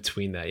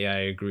between that. Yeah, I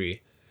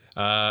agree.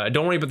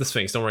 Don't worry about the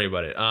Sphinx. Don't worry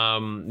about it.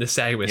 The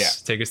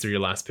Sagwas, take us through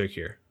your last pick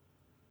here.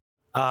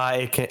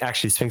 It can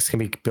actually, Sphinx can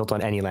be built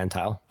on any land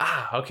tile.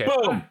 Okay.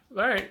 Boom.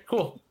 All right,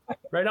 cool.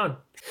 Right on.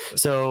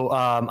 So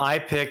I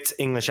picked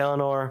English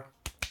Eleanor.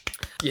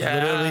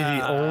 Yeah. Literally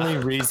the only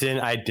reason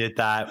I did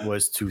that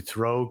was to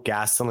throw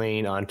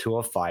gasoline onto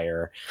a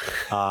fire.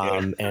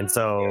 And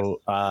so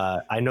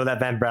I know that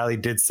Van Bradley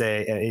did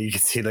say, and you can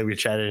see that we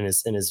chatted in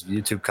his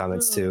YouTube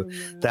comments too,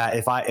 that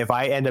if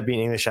I end up being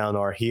English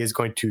Eleanor, he is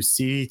going to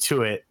see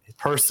to it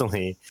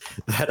personally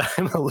that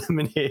I'm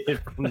eliminated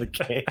from the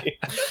game.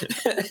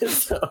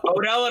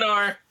 Vote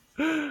Eleanor.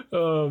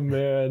 Oh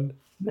man.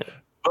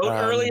 Vote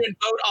early and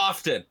vote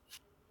often.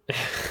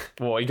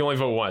 Well, you can only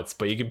vote once,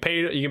 but you can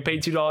pay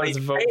 $2 to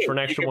vote for an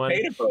extra one,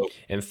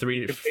 and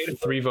three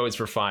votes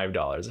for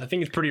 $5. I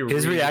think it's pretty.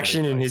 His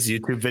reaction in his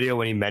YouTube video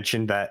when he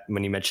mentioned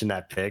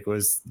that pick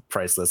was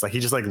priceless. Like he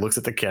just like looks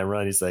at the camera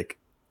and he's like,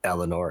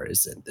 "Eleanor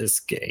is in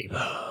this game."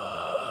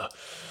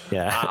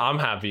 Yeah, I'm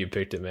happy you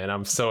picked it, man.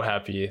 I'm so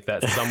happy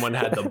that someone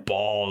had the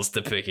balls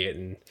to pick it,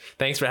 and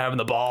thanks for having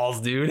the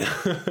balls, dude.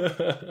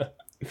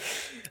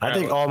 I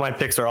think all my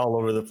picks are all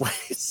over the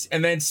place.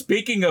 And then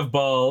speaking of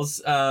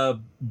balls,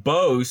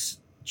 Bose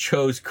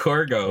chose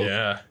Corgo.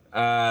 Yeah.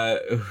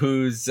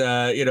 Who's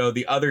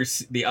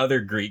the other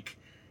Greek,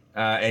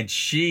 and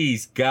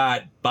she's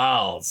got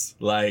balls.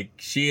 Like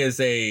she is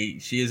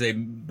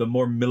the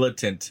more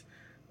militant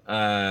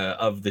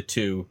of the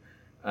two.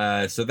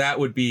 So that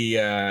would be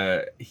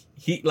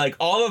he, like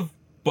all of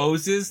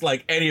Bose's,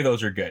 like any of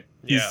those are good.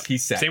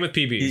 He's set. Same with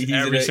PB's.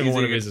 Every single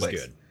one of his is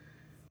good.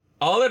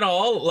 All in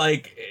all,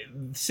 like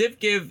Civ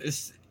Give,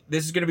 this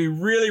is going to be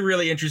really,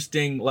 really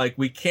interesting. Like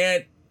we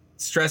can't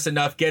stress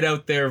enough. Get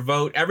out there,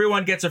 vote.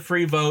 Everyone gets a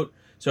free vote.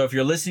 So if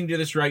you're listening to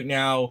this right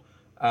now,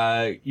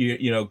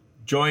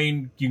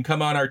 join. You can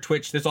come on our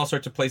Twitch. There's all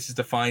sorts of places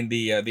to find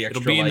the extra.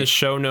 It'll be in the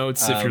show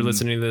notes if you're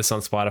listening to this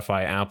on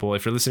Spotify, Apple.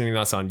 If you're listening to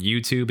us on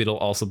YouTube, it'll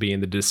also be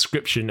in the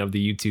description of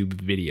the YouTube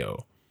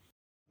video.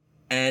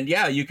 And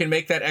yeah, you can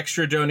make that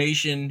extra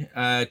donation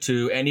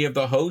to any of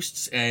the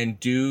hosts and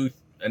do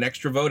an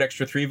extra vote,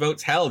 extra 3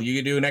 votes. Hell, you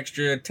could do an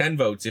extra 10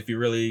 votes if you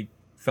really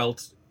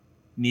felt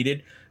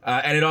needed.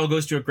 And it all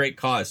goes to a great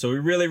cause. So we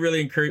really,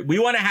 really encourage. We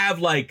want to have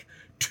like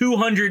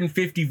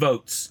 250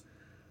 votes,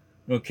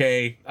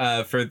 okay,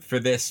 for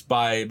this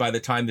by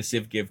the time the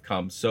Civ Give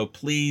comes. So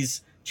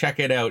please check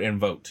it out and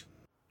vote.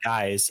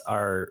 Guys,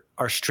 our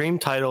stream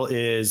title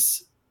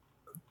is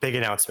Big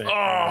Announcement. Oh,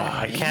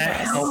 I can't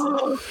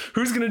help.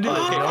 Who's gonna do it?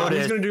 Okay,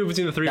 who's gonna do it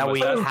between the three of us?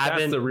 We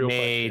haven't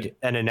made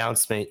an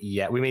announcement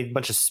yet. We made a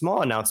bunch of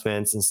small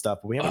announcements and stuff,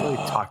 but we haven't really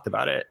talked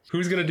about it.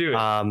 Who's gonna do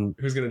it?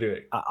 Who's gonna do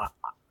it?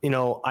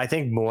 I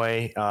think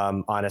Moy,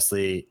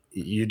 honestly,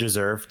 you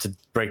deserve to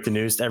break the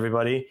news to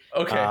everybody.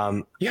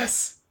 Okay.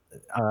 Yes.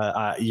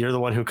 You're the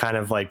one who kind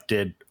of like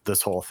did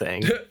this whole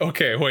thing.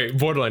 Okay, wait,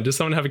 Borderline, does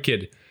someone have a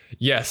kid?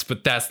 Yes,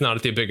 but that's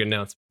not the big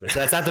announcement.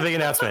 That's not the big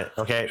announcement.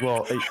 Okay,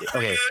 well,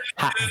 okay.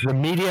 The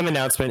medium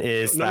announcement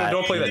is no,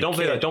 don't play that. Don't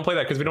play that. Don't play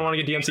that because we don't want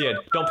to get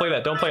DMCA'd. Don't play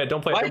that. Don't play it.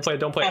 Don't play it. Don't play it.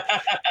 Don't play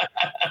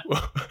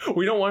it.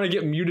 We don't want to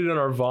get muted on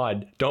our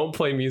VOD. Don't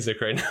play music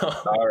right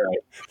now. All right.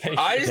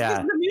 I just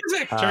listen to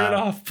music. Turn it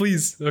off,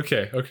 please.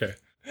 Okay.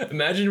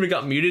 Imagine we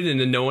got muted and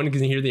then no one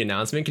can hear the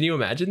announcement. Can you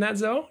imagine that,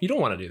 Zoe? You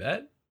don't want to do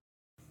that.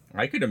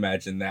 I could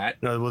imagine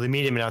that. No, well, the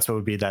medium announcement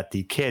would be that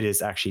the kid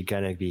is actually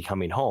going to be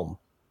coming home.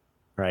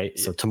 Right.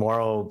 So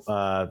tomorrow,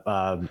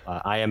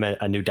 I am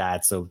a new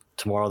dad. So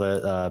tomorrow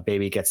the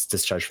baby gets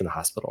discharged from the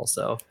hospital.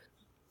 So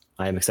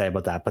I am excited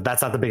about that. But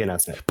that's not the big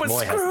announcement. But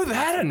screw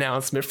that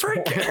announcement.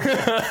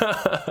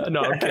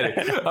 No,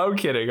 I'm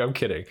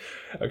kidding.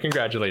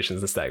 Congratulations,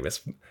 the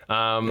Stagmas.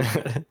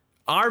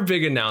 Our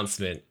big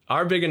announcement.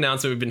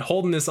 We've been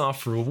holding this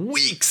off for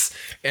weeks,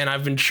 and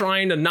I've been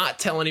trying to not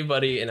tell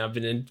anybody, and I've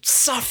been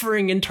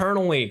suffering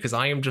internally because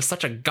I am just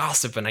such a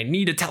gossip, and I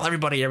need to tell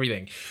everybody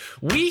everything.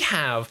 We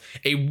have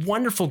a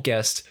wonderful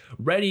guest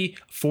ready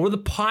for the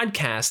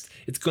podcast.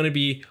 It's going to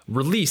be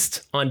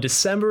released on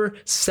December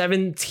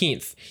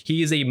 17th.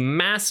 He is a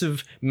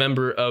massive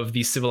member of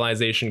the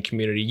Civilization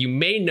community. You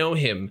may know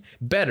him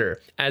better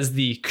as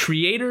the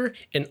creator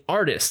and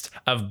artist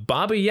of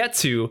Baba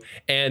Yetu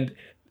and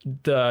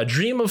the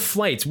Dream of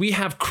Flight. We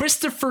have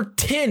Christopher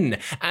Tin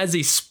as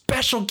a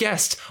special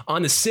guest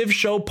on the Civ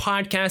Show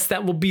podcast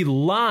that will be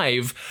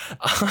live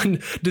on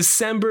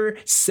December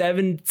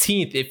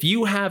 17th. If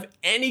you have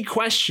any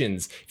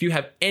questions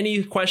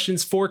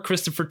for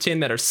Christopher Tin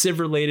that are Civ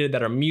related,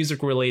 that are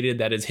music related,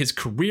 that is his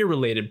career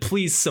related,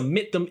 please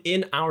submit them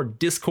in our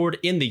Discord,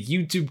 in the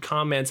YouTube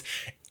comments,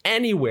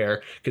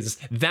 anywhere, because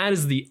that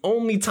is the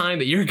only time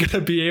that you're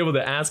gonna be able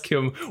to ask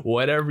him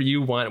whatever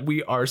you want.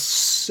 We are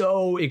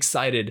so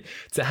excited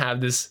to have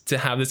this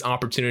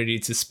opportunity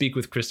to speak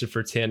with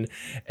Christopher Tin,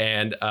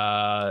 and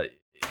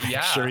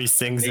Yeah. Sure he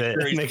sings it.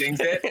 Sure he sings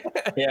it.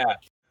 Yeah.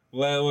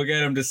 Well, we'll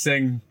get him to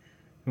sing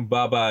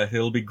Baba.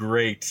 It'll be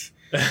great.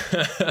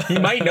 He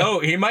might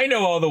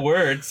know all the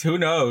words. Who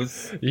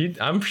knows?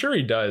 I'm sure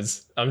he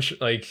does. I'm sure,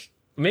 like,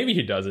 maybe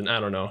he doesn't. I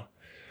don't know.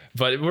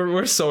 But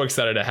we're so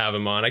excited to have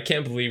him on. I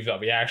can't believe that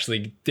we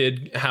actually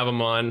did have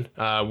him on.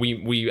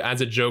 We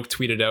as a joke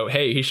tweeted out,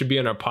 hey, he should be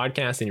on our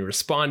podcast, and he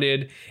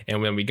responded.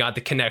 And when we got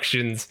the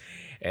connections,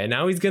 and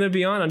now he's going to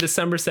be on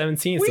December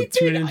 17th. So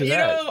tune into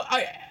that.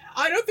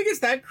 I don't think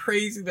it's that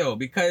crazy though,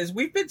 because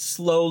we've been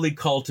slowly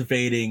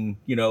cultivating,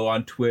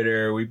 on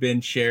Twitter. We've been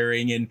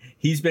sharing, and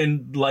he's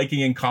been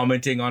liking and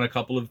commenting on a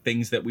couple of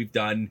things that we've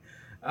done.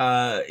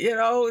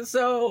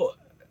 So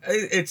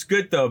it's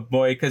good though,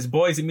 boy, because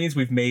boys, it means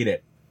we've made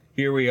it.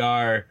 Here we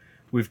are.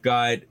 We've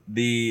got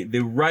the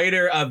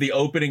writer of the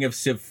opening of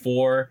Civ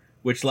 4,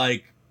 which,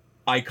 like,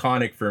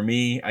 iconic for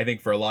me, I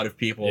think for a lot of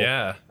people.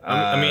 Yeah.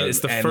 I mean,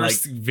 it's the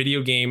first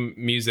video game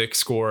music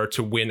score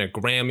to win a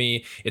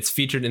Grammy. It's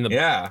featured in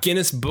the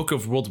Guinness Book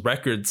of World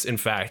Records, in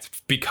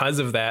fact, because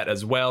of that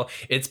as well.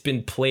 It's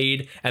been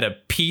played at a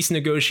peace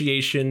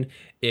negotiation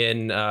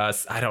in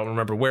I don't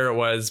remember where it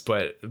was,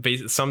 but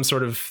some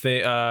sort of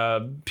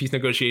peace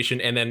negotiation.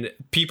 And then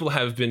people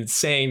have been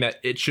saying that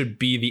it should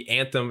be the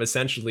anthem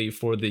essentially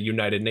for the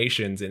United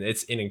Nations. And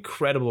it's an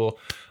incredible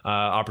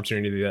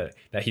opportunity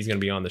that he's going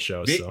to be on the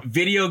show.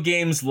 Video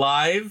Games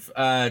Live,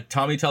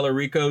 Tommy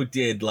Tallarico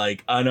did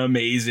like an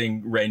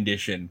amazing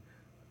rendition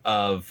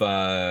of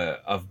Baba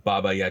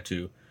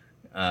Yatu.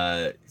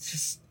 It's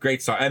just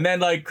great song. And then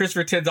like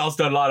Christopher Tinn's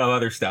also done a lot of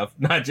other stuff.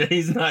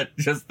 He's not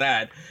just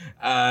that.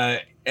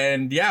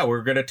 And yeah,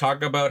 we're going to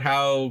talk about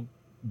how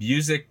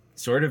music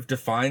sort of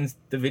defines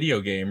the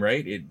video game,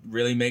 right? It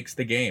really makes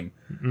the game.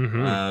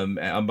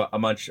 Mm-hmm. A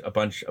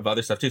bunch of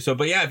other stuff too. So,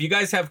 but yeah, if you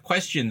guys have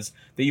questions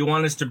that you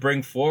want us to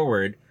bring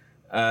forward,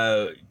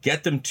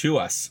 get them to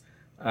us,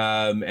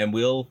 and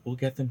we'll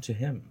get them to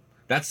him.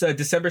 That's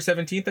December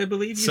 17th, I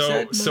believe you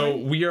said. So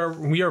we are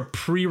I'm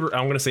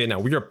going to say it now.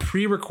 We are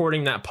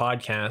pre-recording that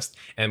podcast,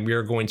 and we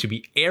are going to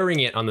be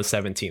airing it on the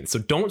 17th. So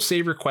don't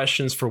save your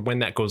questions for when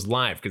that goes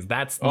live, because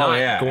that's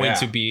not going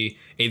to be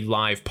a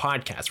live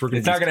podcast.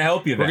 It's not going to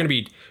help you. We're going to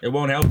be it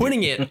won't help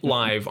putting it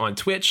live on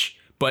Twitch,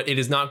 but it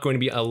is not going to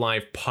be a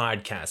live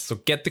podcast. So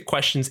get the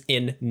questions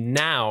in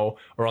now,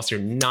 or else you're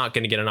not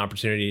going to get an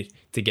opportunity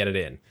to get it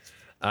in.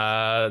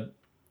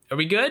 Are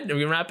we good? Are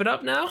we gonna wrap it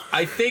up now?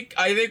 I think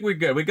we're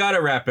good. We got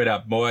to wrap it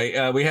up,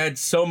 boy. We had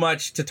so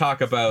much to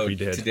talk about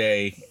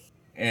today,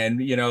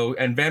 and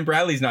and Van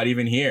Bradley's not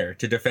even here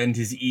to defend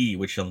his E,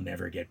 which he'll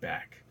never get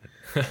back.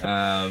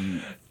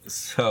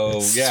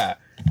 So yeah.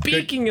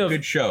 Speaking of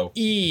good show,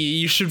 E,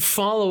 you should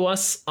follow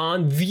us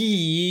on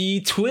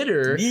the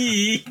Twitter.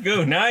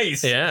 Go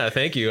nice. Yeah,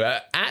 thank you.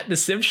 At the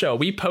Civ Show,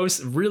 we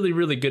post really,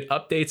 really good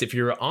updates. If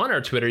you're on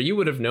our Twitter, you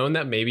would have known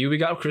that maybe we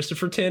got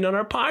Christopher Tinn on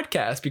our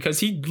podcast,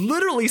 because he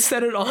literally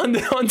said it on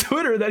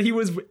Twitter that he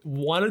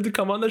wanted to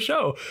come on the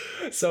show.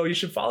 So you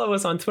should follow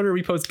us on Twitter.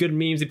 We post good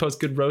memes, we post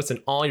good roasts, and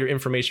all your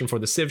information for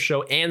the Civ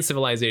Show and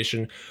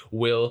Civilization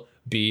will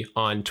be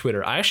on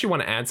Twitter. I actually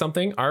want to add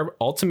something. Our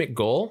ultimate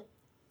goal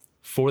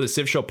for the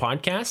Civ Show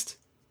podcast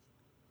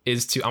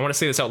is to, I want to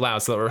say this out loud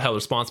so that we're held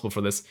responsible for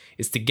this,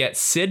 is to get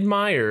Sid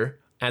Meier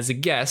as a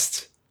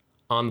guest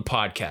on the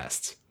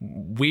podcast.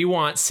 We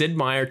want Sid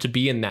Meier to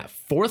be in that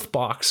fourth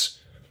box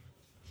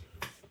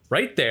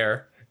right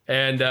there.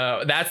 And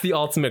that's the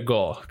ultimate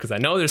goal, because I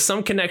know there's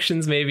some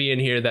connections maybe in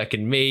here that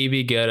can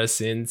maybe get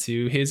us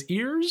into his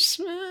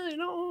ears.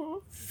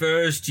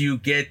 First you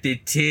get the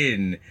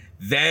tin,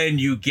 then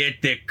you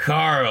get the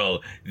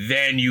Carl,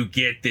 then you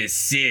get the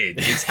Sid.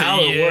 It's how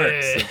it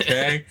works,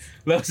 okay?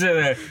 Those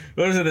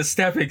are the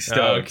stepping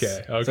stones.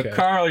 Okay. So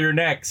Carl, you're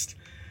next.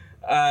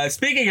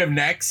 Speaking of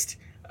next,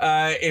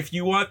 if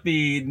you want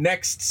the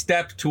next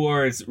step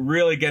towards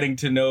really getting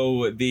to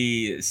know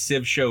the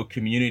Civ Show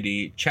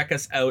community, check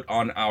us out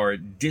on our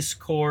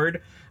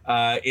Discord.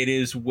 It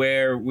is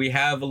where we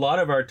have a lot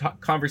of our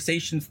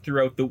conversations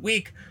throughout the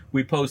week.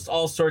 We post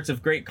all sorts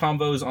of great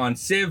combos on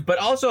Civ, but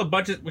also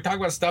we talk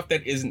about stuff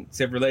that isn't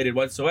Civ related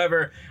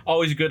whatsoever.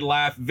 Always a good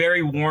laugh.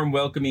 Very warm,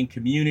 welcoming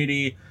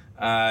community.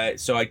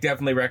 So I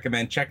definitely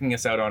recommend checking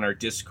us out on our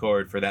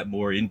Discord for that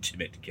more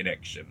intimate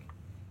connection.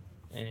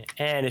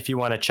 And if you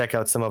want to check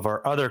out some of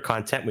our other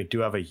content, we do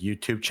have a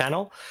YouTube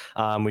channel.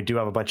 We do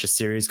have a bunch of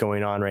series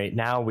going on right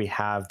now. We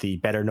have the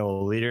Better Know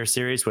a Leader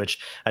series, which,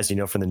 as you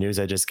know from the news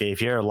I just gave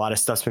here, a lot of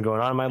stuff's been going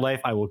on in my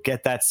life. I will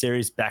get that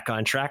series back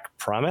on track,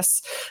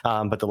 promise.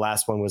 But the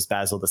last one was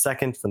Basil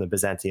II from the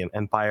Byzantium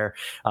Empire.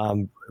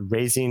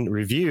 Raising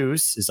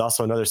Reviews is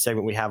also another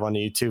segment we have on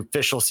the YouTube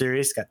official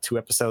series. Got 2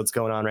 episodes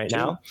going on right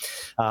now.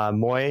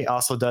 Moy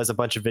also does a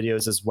bunch of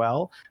videos as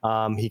well.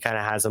 He kind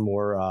of has a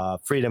more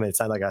freedom. It's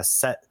not like a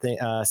set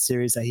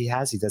series that he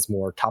has. He does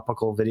more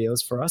topical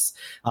videos for us.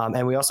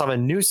 And we also have a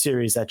new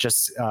series that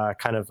just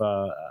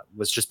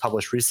was just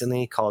published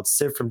recently called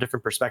Civ from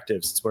Different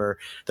Perspectives. It's where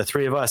the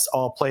 3 of us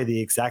all play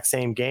the exact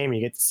same game. You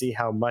get to see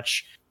how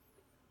much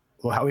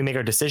how we make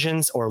our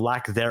decisions or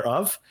lack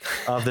thereof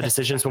of the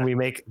decisions when we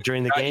make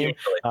during the game.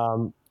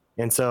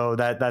 And so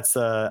that's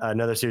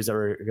another series that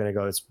we're going to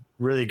go. It's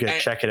really good.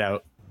 Check it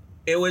out.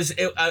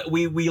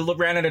 We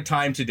ran out of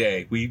time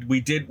today.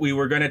 We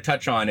were going to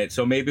touch on it,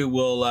 so maybe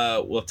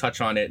we'll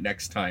touch on it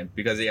next time,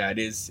 because it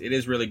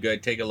is really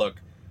good. Take a look.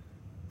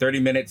 30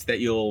 minutes that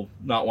you'll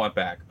not want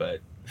back,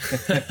 but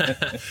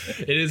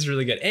it is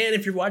really good. And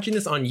if you're watching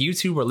this on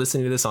YouTube or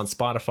listening to this on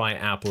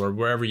Spotify, Apple, or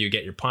wherever you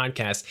get your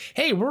podcasts,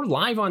 hey, we're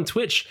live on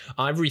Twitch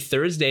every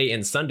Thursday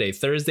and Sunday.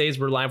 Thursdays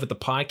we're live with the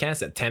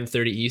podcast at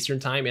 10:30 Eastern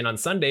time, and on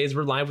Sundays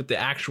we're live with the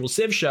actual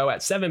Civ Show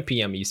at 7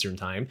 p.m. Eastern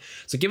time.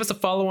 So give us a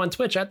follow on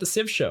Twitch at the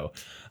Civ Show.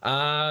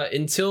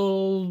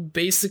 Until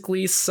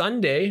basically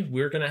Sunday,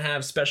 we're gonna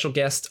have special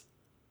guest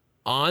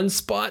on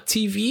Spot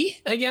TV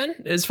again,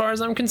 as far as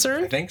I'm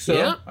concerned. I think so.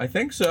 Yeah. I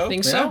think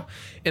so.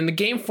 And the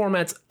game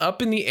format's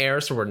up in the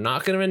air, so we're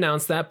not going to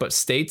announce that, but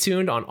stay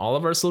tuned on all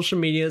of our social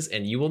medias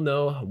and you will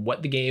know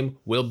what the game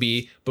will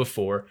be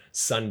before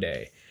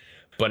Sunday.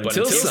 But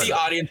until give the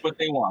audience what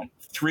they want.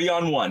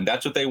 3-on-1.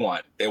 That's what they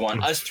want. They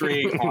want us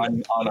three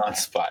on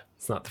Spot.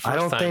 It's not the first time.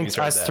 I don't think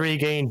us that. 3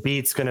 gain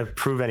beats going to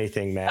prove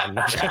anything, man.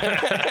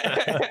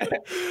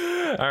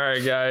 All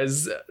right,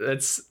 guys,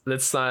 let's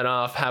sign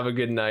off. Have a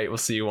good night. We'll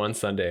see you on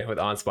Sunday with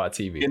On Spot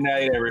TV. Good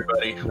night,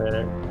 everybody.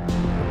 Later.